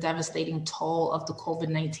from the devastating toll of the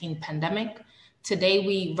COVID-19 pandemic. Today,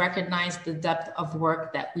 we recognize the depth of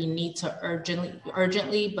work that we need to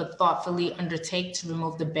urgently but thoughtfully undertake to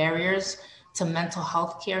remove the barriers to mental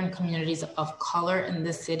health care in communities of color in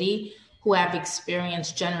this city who have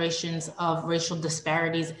experienced generations of racial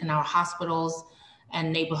disparities in our hospitals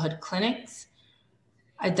and neighborhood clinics.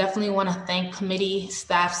 I definitely want to thank committee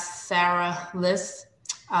staff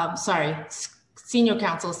Senior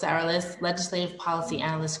Counsel Sarah Liss, Legislative Policy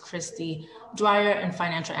Analyst Christy Dwyer, and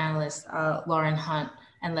Financial Analyst Lauren Hunt,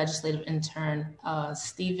 and Legislative Intern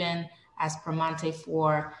Stephen Aspermonte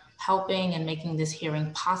for helping and making this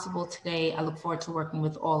hearing possible today. I look forward to working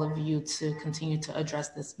with all of you to continue to address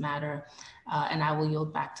this matter, and I will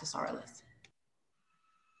yield back to Sarah Liss.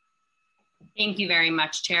 Thank you very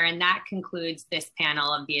much, Chair. And that concludes this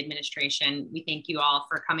panel of the administration. We thank you all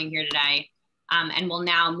for coming here today. And we'll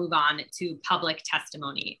now move on to public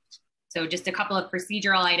testimony. So just a couple of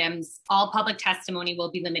procedural items. All public testimony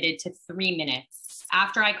will be limited to 3 minutes.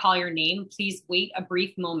 After I call your name, please wait a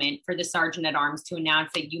brief moment for the Sergeant at Arms to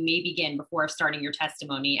announce that you may begin before starting your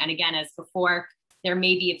testimony. And again, as before, there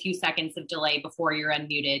may be a few seconds of delay before you're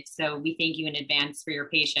unmuted. So we thank you in advance for your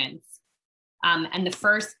patience. And the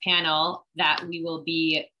first panel that we will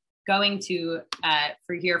be going to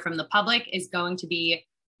hear from the public is going to be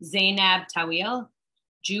Zainab Tawil,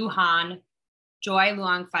 Ju Han, Joy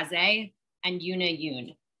Luang Faze, and Yuna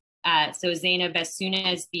Yoon. So Zainab, as soon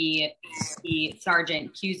as the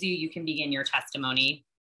sergeant cues you, you can begin your testimony.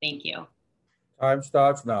 Thank you. Time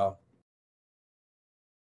starts now.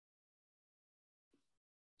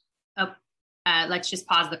 Oh, let's just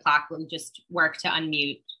pause the clock. We'll just work to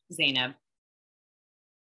unmute Zainab.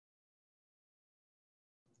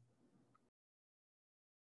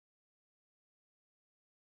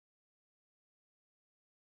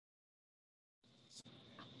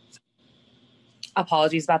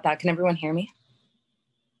 Apologies about that. Can everyone hear me?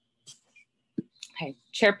 Okay.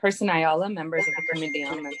 Chairperson Ayala, members of the Committee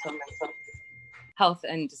on Mental Health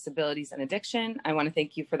and Disabilities and Addiction, I want to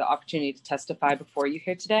thank you for the opportunity to testify before you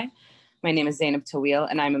here today. My name is Zainab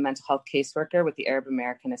Tawil, and I'm a mental health caseworker with the Arab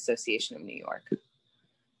American Association of New York.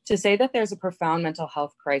 To say that there's a profound mental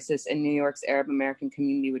health crisis in New York's Arab American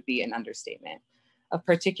community would be an understatement. Of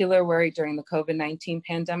particular worry during the COVID-19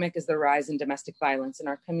 pandemic is the rise in domestic violence in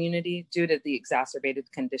our community due to the exacerbated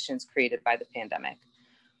conditions created by the pandemic.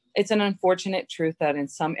 It's an unfortunate truth that in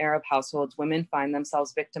some Arab households, women find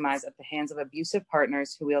themselves victimized at the hands of abusive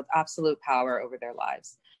partners who wield absolute power over their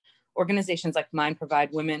lives. Organizations like mine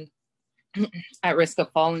provide women at risk of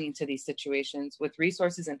falling into these situations with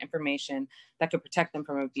resources and information that could protect them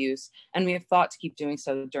from abuse, and we have fought to keep doing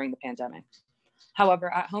so during the pandemic.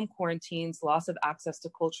 However, at-home quarantines, loss of access to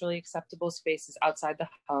culturally acceptable spaces outside the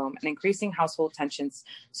home, and increasing household tensions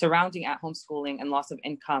surrounding at-home schooling and loss of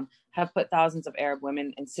income have put thousands of Arab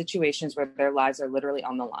women in situations where their lives are literally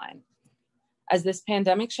on the line. As this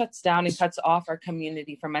pandemic shuts down and cuts off our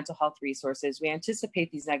community for mental health resources, we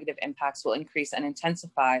anticipate these negative impacts will increase and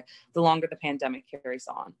intensify the longer the pandemic carries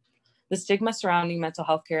on. The stigma surrounding mental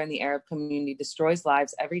health care in the Arab community destroys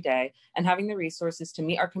lives every day, and having the resources to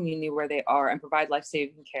meet our community where they are and provide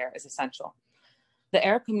life-saving care is essential. The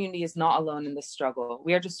Arab community is not alone in this struggle.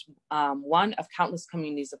 We are just one of countless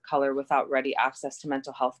communities of color without ready access to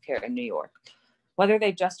mental health care in New York. Whether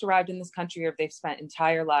they've just arrived in this country or if they've spent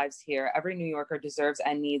entire lives here, every New Yorker deserves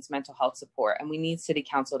and needs mental health support, and we need City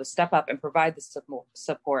Council to step up and provide this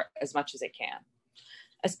support as much as it can.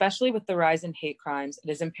 Especially with the rise in hate crimes, it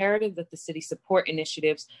is imperative that the city support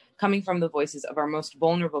initiatives coming from the voices of our most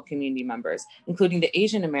vulnerable community members, including the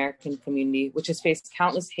Asian American community, which has faced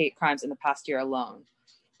countless hate crimes in the past year alone.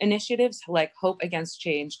 Initiatives like Hope Against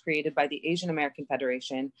Change, created by the Asian American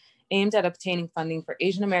Federation, aimed at obtaining funding for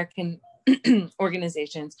Asian American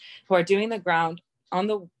organizations who are doing on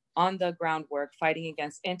the groundwork fighting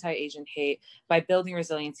against anti-Asian hate by building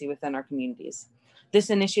resiliency within our communities. This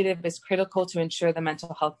initiative is critical to ensure the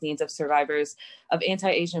mental health needs of survivors of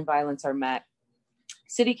anti-Asian violence are met.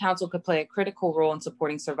 City Council could play a critical role in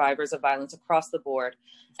supporting survivors of violence across the board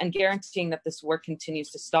and guaranteeing that this work continues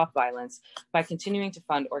to stop violence by continuing to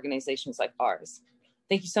fund organizations like ours.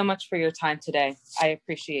 Thank you so much for your time today. I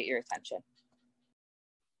appreciate your attention.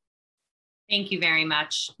 Thank you very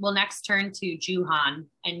much. We'll next turn to Juhan,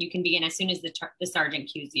 and you can begin as soon as the sergeant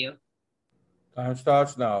cues you. Time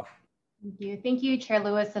starts now. Thank you. Thank you, Chair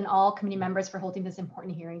Lewis and all committee members for holding this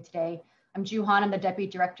important hearing today. I'm Juhan, I'm the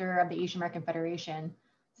Deputy Director of the Asian American Federation.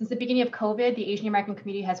 Since the beginning of COVID, the Asian American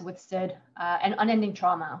community has withstood an unending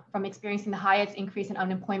trauma, from experiencing the highest increase in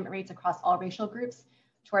unemployment rates across all racial groups,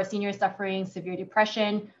 to our seniors suffering severe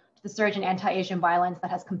depression, to the surge in anti-Asian violence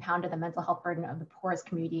that has compounded the mental health burden of the poorest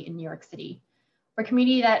community in New York City. For a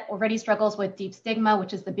community that already struggles with deep stigma,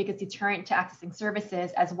 which is the biggest deterrent to accessing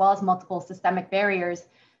services, as well as multiple systemic barriers,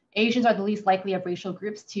 Asians are the least likely of racial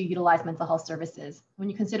groups to utilize mental health services. When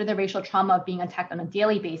you consider the racial trauma of being attacked on a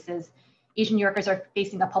daily basis, Asian New Yorkers are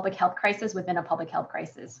facing a public health crisis within a public health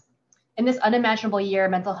crisis. In this unimaginable year,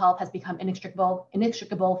 mental health has become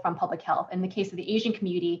inextricable from public health. In the case of the Asian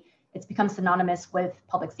community, it's become synonymous with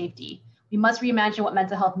public safety. We must reimagine what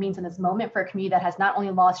mental health means in this moment for a community that has not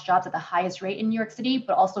only lost jobs at the highest rate in New York City,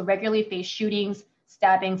 but also regularly faced shootings,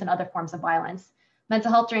 stabbings, and other forms of violence. Mental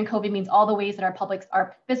health during COVID means all the ways that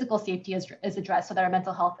our physical safety is addressed so that our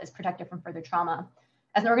mental health is protected from further trauma.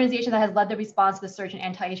 As an organization that has led the response to the surge in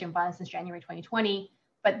anti-Asian violence since January 2020,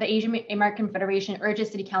 but the Asian American Federation urges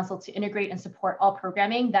City Council to integrate and support all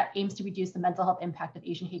programming that aims to reduce the mental health impact of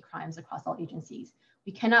Asian hate crimes across all agencies.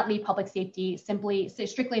 We cannot leave public safety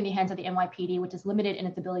strictly in the hands of the NYPD, which is limited in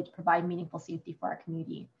its ability to provide meaningful safety for our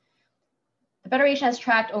community. The Federation has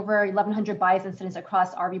tracked over 1,100 bias incidents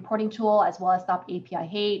across our reporting tool, as well as Stop API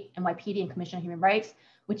Hate, NYPD, and Commission on Human Rights,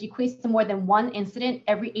 which equates to more than one incident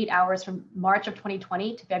every 8 hours from March of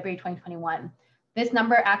 2020 to February 2021. This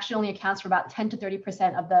number actually only accounts for about 10 to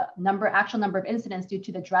 30% of the actual number of incidents due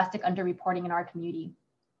to the drastic underreporting in our community.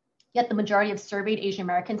 Yet the majority of surveyed Asian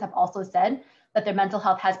Americans have also said that their mental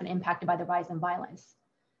health has been impacted by the rise in violence.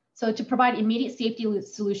 So to provide immediate safety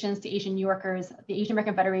solutions to Asian New Yorkers, the Asian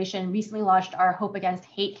American Federation recently launched our Hope Against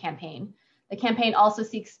Hate campaign. The campaign also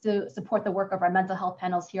seeks to support the work of our mental health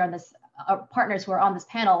panels here on this, partners who are on this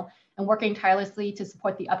panel, and working tirelessly to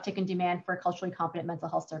support the uptick in demand for culturally competent mental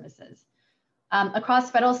health services.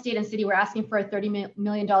 Across federal, state, and city, we're asking for a $30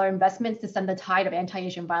 million investment to stem the tide of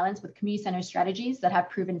anti-Asian violence with community-centered strategies that have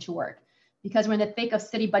proven to work. Because we're in the thick of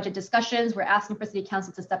city budget discussions, we're asking for City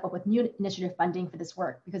Council to step up with new initiative funding for this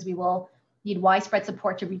work, because we will need widespread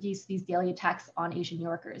support to reduce these daily attacks on Asian New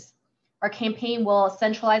Yorkers. Our campaign will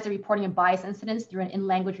centralize the reporting of bias incidents through an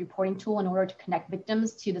in-language reporting tool in order to connect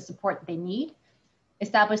victims to the support that they need,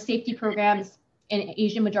 establish safety programs in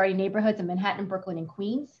Asian majority neighborhoods in Manhattan, Brooklyn, and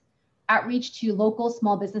Queens, outreach to local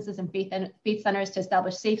small businesses and faith centers to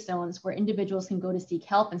establish safe zones where individuals can go to seek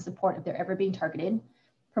help and support if they're ever being targeted,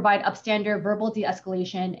 provide upstander verbal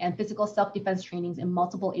de-escalation and physical self-defense trainings in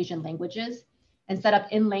multiple Asian languages, and set up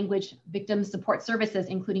in-language victim support services,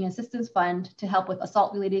 including assistance fund to help with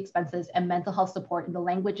assault-related expenses and mental health support in the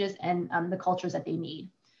languages and the cultures that they need.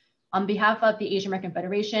 On behalf of the Asian American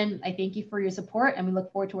Federation, I thank you for your support, and we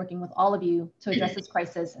look forward to working with all of you to address this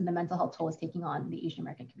crisis and the mental health toll is taking on the Asian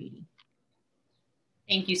American community.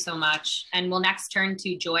 Thank you so much. And we'll next turn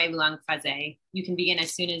to Joy Luang Faze. You can begin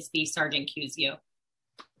as soon as the sergeant cues you.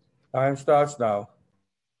 Time starts now.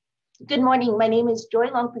 Good morning. My name is Joy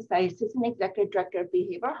Long Pasai, Assistant Executive Director of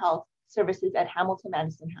Behavioral Health Services at Hamilton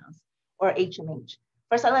Madison House, or HMH.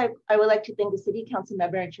 First, I would like to thank the City Council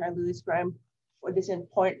member and Chair Lewis for this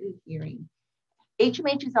important hearing.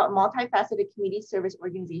 HMH is a multifaceted community service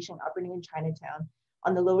organization operating in Chinatown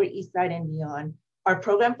on the Lower East Side and beyond. Our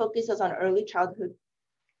program focuses on early childhood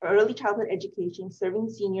education, serving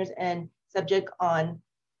seniors, and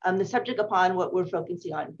the subject upon what we're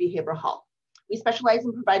focusing on, behavioral health. We specialize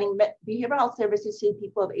in providing behavioral health services to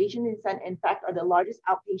people of Asian descent. In fact, are the largest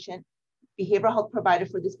outpatient behavioral health provider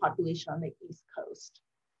for this population on the East Coast.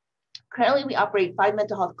 Currently, we operate 5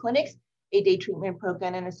 mental health clinics, a day treatment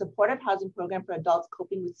program, and a supportive housing program for adults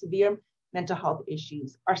coping with severe mental health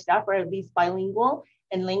issues. Our staff are at least bilingual,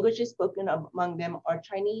 and languages spoken among them are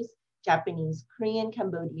Chinese, Japanese, Korean,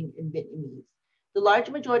 Cambodian, and Vietnamese. The large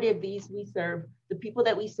majority of the people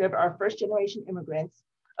that we serve are first-generation immigrants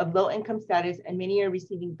of low-income status, and many are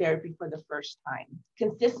receiving therapy for the first time.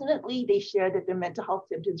 Consistently, they share that their mental health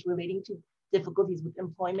symptoms relating to difficulties with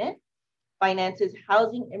employment, finances,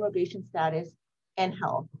 housing, immigration status, and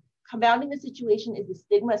health. Compounding the situation is the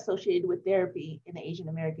stigma associated with therapy in the Asian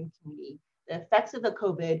American community, the effects of the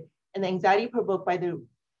COVID, and the anxiety provoked by the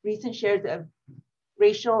recent shares of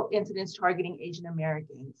racial incidents targeting Asian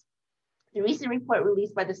Americans. The recent report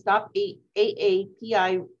released by the Stop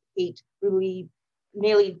AAPI 8 relieved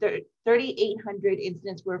nearly 3,800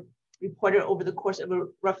 incidents were reported over the course of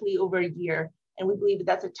roughly over a year, and we believe that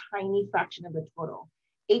that's a tiny fraction of the total.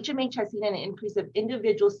 HMH has seen an increase of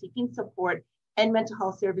individuals seeking support and mental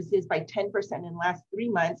health services by 10% in the last 3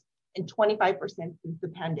 months and 25% since the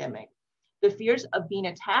pandemic. The fears of being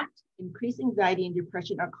attacked, increased anxiety, and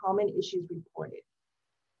depression are common issues reported.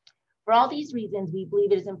 For all these reasons, we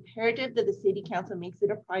believe it is imperative that the City Council makes it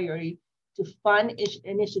a priority to fund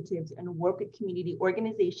initiatives and work with community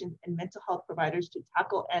organizations and mental health providers to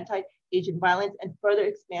tackle anti-Asian violence and further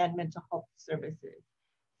expand mental health services.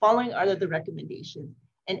 Following are the recommendations.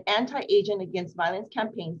 An anti-Asian against violence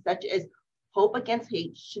campaign, such as Hope Against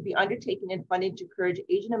Hate, should be undertaken and funded to encourage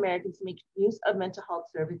Asian Americans to make use of mental health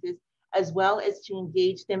services, as well as to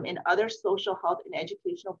engage them in other social health and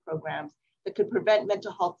educational programs that could prevent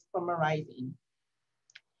mental health from arising.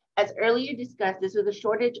 As earlier discussed, this is a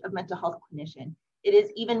shortage of mental health clinicians. It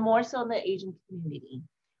is even more so in the Asian community.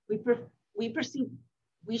 We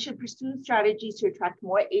should pursue strategies to attract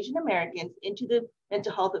more Asian Americans into the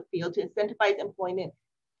mental health field to incentivize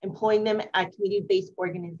employing them at community-based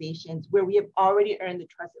organizations where we have already earned the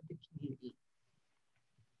trust of the community.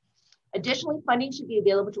 Additionally, funding should be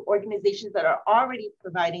available to organizations that are already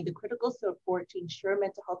providing the critical support to ensure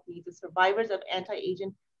mental health needs of survivors of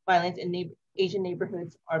anti-Asian violence in Asian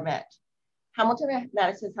neighborhoods are met. Hamilton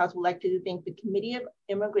Madison's House would like to thank the Committee of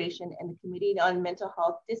Immigration and the Committee on Mental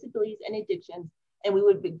Health, Disabilities, and Addictions, and we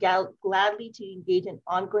would be gladly to engage in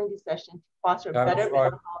ongoing discussion to foster better mental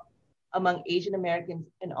health among Asian Americans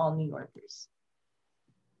and all New Yorkers.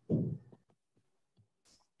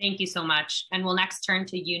 Thank you so much. And we'll next turn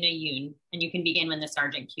to Yuna Yoon, and you can begin when the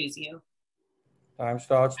sergeant cues you. Time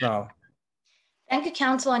starts now. Thank you,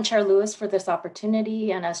 Council and Chair Lewis, for this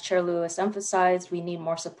opportunity. And as Chair Lewis emphasized, we need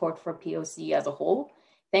more support for POC as a whole.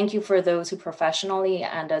 Thank you for those who professionally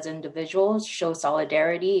and as individuals show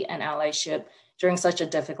solidarity and allyship during such a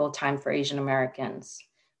difficult time for Asian Americans.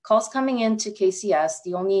 Calls coming into KCS,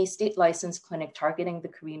 the only state licensed clinic targeting the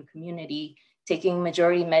Korean community, taking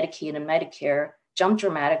majority Medicaid and Medicare, jumped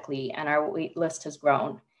dramatically, and our wait list has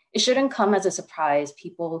grown. It shouldn't come as a surprise.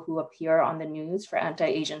 People who appear on the news for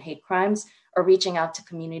anti-Asian hate crimes are reaching out to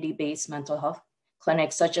community-based mental health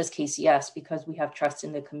clinics such as KCS because we have trust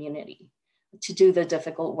in the community to do the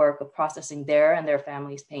difficult work of processing their and their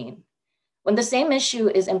families' pain. When the same issue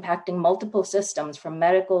is impacting multiple systems, from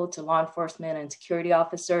medical to law enforcement and security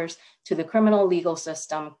officers to the criminal legal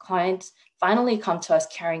system, clients finally come to us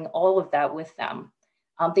carrying all of that with them.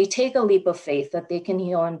 They take a leap of faith that they can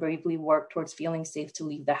heal and bravely work towards feeling safe to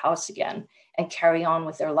leave the house again and carry on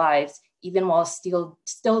with their lives, even while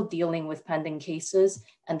still dealing with pending cases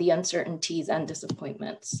and the uncertainties and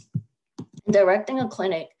disappointments. In directing a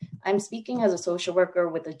clinic, I'm speaking as a social worker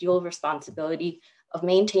with a dual responsibility of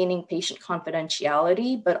maintaining patient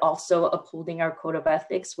confidentiality, but also upholding our code of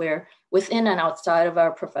ethics, where within and outside of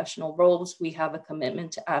our professional roles, we have a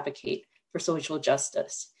commitment to advocate for social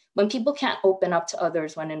justice. When people can't open up to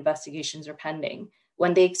others when investigations are pending,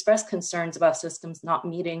 when they express concerns about systems not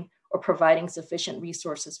meeting or providing sufficient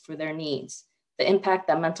resources for their needs, the impact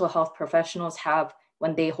that mental health professionals have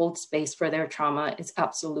when they hold space for their trauma is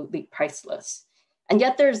absolutely priceless. And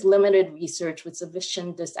yet there's limited research with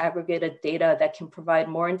sufficient disaggregated data that can provide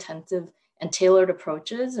more intensive and tailored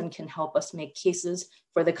approaches and can help us make cases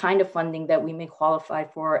for the kind of funding that we may qualify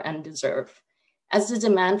for and deserve. As the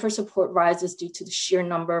demand for support rises due to the sheer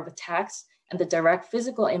number of attacks and the direct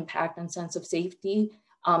physical impact and sense of safety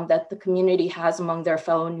that the community has among their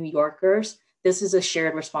fellow New Yorkers, this is a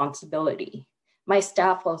shared responsibility. My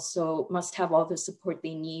staff also must have all the support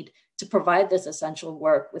they need to provide this essential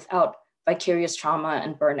work without vicarious trauma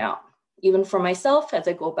and burnout. Even for myself, as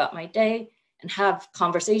I go about my day and have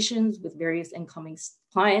conversations with various incoming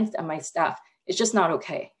clients and my staff, it's just not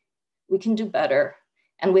okay. We can do better.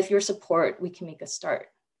 And with your support, we can make a start.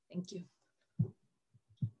 Thank you.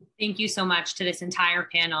 Thank you so much to this entire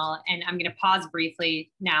panel. And I'm going to pause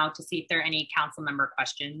briefly now to see if there are any council member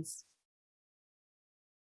questions.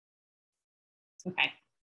 Okay.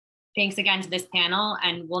 Thanks again to this panel,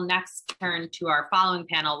 and we'll next turn to our following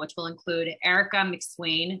panel, which will include Erica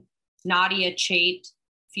McSwain, Nadia Chait,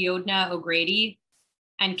 Fiona O'Grady,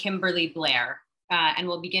 and Kimberly Blair. And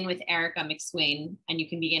we'll begin with Erica McSwain, and you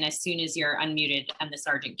can begin as soon as you're unmuted and the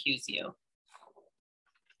sergeant cues you.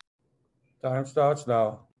 Time starts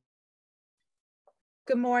now.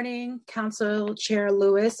 Good morning, Council Chair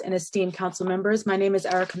Lewis and esteemed council members. My name is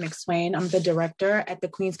Erica McSwain. I'm the director at the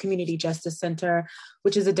Queens Community Justice Center,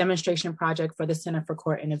 which is a demonstration project for the Center for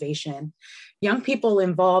Court Innovation. Young people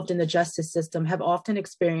involved in the justice system have often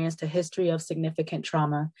experienced a history of significant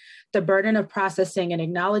trauma. The burden of processing and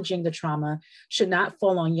acknowledging the trauma should not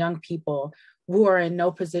fall on young people who are in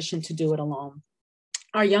no position to do it alone.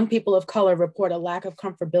 Our young people of color report a lack of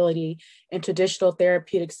comfortability in traditional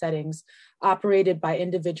therapeutic settings operated by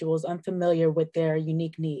individuals unfamiliar with their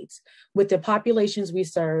unique needs. With the populations we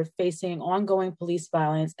serve facing ongoing police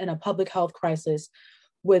violence and a public health crisis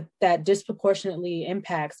that disproportionately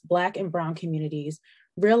impacts Black and Brown communities,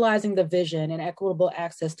 realizing the vision and equitable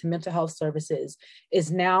access to mental health services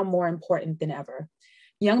is now more important than ever.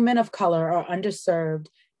 Young men of color are underserved,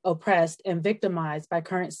 oppressed, and victimized by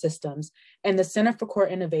current systems, and the Center for Court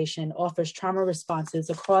Innovation offers trauma responses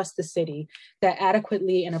across the city that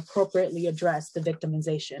adequately and appropriately address the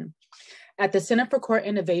victimization. At the Center for Court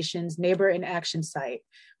Innovation's Neighbor in Action site,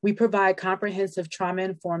 we provide comprehensive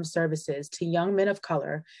trauma-informed services to young men of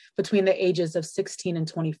color between the ages of 16 and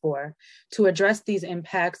 24. To address these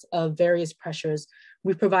impacts of various pressures,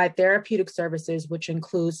 we provide therapeutic services, which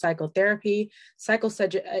include psychotherapy,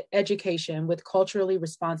 psychoeducation with culturally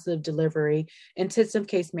responsive delivery, intensive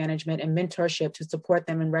case management, and mentorship to support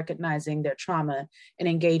them in recognizing their trauma and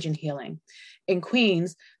engage in healing. In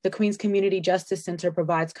Queens, the Queens Community Justice Center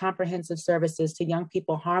provides comprehensive services to young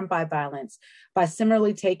people harmed by violence by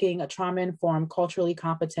similarly taking a trauma-informed, culturally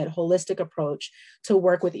competent, holistic approach to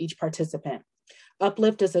work with each participant.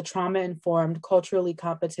 Uplift is a trauma-informed, culturally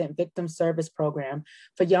competent victim service program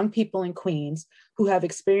for young people in Queens who have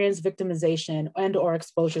experienced victimization and/or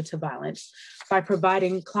exposure to violence by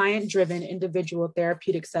providing client-driven individual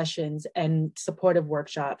therapeutic sessions and supportive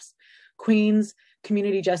workshops. Queens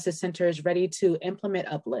Community Justice Center is ready to implement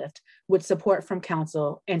Uplift with support from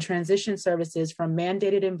council and transition services from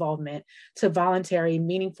mandated involvement to voluntary,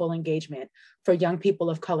 meaningful engagement for young people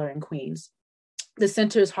of color in Queens. The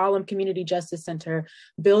center's Harlem Community Justice Center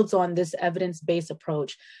builds on this evidence-based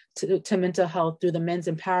approach to mental health through the Men's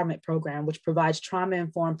Empowerment Program, which provides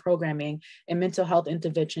trauma-informed programming and mental health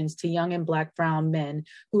interventions to young and Black Brown men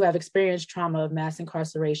who have experienced trauma of mass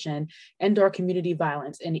incarceration and/or community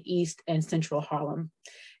violence in East and Central Harlem.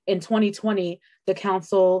 In 2020, with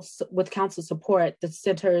council support, the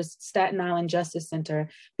center's Staten Island Justice Center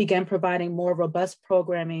began providing more robust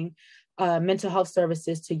programming, mental health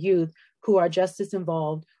services to youth who are justice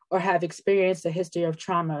involved or have experienced a history of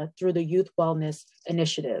trauma through the Youth Wellness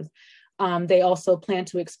Initiative. They also plan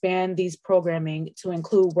to expand these programming to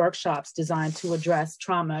include workshops designed to address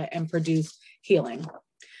trauma and produce healing.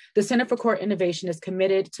 The Center for Court Innovation is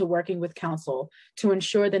committed to working with council to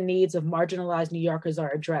ensure the needs of marginalized New Yorkers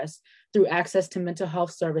are addressed through access to mental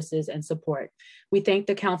health services and support. We thank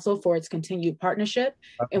the council for its continued partnership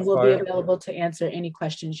and will be available to answer any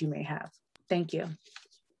questions you may have. Thank you.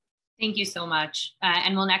 Thank you so much.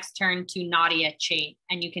 And we'll next turn to Nadia Chait,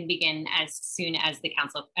 and you can begin as soon as the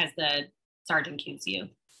sergeant cues you.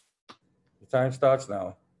 The time starts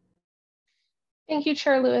now. Thank you,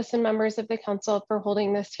 Chair Lewis and members of the council for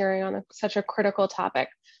holding this hearing on such a critical topic.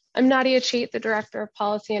 I'm Nadia Chait, the Director of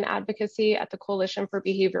Policy and Advocacy at the Coalition for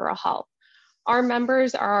Behavioral Health. Our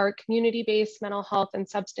members are community-based mental health and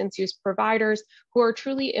substance use providers who are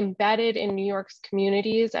truly embedded in New York's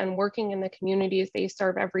communities and working in the communities they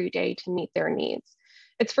serve every day to meet their needs.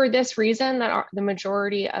 It's for this reason that the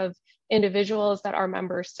majority of individuals that our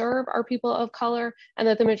members serve are people of color, and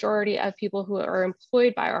that the majority of people who are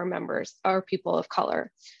employed by our members are people of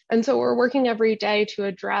color. And so we're working every day to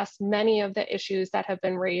address many of the issues that have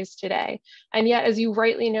been raised today. And yet, as you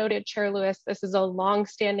rightly noted, Chair Lewis, this is a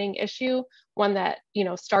long-standing issue, one that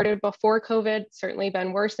started before COVID, certainly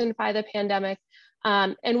been worsened by the pandemic,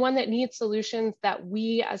 and one that needs solutions that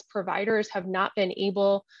we as providers have not been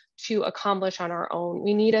able to accomplish on our own.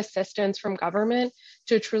 We need assistance from government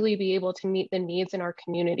to truly be able to meet the needs in our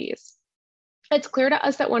communities. It's clear to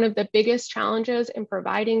us that one of the biggest challenges in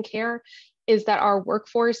providing care is that our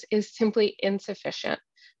workforce is simply insufficient.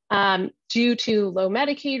 Due to low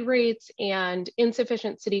Medicaid rates and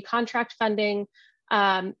insufficient city contract funding,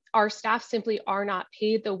 our staff simply are not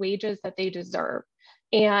paid the wages that they deserve.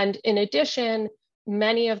 And in addition,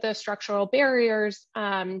 many of the structural barriers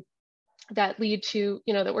that lead to,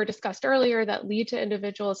 that were discussed earlier, that lead to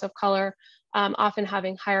individuals of color often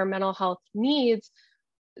having higher mental health needs,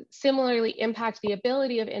 similarly impact the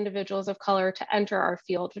ability of individuals of color to enter our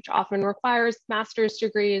field, which often requires master's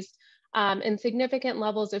degrees and significant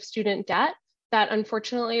levels of student debt that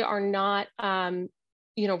unfortunately are not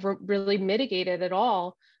really mitigated at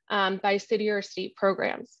all by city or state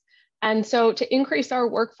programs. And so to increase our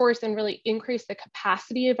workforce and really increase the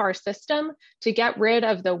capacity of our system to get rid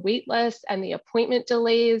of the wait lists and the appointment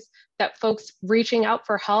delays that folks reaching out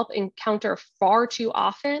for help encounter far too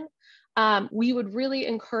often, we would really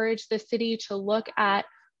encourage the city to look at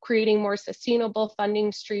creating more sustainable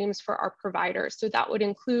funding streams for our providers. So that would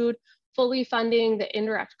include fully funding the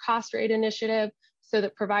indirect cost rate initiative so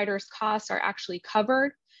that providers' costs are actually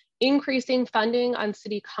covered, increasing funding on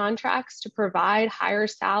city contracts to provide higher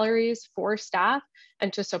salaries for staff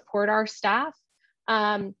and to support our staff.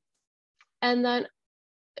 And then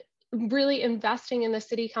really investing in the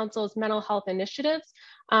city council's mental health initiatives.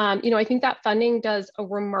 I think that funding does a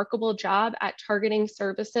remarkable job at targeting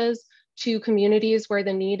services to communities where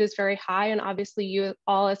the need is very high. And obviously you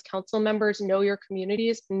all as council members know your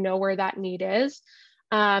communities, know where that need is.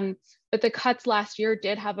 But the cuts last year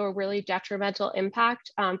did have a really detrimental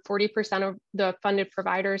impact. 40% of the funded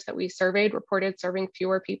providers that we surveyed reported serving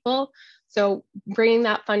fewer people. So bringing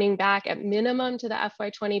that funding back at minimum to the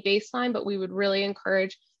FY20 baseline, but we would really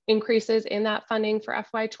encourage increases in that funding for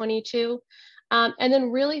FY22. And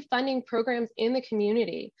then really funding programs in the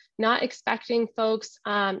community, not expecting folks,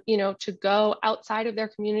 to go outside of their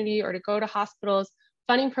community or to go to hospitals,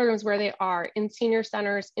 funding programs where they are, in senior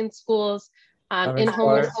centers, in schools, in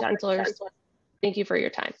homeless shelters. Thank you for your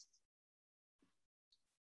time.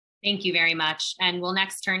 Thank you very much. And we'll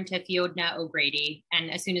next turn to Fiona O'Grady. And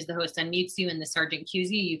as soon as the host unmutes you and the sergeant cues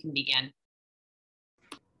you, you can begin.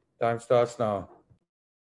 Time starts now.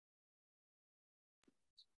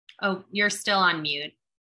 Oh, you're still on mute.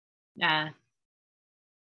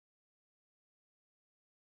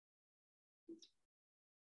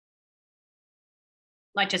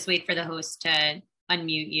 Let's just wait for the host to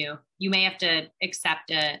unmute you. You may have to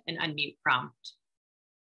accept an unmute prompt.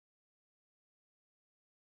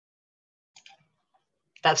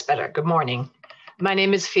 That's better. Good morning. My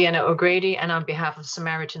name is Fiona O'Grady, and on behalf of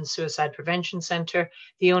Samaritan Suicide Prevention Center,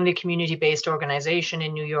 the only community-based organization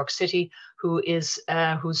in New York City whose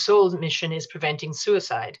sole mission is preventing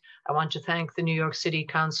suicide, I want to thank the New York City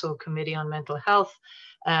Council Committee on Mental Health,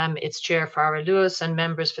 its chair Farah Lewis, and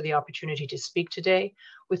members for the opportunity to speak today.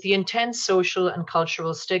 With the intense social and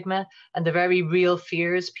cultural stigma and the very real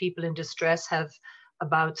fears people in distress have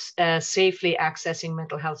about safely accessing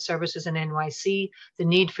mental health services in NYC, the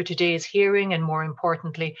need for today's hearing and, more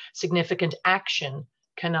importantly, significant action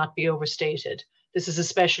cannot be overstated. This is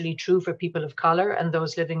especially true for people of color and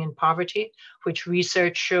those living in poverty, which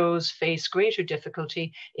research shows face greater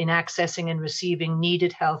difficulty in accessing and receiving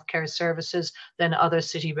needed healthcare services than other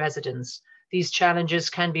city residents. These challenges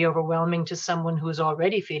can be overwhelming to someone who is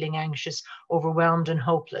already feeling anxious, overwhelmed, and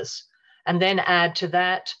hopeless. And then add to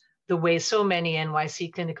that the way so many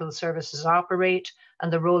NYC clinical services operate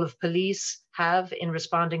and the role of police have in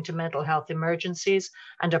responding to mental health emergencies,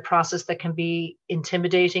 and a process that can be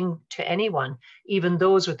intimidating to anyone, even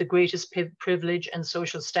those with the greatest privilege and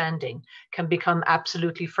social standing, can become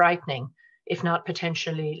absolutely frightening, if not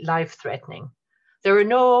potentially life-threatening. There are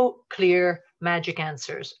no clear magic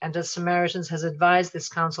answers, and as Samaritans has advised this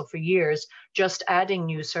council for years, just adding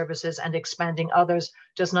new services and expanding others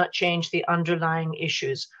does not change the underlying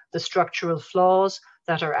issues, the structural flaws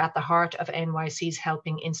that are at the heart of NYC's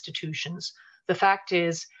helping institutions. The fact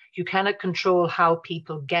is, you cannot control how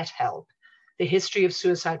people get help. The history of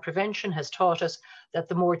suicide prevention has taught us that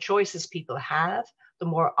the more choices people have, the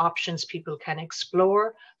more options people can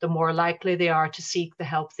explore, the more likely they are to seek the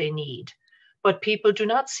help they need. But people do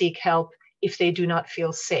not seek help if they do not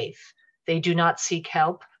feel safe. They do not seek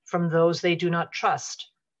help from those they do not trust.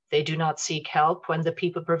 They do not seek help when the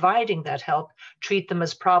people providing that help treat them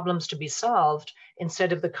as problems to be solved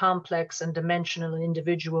instead of the complex and dimensional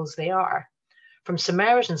individuals they are. From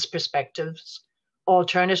Samaritans' perspectives,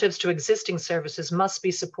 alternatives to existing services must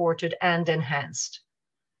be supported and enhanced.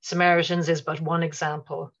 Samaritans is but one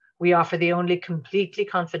example. We offer the only completely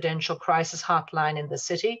confidential crisis hotline in the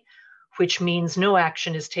city, which means no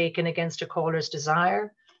action is taken against a caller's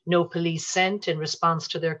desire, no police sent in response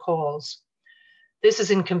to their calls. This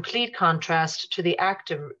is in complete contrast to the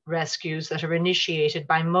active rescues that are initiated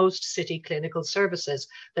by most city clinical services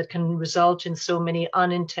that can result in so many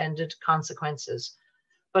unintended consequences.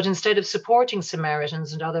 But instead of supporting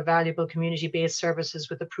Samaritans and other valuable community-based services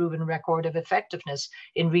with a proven record of effectiveness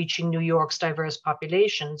in reaching New York's diverse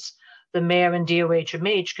populations, the Mayor and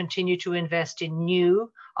DOHMH continue to invest in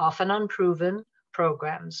new, often unproven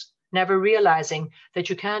programs, never realizing that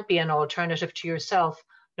you can't be an alternative to yourself,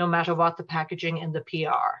 no matter what the packaging and the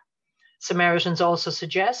PR. Samaritans also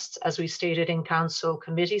suggests, as we stated in council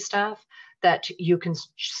committee staff, that you can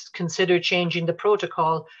consider changing the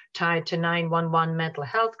protocol tied to 911 mental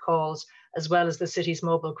health calls, as well as the city's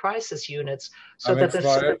mobile crisis units, so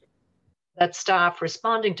that staff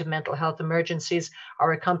responding to mental health emergencies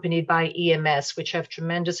are accompanied by EMS, which have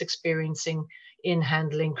tremendous experience in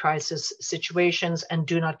handling crisis situations and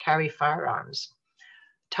do not carry firearms.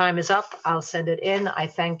 Time is up. I'll send it in. I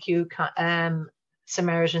thank you.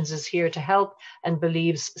 Samaritans is here to help and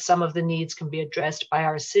believes some of the needs can be addressed by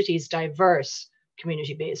our city's diverse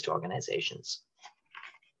community-based organizations.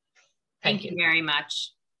 Thank you very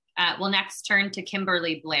much. We'll next turn to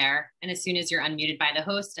Kimberly Blair, and as soon as you're unmuted by the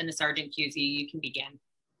host and the Sergeant cues you, you can begin.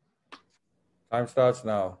 Time starts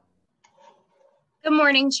now. Good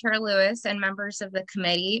morning, Chair Lewis and members of the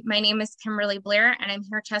committee. My name is Kimberly Blair, and I'm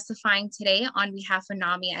here testifying today on behalf of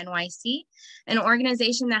NAMI NYC, an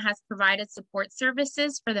organization that has provided support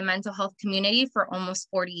services for the mental health community for almost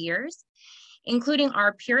 40 years, including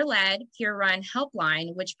our peer-led, peer-run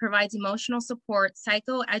helpline, which provides emotional support,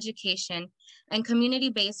 psychoeducation, and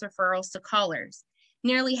community-based referrals to callers,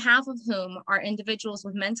 nearly half of whom are individuals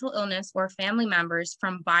with mental illness or family members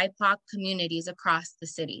from BIPOC communities across the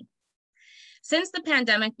city. Since the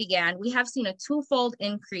pandemic began, we have seen a twofold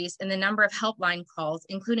increase in the number of helpline calls,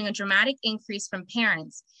 including a dramatic increase from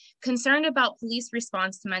parents concerned about police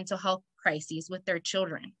response to mental health crises with their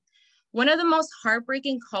children. One of the most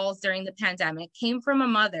heartbreaking calls during the pandemic came from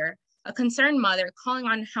a concerned mother calling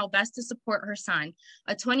on how best to support her son,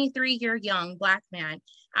 a 23-year young Black man,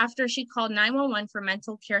 after she called 911 for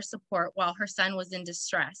mental care support while her son was in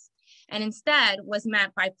distress, and instead was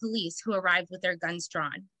met by police who arrived with their guns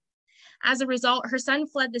drawn. As a result, her son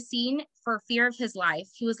fled the scene for fear of his life.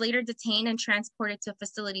 He was later detained and transported to a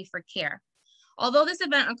facility for care. Although this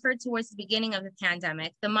event occurred towards the beginning of the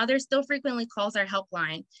pandemic, the mother still frequently calls our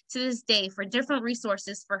helpline to this day for different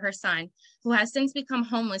resources for her son, who has since become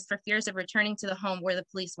homeless for fears of returning to the home where the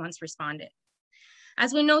police once responded.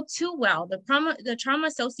 As we know too well, the trauma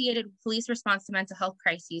associated with police response to mental health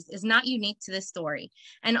crises is not unique to this story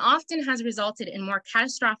and often has resulted in more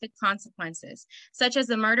catastrophic consequences, such as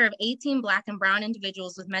the murder of 18 Black and Brown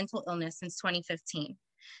individuals with mental illness since 2015.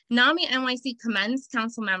 NAMI NYC commends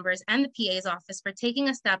council members and the PA's office for taking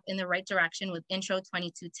a step in the right direction with Intro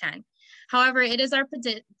 2210. However, it is our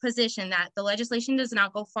position that the legislation does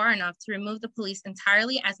not go far enough to remove the police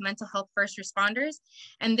entirely as mental health first responders,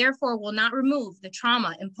 and therefore will not remove the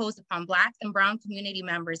trauma imposed upon Black and Brown community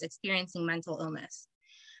members experiencing mental illness.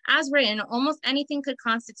 As written, almost anything could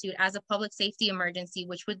constitute as a public safety emergency,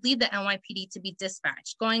 which would lead the NYPD to be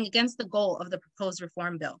dispatched, going against the goal of the proposed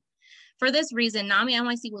reform bill. For this reason, NAMI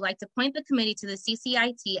NYC would like to point the committee to the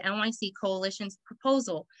CCIT NYC Coalition's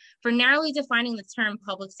proposal for narrowly defining the term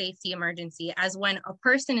public safety emergency as when a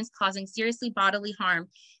person is causing seriously bodily harm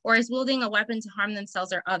or is wielding a weapon to harm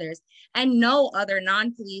themselves or others, and no other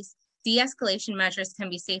non-police de-escalation measures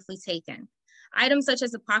can be safely taken. Items such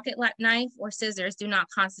as a pocket knife or scissors do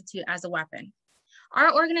not constitute as a weapon.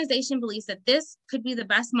 Our organization believes that this could be the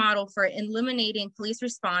best model for eliminating police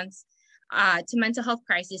response to mental health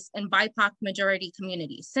crisis in BIPOC majority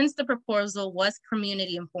communities, since the proposal was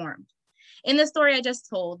community informed. In the story I just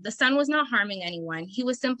told, the son was not harming anyone, he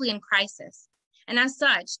was simply in crisis, and as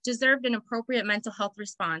such, deserved an appropriate mental health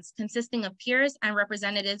response consisting of peers and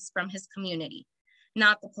representatives from his community,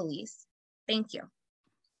 not the police. Thank you.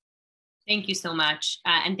 Thank you so much,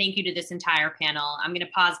 and thank you to this entire panel. I'm gonna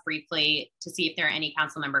pause briefly to see if there are any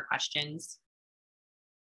council member questions.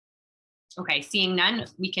 Okay, seeing none,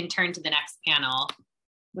 we can turn to the next panel,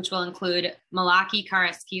 which will include Malaki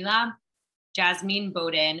Karaskila, Jasmine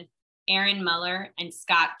Bowden, Aaron Muller, and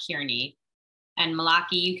Scott Kearney. And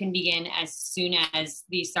Malaki, you can begin as soon as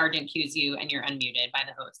the sergeant cues you and you're unmuted by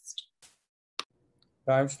the host.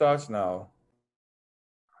 Time starts now.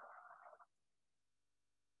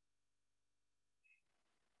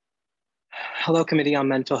 Hello, Committee on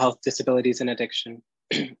Mental Health, Disabilities, and Addiction.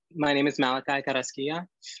 My name is Malachi Karaskia,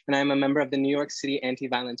 and I am a member of the New York City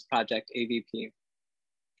Anti-Violence Project, AVP.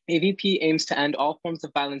 AVP aims to end all forms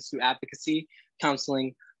of violence through advocacy,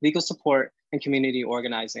 counseling, legal support, and community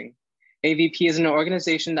organizing. AVP is an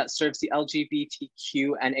organization that serves the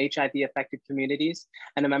LGBTQ and HIV-affected communities,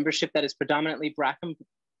 and a membership that is predominantly Black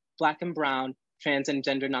and Brown, trans and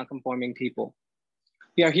gender nonconforming people.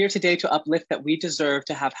 We are here today to uplift that we deserve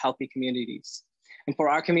to have healthy communities. And for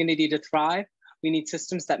our community to thrive, we need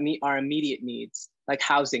systems that meet our immediate needs, like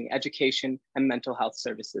housing, education, and mental health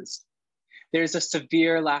services. There's a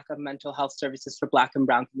severe lack of mental health services for Black and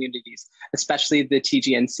Brown communities, especially the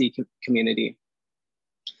TGNC community.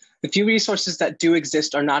 The few resources that do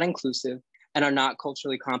exist are not inclusive and are not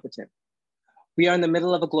culturally competent. We are in the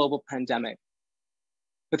middle of a global pandemic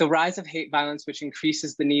with a rise of hate violence, which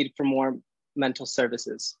increases the need for more mental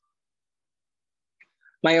services.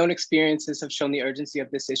 My own experiences have shown the urgency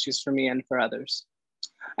of this issue for me and for others.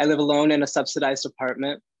 I live alone in a subsidized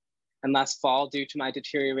apartment, and last fall, due to my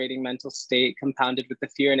deteriorating mental state, compounded with the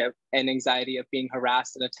fear and anxiety of being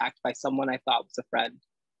harassed and attacked by someone I thought was a friend,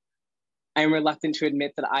 I am reluctant to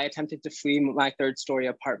admit that I attempted to flee my third-story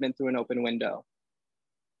apartment through an open window.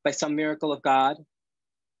 By some miracle of God,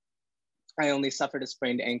 I only suffered a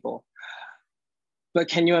sprained ankle. But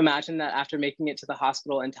can you imagine that after making it to the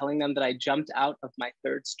hospital and telling them that I jumped out of my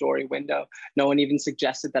third-story window, no one even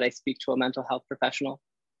suggested that I speak to a mental health professional?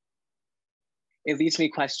 It leaves me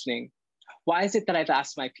questioning, why is it that I've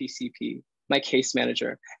asked my PCP, my case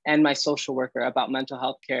manager, and my social worker about mental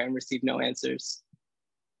health care and received no answers?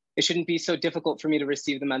 It shouldn't be so difficult for me to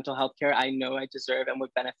receive the mental health care I know I deserve and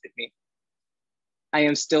would benefit me. I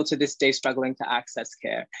am still to this day struggling to access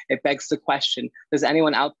care. It begs the question, does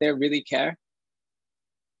anyone out there really care?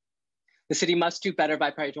 The city must do better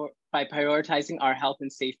by prioritizing our health and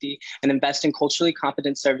safety and invest in culturally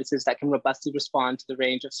competent services that can robustly respond to the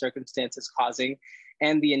range of circumstances causing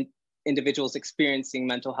and the individuals experiencing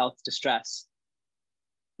mental health distress.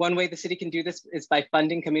 One way the city can do this is by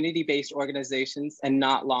funding community-based organizations and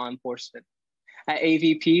not law enforcement. At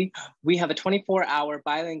AVP, we have a 24-hour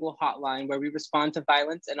bilingual hotline where we respond to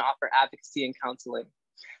violence and offer advocacy and counseling.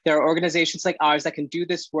 There are organizations like ours that can do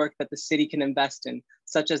this work that the city can invest in,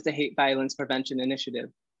 such as the Hate Violence Prevention Initiative.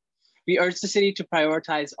 We urge the city to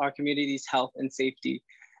prioritize our community's health and safety,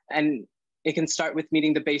 and it can start with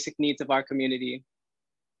meeting the basic needs of our community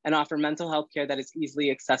and offer mental health care that is easily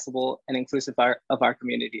accessible and inclusive of our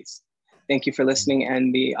communities. Thank you for listening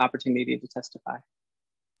and the opportunity to testify.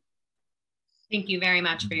 Thank you very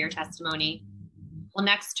much for your testimony. We'll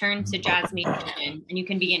next turn to Jasmine, and you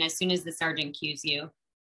can begin as soon as the sergeant cues you.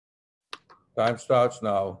 Time starts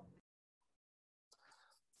now.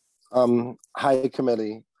 Hi,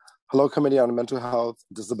 committee. Hello, Committee on Mental Health,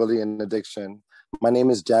 Disability, and Addiction. My name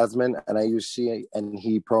is Jasmine, and I use she and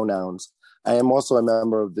he pronouns. I am also a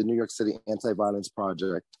member of the New York City Anti-Violence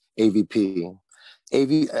Project, AVP.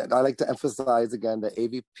 I'd like to emphasize again that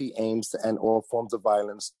AVP aims to end all forms of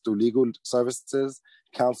violence through legal services,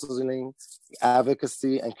 counseling,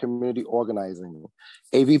 advocacy, and community organizing.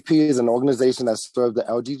 AVP is an organization that serves the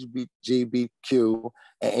LGBTQ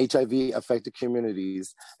and HIV-affected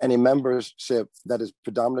communities, and a membership that is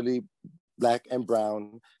predominantly Black and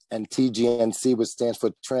Brown, and TGNC, which stands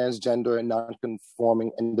for Transgender and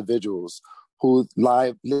Non-Conforming Individuals, who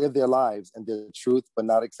live their lives in their truth but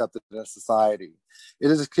not accepted in society.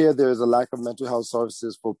 It is clear there is a lack of mental health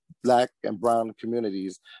services for Black and Brown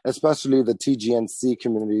communities, especially the TGNC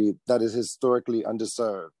community that is historically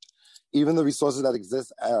underserved. Even the resources that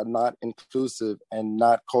exist are not inclusive and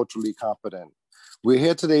not culturally competent. We're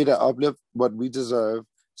here today to uplift what we deserve,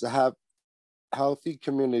 to have healthy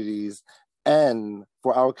communities, and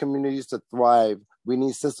for our communities to thrive, we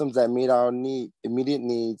need systems that meet our immediate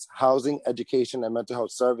needs, housing, education, and mental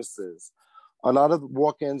health services. A lot of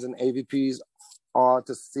walk-ins and AVPs are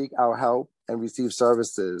to seek our help and receive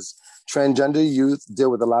services. Transgender youth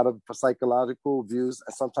deal with a lot of psychological abuse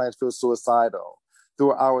and sometimes feel suicidal.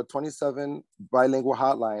 Through our 27 bilingual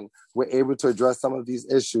hotline, we're able to address some of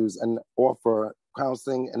these issues and offer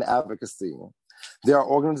counseling and advocacy. There are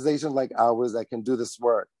organizations like ours that can do this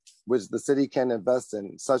work, which the city can invest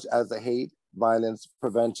in, such as the Hate Violence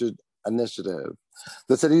Prevention Initiative.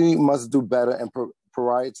 The city must do better and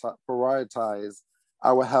prioritize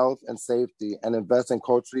our health and safety and invest in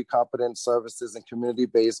culturally competent services and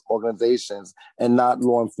community-based organizations and not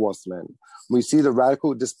law enforcement. We see the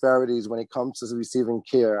radical disparities when it comes to receiving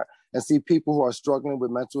care and see people who are struggling with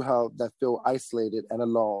mental health that feel isolated and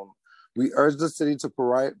alone. We urge the city to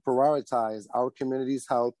prioritize our community's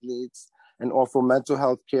health needs and offer mental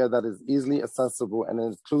health care that is easily accessible and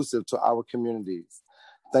inclusive to our communities.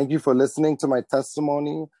 Thank you for listening to my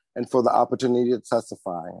testimony and for the opportunity to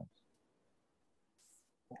testify.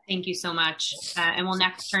 Thank you so much. And we'll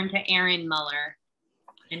next turn to Aaron Muller.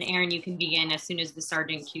 And Aaron, you can begin as soon as the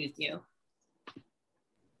sergeant cues you.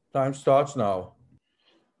 Time starts now.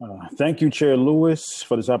 Thank you, Chair Lewis,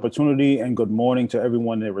 for this opportunity, and good morning to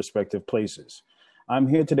everyone in their respective places. I'm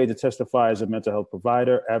here today to testify as a mental health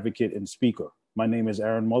provider, advocate, and speaker. My name is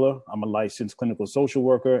Aaron Muller. I'm a licensed clinical social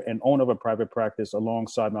worker and owner of a private practice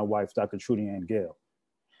alongside my wife, Dr. Trudy Ann Gale.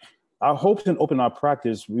 Our hopes in opening our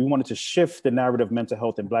practice, we wanted to shift the narrative of mental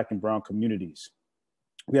health in Black and Brown communities.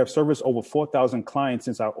 We have serviced over 4,000 clients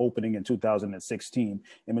since our opening in 2016,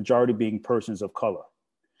 a majority being persons of color.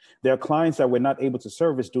 There are clients that we're not able to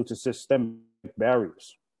service due to systemic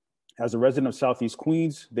barriers. As a resident of Southeast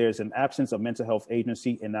Queens, there's an absence of mental health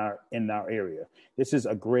agency in our area. This is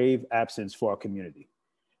a grave absence for our community.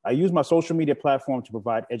 I use my social media platform to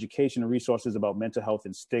provide education and resources about mental health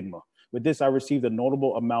and stigma. With this, I received a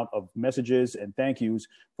notable amount of messages and thank yous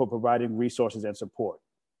for providing resources and support.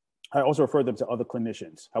 I also refer them to other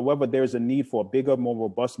clinicians. However, there is a need for a bigger, more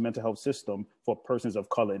robust mental health system for persons of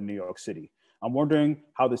color in New York City. I'm wondering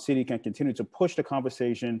how the city can continue to push the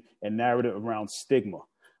conversation and narrative around stigma,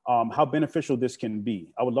 how beneficial this can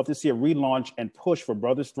be. I would love to see a relaunch and push for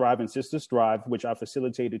Brothers Thrive and Sisters Thrive, which I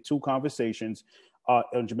facilitated 2 conversations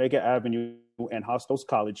on Jamaica Avenue and Hostos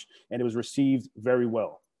College, and it was received very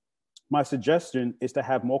well. My suggestion is to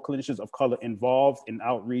have more clinicians of color involved in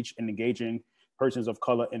outreach and engaging persons of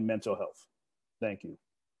color in mental health. Thank you.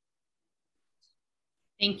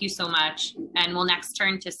 Thank you so much. And we'll next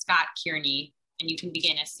turn to Scott Kearney, and you can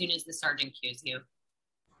begin as soon as the sergeant cues you.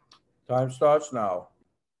 Time starts now.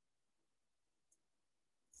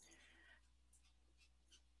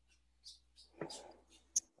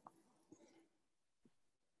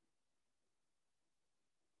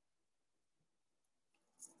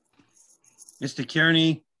 Mr.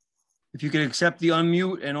 Kearney, if you could accept the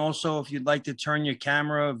unmute, and also if you'd like to turn your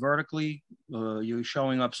camera vertically, you're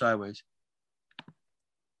showing up sideways.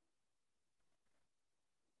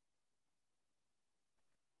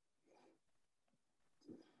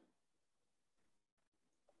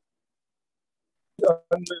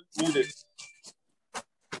 I'm muted.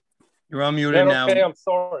 You're unmuted now. Okay, I'm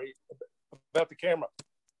sorry about the camera.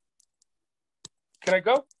 Can I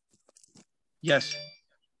go? Yes.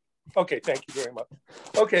 Okay, thank you very much.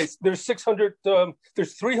 Okay, there's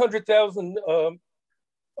 300,000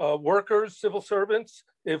 workers, civil servants.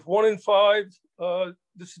 If 1 in 5, the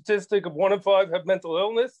statistic of 1 in 5 have mental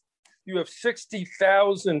illness, you have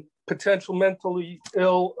 60,000 potential mentally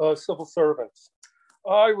ill civil servants.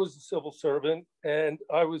 I was a civil servant and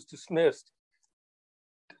I was dismissed.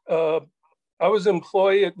 I was an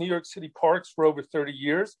employee at New York City Parks for over 30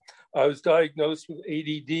 years. I was diagnosed with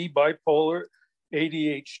ADD, bipolar,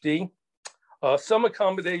 ADHD. Some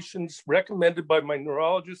accommodations recommended by my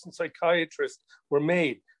neurologist and psychiatrist were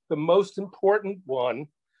made. The most important one,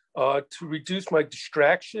 to reduce my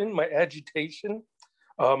distraction, my agitation,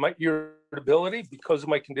 my irritability because of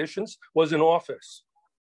my conditions, was an office.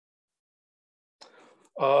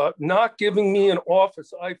 Not giving me an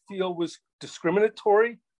office, I feel, was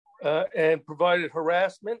discriminatory and provided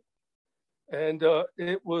harassment. And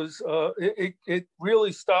it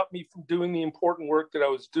really stopped me from doing the important work that I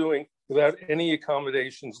was doing without any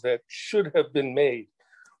accommodations that should have been made.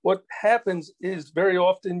 What happens is very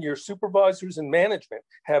often your supervisors and management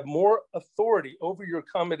have more authority over your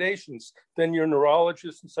accommodations than your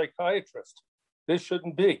neurologist and psychiatrist. This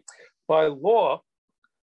shouldn't be. By law,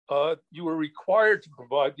 you are required to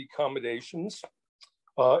provide the accommodations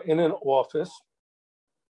in an office,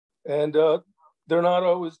 and they're not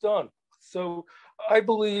always done. So I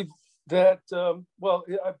believe that,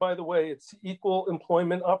 by the way, it's Equal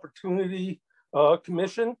Employment Opportunity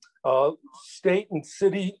Commission, state and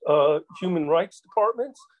city human rights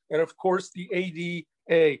departments, and of course the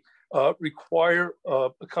ADA require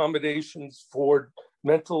accommodations for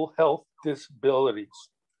mental health disabilities.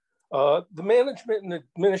 The management and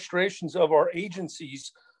administrations of our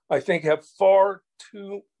agencies, I think, have far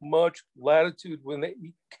too much latitude when they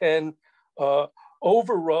can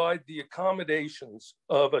override the accommodations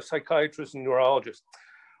of a psychiatrist and neurologist.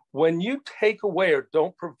 When you take away or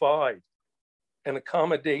don't provide an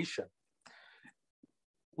accommodation,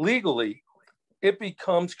 legally, it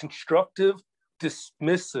becomes constructive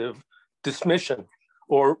dismission,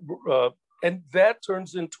 and that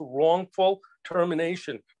turns into wrongful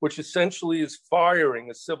termination, which essentially is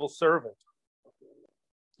firing a civil servant.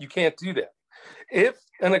 You can't do that. If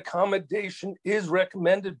an accommodation is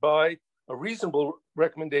recommended by a reasonable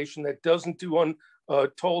recommendation that doesn't do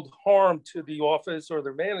untold harm to the office or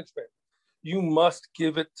their management, you must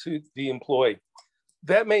give it to the employee.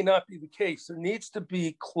 That may not be the case. There needs to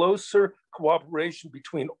be closer cooperation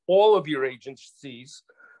between all of your agencies,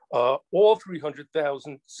 all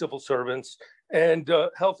 300,000 civil servants, and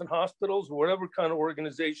health and hospitals, or whatever kind of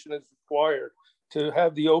organization is required to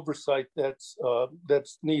have the oversight that's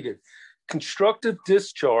needed. Constructive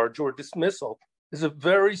discharge or dismissal is a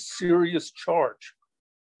very serious charge.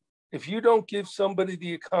 If you don't give somebody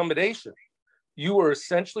the accommodation, you are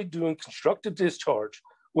essentially doing constructive discharge,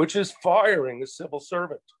 which is firing a civil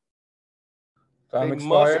servant. Time They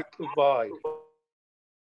must expired. provide.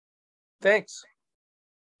 Thanks.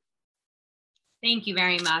 Thank you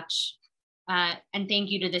very much. And thank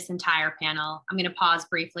you to this entire panel. I'm going to pause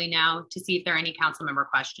briefly now to see if there are any council member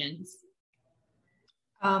questions.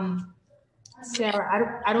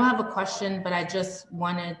 Sarah, I don't have a question, but I just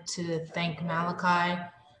wanted to thank Malachi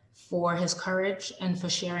for his courage and for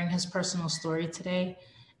sharing his personal story today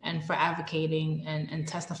and for advocating and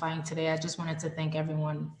testifying today. I just wanted to thank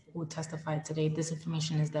everyone who testified today. This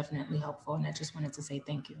information is definitely helpful, and I just wanted to say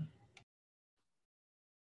thank you.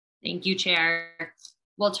 Thank you, Chair.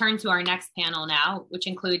 We'll turn to our next panel now, which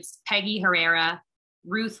includes Peggy Herrera,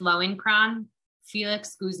 Ruth Lowenkron,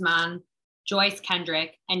 Felix Guzman, Joyce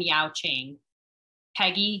Kendrick, and Yao Chang.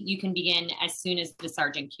 Peggy, you can begin as soon as the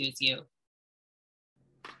sergeant cues you.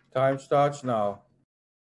 Time starts now.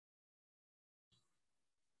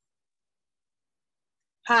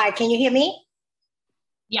 Hi, can you hear me?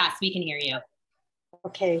 Yes, we can hear you.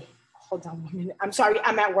 Okay, hold on 1 minute. I'm sorry,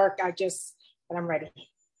 I'm at work. but I'm ready.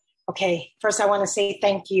 Okay, first I want to say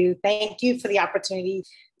thank you. Thank you for the opportunity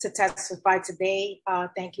to testify today.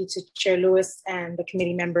 Thank you to Chair Lewis and the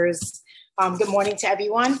committee members. Good morning to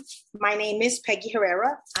everyone. My name is Peggy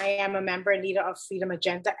Herrera. I am a member and leader of Freedom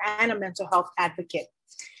Agenda and a mental health advocate.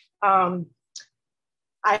 I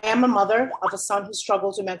am a mother of a son who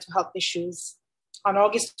struggles with mental health issues. On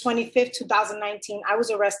August 25th, 2019, I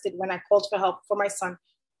was arrested when I called for help for my son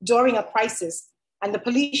during a crisis, and the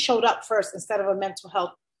police showed up first instead of a mental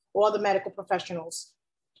health or the medical professionals.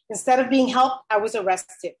 Instead of being helped, I was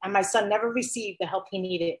arrested, and my son never received the help he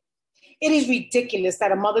needed. It is ridiculous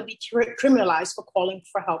that a mother be criminalized for calling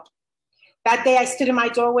for help. That day, I stood in my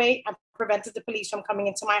doorway and prevented the police from coming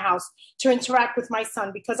into my house to interact with my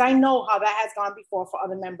son because I know how that has gone before for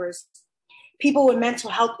other members. People with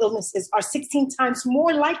mental health illnesses are 16 times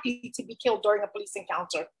more likely to be killed during a police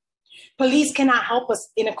encounter. Police cannot help us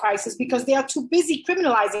in a crisis because they are too busy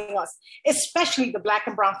criminalizing us, especially the Black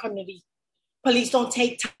and Brown community. Police don't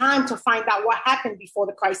take time to find out what happened before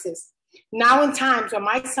the crisis. Now in times when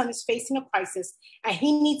my son is facing a crisis and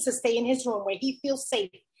he needs to stay in his room where he feels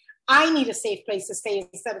safe, I need a safe place to stay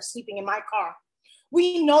instead of sleeping in my car.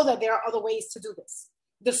 We know that there are other ways to do this.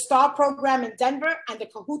 The STAR program in Denver and the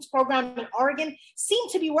CAHOOTS program in Oregon seem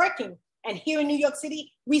to be working. And here in New York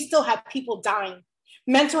City, we still have people dying.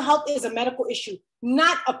 Mental health is a medical issue,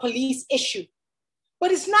 not a police issue.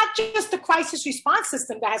 But it's not just the crisis response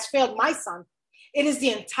system that has failed my son. It is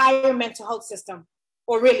the entire mental health system,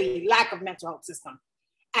 or really lack of mental health system.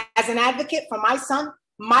 As an advocate for my son,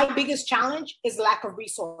 my biggest challenge is lack of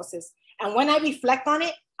resources. And when I reflect on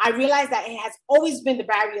it, I realize that it has always been the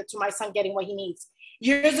barrier to my son getting what he needs.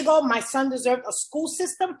 Years ago, my son deserved a school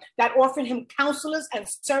system that offered him counselors and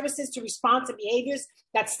services to respond to behaviors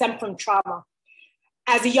that stem from trauma.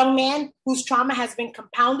 As a young man whose trauma has been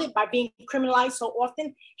compounded by being criminalized so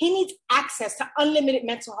often, he needs access to unlimited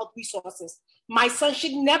mental health resources. My son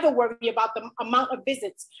should never worry about the amount of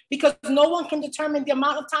visits because no one can determine the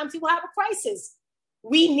amount of times he will have a crisis.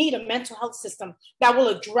 We need a mental health system that will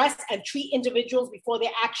address and treat individuals before their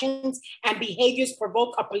actions and behaviors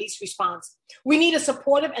provoke a police response. We need a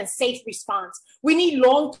supportive and safe response. We need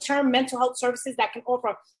long-term mental health services that can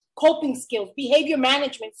offer coping skills, behavior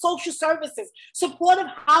management, social services, supportive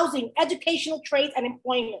housing, educational trades, and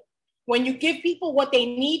employment. When you give people what they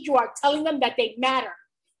need, you are telling them that they matter.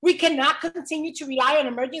 We cannot continue to rely on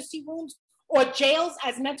emergency rooms or jails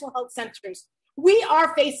as mental health centers. We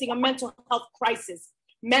are facing a mental health crisis.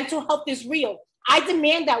 Mental health is real. I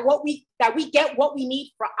demand that we get what we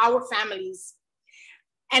need for our families.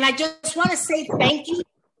 And I just want to say thank you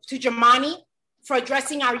to Jamani for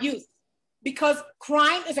addressing our youth, because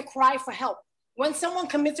crime is a cry for help. When someone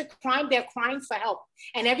commits a crime, they're crying for help.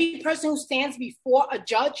 And every person who stands before a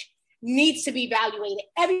judge needs to be evaluated.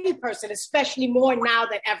 Every person, especially more now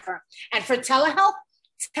than ever. And for telehealth,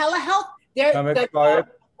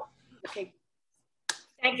 okay.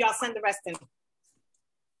 Thank you. I'll send the rest in.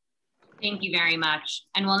 Thank you very much.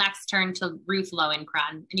 And we'll next turn to Ruth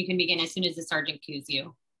Lowenkron, and you can begin as soon as the sergeant cues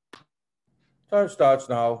you. Time starts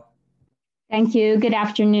now. Thank you. Good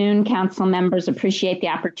afternoon, council members. Appreciate the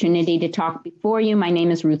opportunity to talk before you. My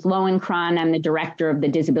name is Ruth Lowenkron. I'm the director of the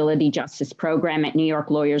Disability Justice Program at New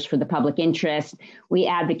York Lawyers for the Public Interest. We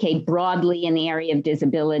advocate broadly in the area of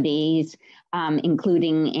disabilities,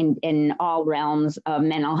 including in all realms of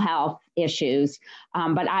mental health issues.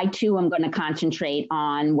 But I too am going to concentrate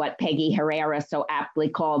on what Peggy Herrera so aptly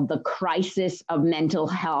called the crisis of mental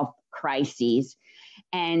health crises.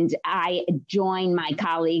 And I join my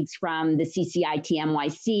colleagues from the CCIT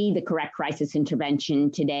NYC, the Correct Crisis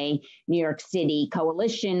Intervention Today, New York City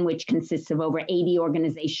Coalition, which consists of over 80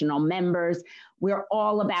 organizational members. We're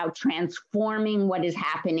all about transforming what is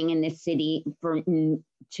happening in this city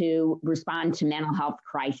to respond to mental health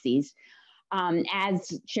crises.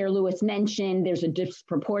 As Chair Lewis mentioned, there's a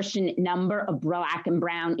disproportionate number of Black and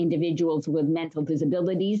Brown individuals with mental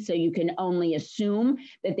disabilities, so you can only assume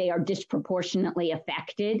that they are disproportionately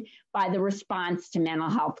affected by the response to mental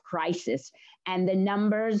health crisis. And the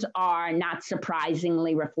numbers are not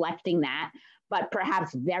surprisingly reflecting that, but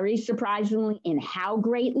perhaps very surprisingly in how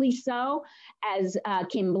greatly so. As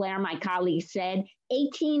Kim Blair, my colleague, said,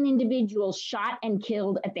 18 individuals shot and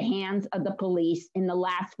killed at the hands of the police in the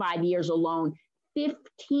last 5 years alone,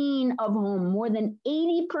 15 of whom, more than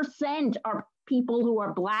 80%, are people who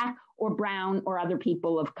are Black or brown or other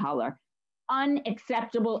people of color.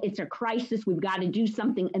 Unacceptable. It's a crisis. We've got to do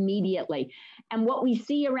something immediately. And what we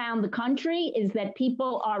see around the country is that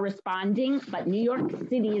people are responding, but New York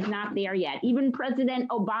City is not there yet. Even President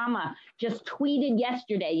Obama just tweeted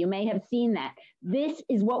yesterday, you may have seen that. This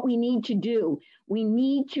is what we need to do. We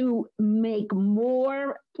need to make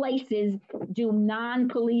more places do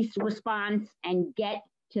non-police response and get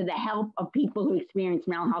to the help of people who experience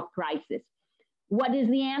mental health crisis. What is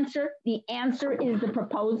the answer? The answer is the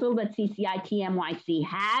proposal that CCIT NYC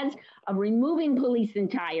has of removing police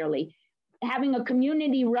entirely, having a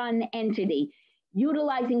community-run entity,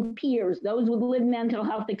 utilizing peers, those with lived mental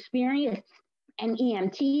health experience, and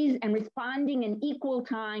EMTs, and responding in equal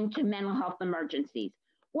time to mental health emergencies.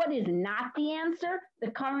 What is not the answer?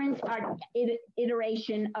 The current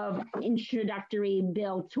iteration of Introductory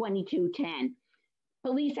Bill 2210.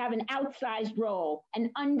 Police have an outsized role, an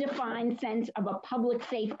undefined sense of a public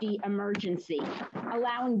safety emergency,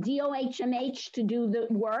 allowing DOHMH to do the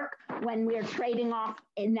work when we're trading off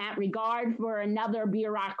in that regard for another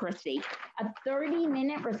bureaucracy. A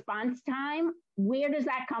 30-minute response time, where does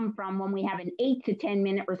that come from when we have an 8 to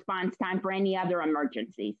 10-minute response time for any other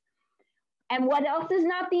emergencies? And what else is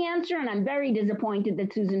not the answer? And I'm very disappointed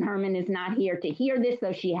that Susan Herman is not here to hear this,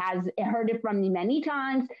 though she has heard it from me many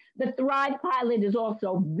times. The Thrive pilot is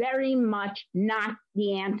also very much not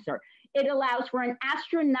the answer. It allows for an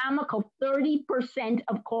astronomical 30%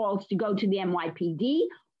 of calls to go to the NYPD.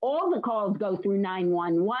 All the calls go through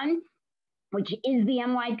 911, which is the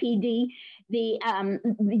NYPD.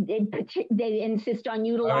 They insist on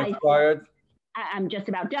utilizing, I'm just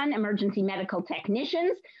about done, emergency medical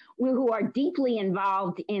technicians who are deeply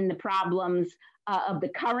involved in the problems of the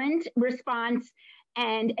current response.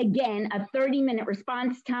 And again, a 30-minute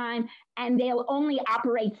response time, and they'll only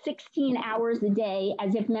operate 16 hours a day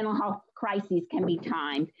as if mental health crises can be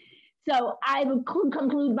timed. So I would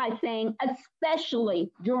conclude by saying,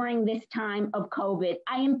 especially during this time of COVID,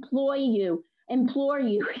 I implore you,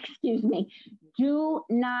 excuse me, do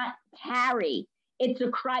not tarry. It's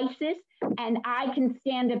a crisis, and I can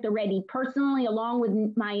stand at the ready personally, along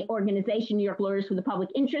with my organization, New York Lawyers for the Public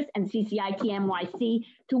Interest and CCIT NYC,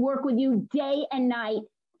 to work with you day and night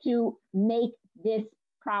to make this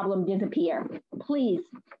problem disappear. Please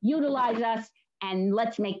utilize us, and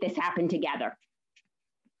let's make this happen together.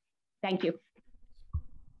 Thank you.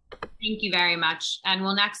 Thank you very much. And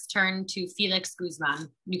we'll next turn to Felix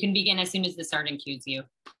Guzman. You can begin as soon as the sergeant cues you.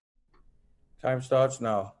 Time starts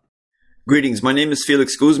now. Greetings. My name is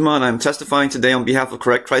Felix Guzman. I'm testifying today on behalf of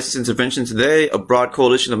Correct Crisis Intervention Today, a broad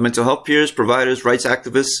coalition of mental health peers, providers, rights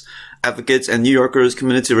activists, advocates, and New Yorkers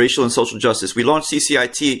committed to racial and social justice. We launched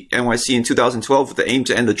CCIT NYC in 2012 with the aim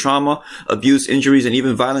to end the trauma, abuse, injuries, and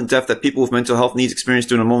even violent death that people with mental health needs experience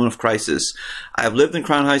during a moment of crisis. I have lived in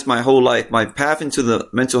Crown Heights my whole life. My path into the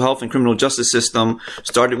mental health and criminal justice system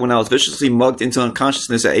started when I was viciously mugged into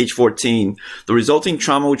unconsciousness at age 14. The resulting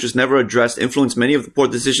trauma, which was never addressed, influenced many of the poor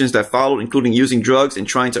decisions that followed, including using drugs and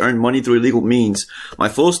trying to earn money through illegal means. My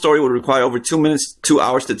full story would require over 2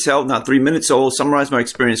 hours to tell, not 3 minutes, so I will summarize my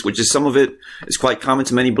experience, which is some of it is quite common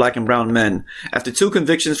to many Black and brown men. After 2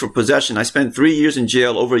 convictions for possession, I spent 3 years in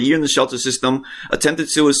jail, over a year in the shelter system, attempted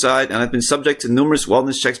suicide, and I've been subject to numerous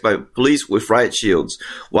wellness checks by police with riot shields.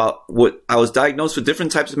 While I was diagnosed with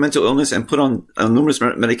different types of mental illness and put on numerous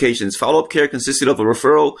medications. Follow-up care consisted of a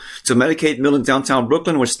referral to Medicaid mill in downtown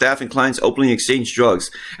Brooklyn, where staff and clients openly exchanged drugs.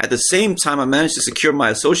 At the same time, I managed to secure my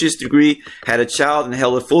associate's degree, had a child, and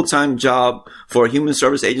held a full-time job for a human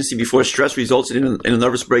service agency before stress resulted in a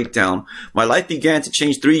nervous breakdown. My life began to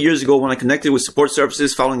change 3 years ago when I connected with support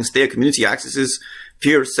services following a stay at community accesses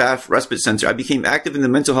Peer Staff Respite Center. I became active in the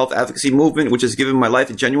mental health advocacy movement, which has given my life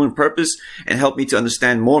a genuine purpose and helped me to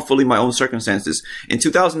understand more fully my own circumstances. In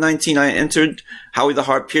 2019, I entered Howie the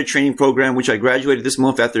Heart Peer Training Program, which I graduated this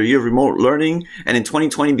month after a year of remote learning, and in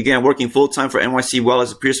 2020 began working full-time for NYC Well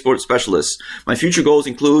as a peer support specialist. My future goals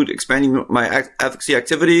include expanding my advocacy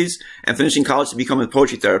activities and finishing college to become a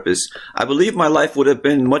poetry therapist. I believe my life would have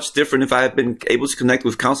been much different if I had been able to connect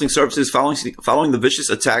with counseling services following the vicious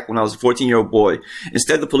attack when I was a 14-year-old boy.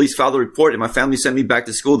 Instead, the police filed a report and my family sent me back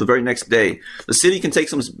to school the very next day. The city can take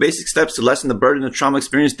some basic steps to lessen the burden of trauma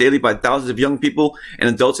experienced daily by thousands of young people and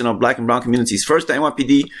adults in our Black and brown communities. First, the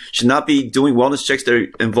NYPD should not be doing wellness checks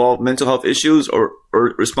that involve mental health issues or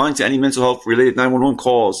responding to any mental health related 911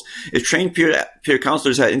 calls. If trained peer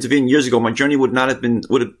counselors had intervened years ago, my journey would have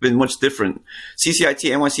been much different.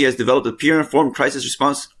 CCIT NYC has developed a peer informed crisis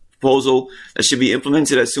response proposal that should be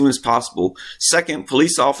implemented as soon as possible. Second,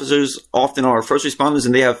 police officers often are first responders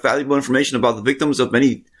and they have valuable information about the victims of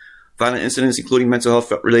many violent incidents, including mental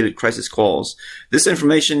health related crisis calls. This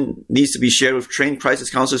information needs to be shared with trained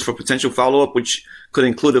crisis counselors for potential follow-up, which could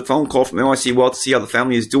include a phone call from NYC Well to see how the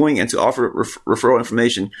family is doing and to offer referral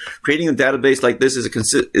information. Creating a database like this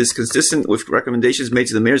is consistent with recommendations made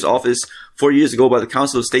to the mayor's office 4 years ago by the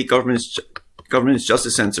Council of State Governments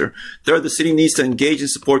Justice Center. Third, the city needs to engage and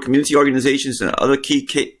support community organizations and other key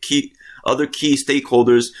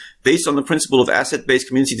stakeholders based on the principle of asset-based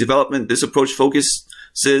community development. This approach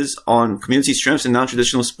focuses on community strengths and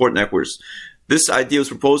non-traditional support networks. This idea was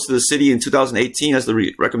proposed to the city in 2018 as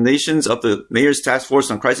the recommendations of the Mayor's Task Force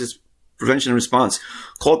on Crisis Prevention and Response.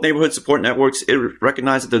 Called Neighborhood Support Networks, it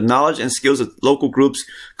recognized that the knowledge and skills of local groups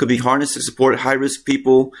could be harnessed to support high-risk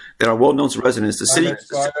people that are well known to residents. The city...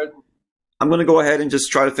 I'm going to go ahead and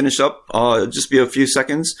just try to finish up. Just be a few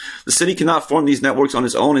seconds. The city cannot form these networks on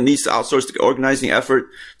its own and needs to outsource the organizing effort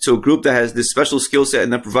to a group that has this special skill set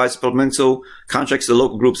and that provides supplemental contracts to the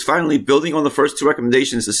local groups. Finally, building on the first two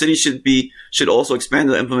recommendations, the city should also expand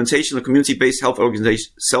the implementation of community-based health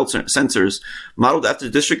centers. Modeled after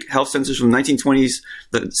district health centers from the 1920s,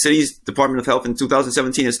 the city's Department of Health in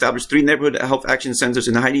 2017 established 3 neighborhood health action centers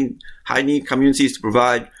in high-need communities to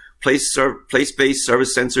provide place-based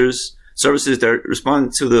services that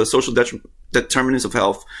respond to the social determinants of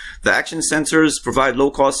health. The action centers provide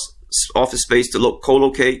low-cost office space to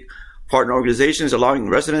co-locate partner organizations, allowing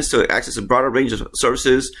residents to access a broader range of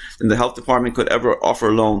services than the health department could ever offer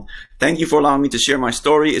alone. Thank you for allowing me to share my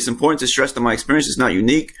story. It's important to stress that my experience is not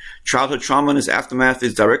unique. Childhood trauma and its aftermath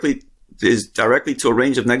is directly to a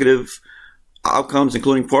range of negative outcomes,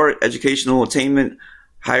 including poor educational attainment,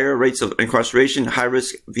 higher rates of incarceration,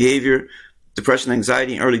 high-risk behavior, depression,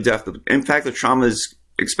 anxiety, and early death. The impact of trauma is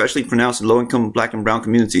especially pronounced in low-income Black and brown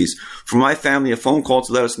communities. For my family, a phone call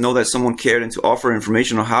to let us know that someone cared and to offer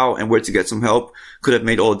information on how and where to get some help could have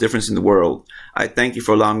made all the difference in the world. I thank you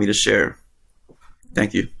for allowing me to share.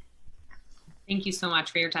 Thank you. Thank you so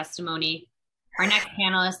much for your testimony. Our next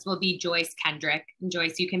panelist will be Joyce Kendrick. And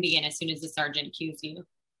Joyce, you can begin as soon as the sergeant cues you.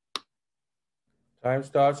 Time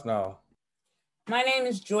starts now. My name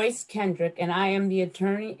is Joyce Kendrick, and I am the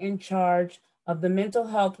attorney in charge of the mental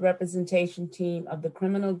health representation team of the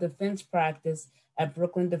criminal defense practice at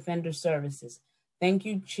Brooklyn Defender Services. Thank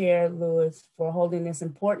you, Chair Lewis, for holding this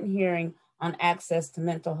important hearing on access to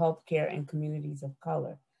mental health care in communities of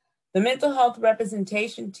color. The mental health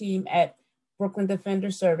representation team at Brooklyn Defender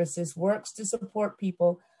Services works to support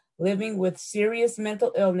people living with serious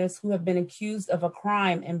mental illness who have been accused of a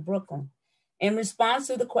crime in Brooklyn. In response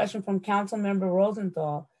to the question from Councilmember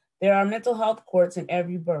Rosenthal, there are mental health courts in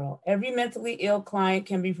every borough. Every mentally ill client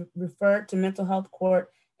can be referred to mental health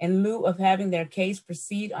court in lieu of having their case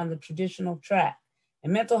proceed on the traditional track.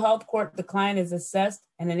 In mental health court, the client is assessed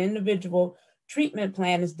and an individual treatment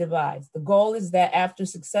plan is devised. The goal is that after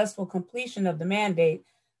successful completion of the mandate,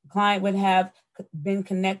 the client would have been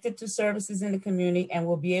connected to services in the community and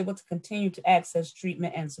will be able to continue to access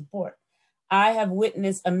treatment and support. I have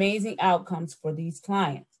witnessed amazing outcomes for these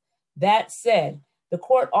clients. That said, the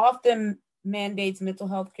court often mandates mental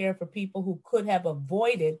health care for people who could have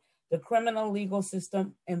avoided the criminal legal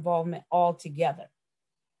system involvement altogether.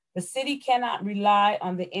 The city cannot rely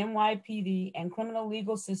on the NYPD and criminal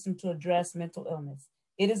legal system to address mental illness.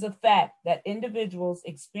 It is a fact that individuals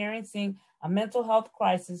experiencing a mental health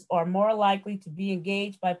crisis are more likely to be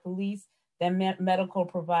engaged by police than medical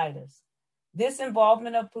providers. This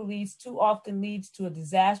involvement of police too often leads to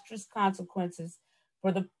disastrous consequences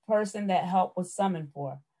for the person that help was summoned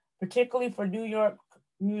for, particularly for New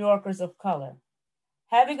Yorkers of color.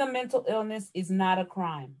 Having a mental illness is not a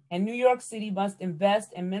crime, and New York City must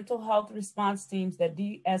invest in mental health response teams that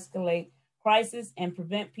de-escalate crisis and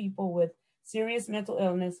prevent people with serious mental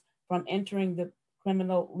illness from entering the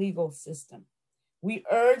criminal legal system. We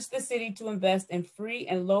urge the city to invest in free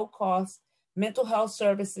and low-cost mental health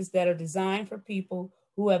services that are designed for people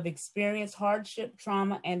who have experienced hardship,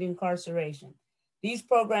 trauma, and incarceration. These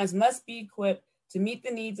programs must be equipped to meet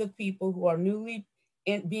the needs of people who are newly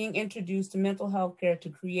being introduced to mental health care to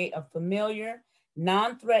create a familiar,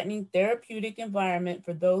 non-threatening therapeutic environment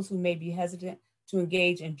for those who may be hesitant to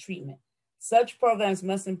engage in treatment. Such programs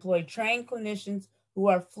must employ trained clinicians who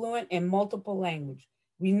are fluent in multiple languages.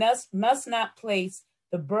 We must not place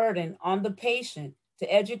the burden on the patient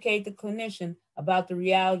to educate the clinician about the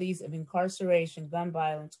realities of incarceration, gun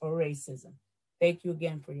violence, or racism. Thank you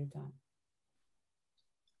again for your time.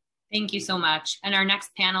 Thank you so much. And our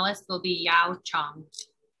next panelist will be Yao Chong.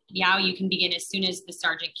 Yao, you can begin as soon as the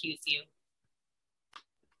sergeant cues you.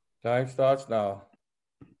 Time starts now.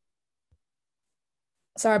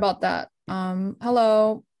 Sorry about that.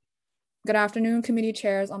 Hello. Good afternoon, committee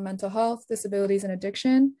chairs on mental health, disabilities, and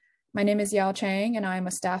addiction. My name is Yao Chang, and I am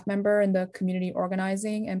a staff member in the Community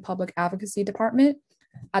Organizing and Public Advocacy Department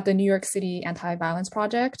at the New York City Anti-Violence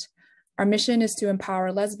Project. Our mission is to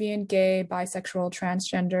empower lesbian, gay, bisexual,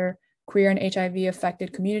 transgender, queer, and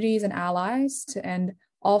HIV-affected communities and allies to end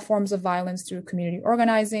all forms of violence through community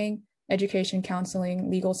organizing, education,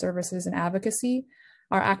 counseling, legal services, and advocacy.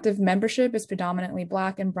 Our active membership is predominantly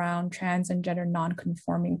Black and Brown, trans, and gender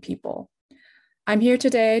non-conforming people. I'm here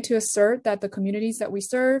today to assert that the communities that we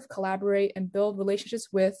serve, collaborate, and build relationships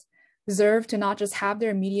with deserve to not just have their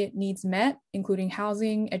immediate needs met, including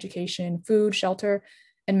housing, education, food, shelter,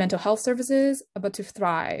 and mental health services, but to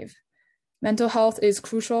thrive. Mental health is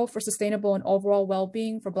crucial for sustainable and overall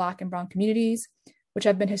well-being for Black and Brown communities, which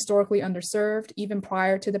have been historically underserved even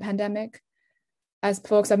prior to the pandemic. As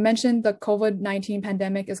folks have mentioned, the COVID-19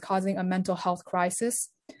 pandemic is causing a mental health crisis.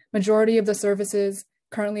 Majority of the services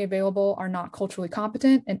currently available are not culturally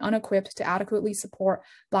competent and unequipped to adequately support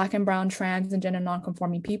Black and Brown, trans, and gender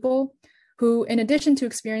nonconforming people who, in addition to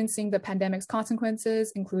experiencing the pandemic's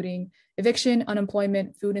consequences, including eviction,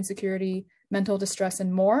 unemployment, food insecurity, mental distress,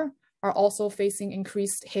 and more, are also facing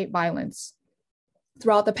increased hate violence.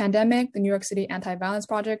 Throughout the pandemic, the New York City Anti-Violence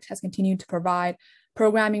Project has continued to provide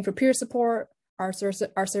programming for peer support, our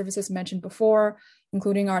services mentioned before,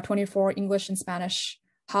 including our 24 English and Spanish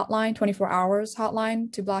hotline, 24 hours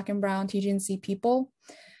hotline to Black and Brown TGNC people.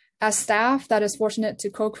 As staff that is fortunate to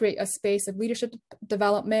co-create a space of leadership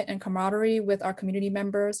development and camaraderie with our community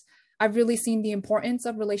members, I've really seen the importance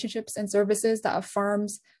of relationships and services that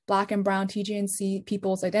affirms Black and Brown TGNC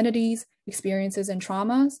people's identities, experiences, and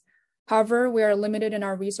traumas. However, we are limited in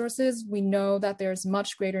our resources. We know that there's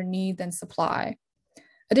much greater need than supply.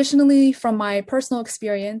 Additionally, from my personal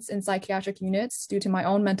experience in psychiatric units due to my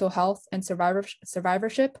own mental health and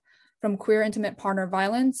survivorship from queer intimate partner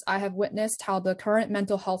violence, I have witnessed how the current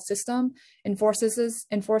mental health system enforces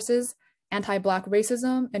anti-Black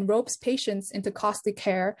racism and ropes patients into costly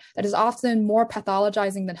care that is often more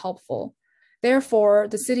pathologizing than helpful. Therefore,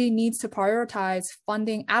 the city needs to prioritize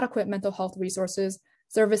funding adequate mental health resources,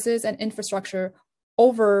 services, and infrastructure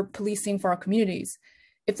over policing for our communities.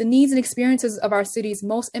 If the needs and experiences of our city's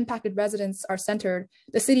most impacted residents are centered,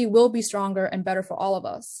 the city will be stronger and better for all of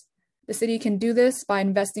us. The city can do this by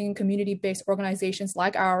investing in community-based organizations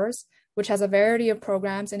like ours, which has a variety of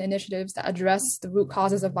programs and initiatives that address the root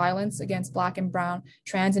causes of violence against Black and Brown,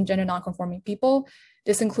 trans, and gender nonconforming people.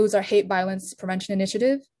 This includes our hate violence prevention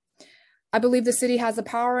initiative. I believe the city has the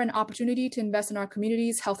power and opportunity to invest in our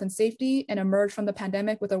community's health and safety and emerge from the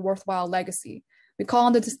pandemic with a worthwhile legacy. We call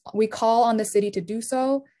on the city to do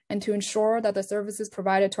so and to ensure that the services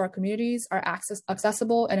provided to our communities are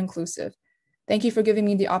accessible and inclusive. Thank you for giving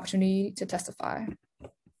me the opportunity to testify.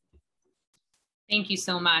 Thank you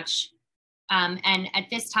so much. And at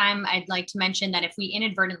this time, I'd like to mention that if we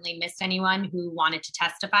inadvertently missed anyone who wanted to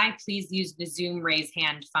testify, please use the Zoom raise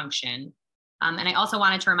hand function. And I also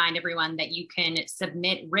wanted to remind everyone that you can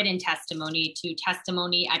submit written testimony to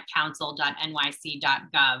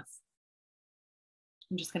testimony@council.nyc.gov.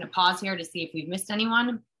 I'm just going to pause here to see if we've missed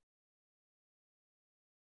anyone.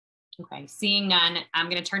 Okay, seeing none, I'm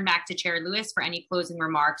going to turn back to Chair Lewis for any closing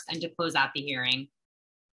remarks and to close out the hearing.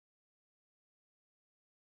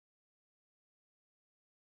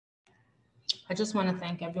 I just want to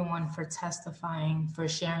thank everyone for testifying, for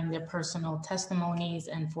sharing their personal testimonies,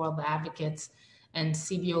 and for all the advocates and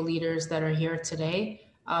CBO leaders that are here today.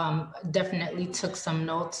 Definitely took some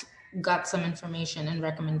notes, got some information and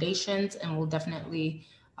recommendations, and we'll definitely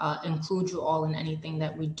include you all in anything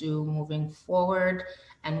that we do moving forward.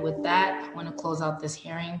 And with that, I want to close out this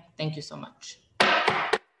hearing. Thank you so much.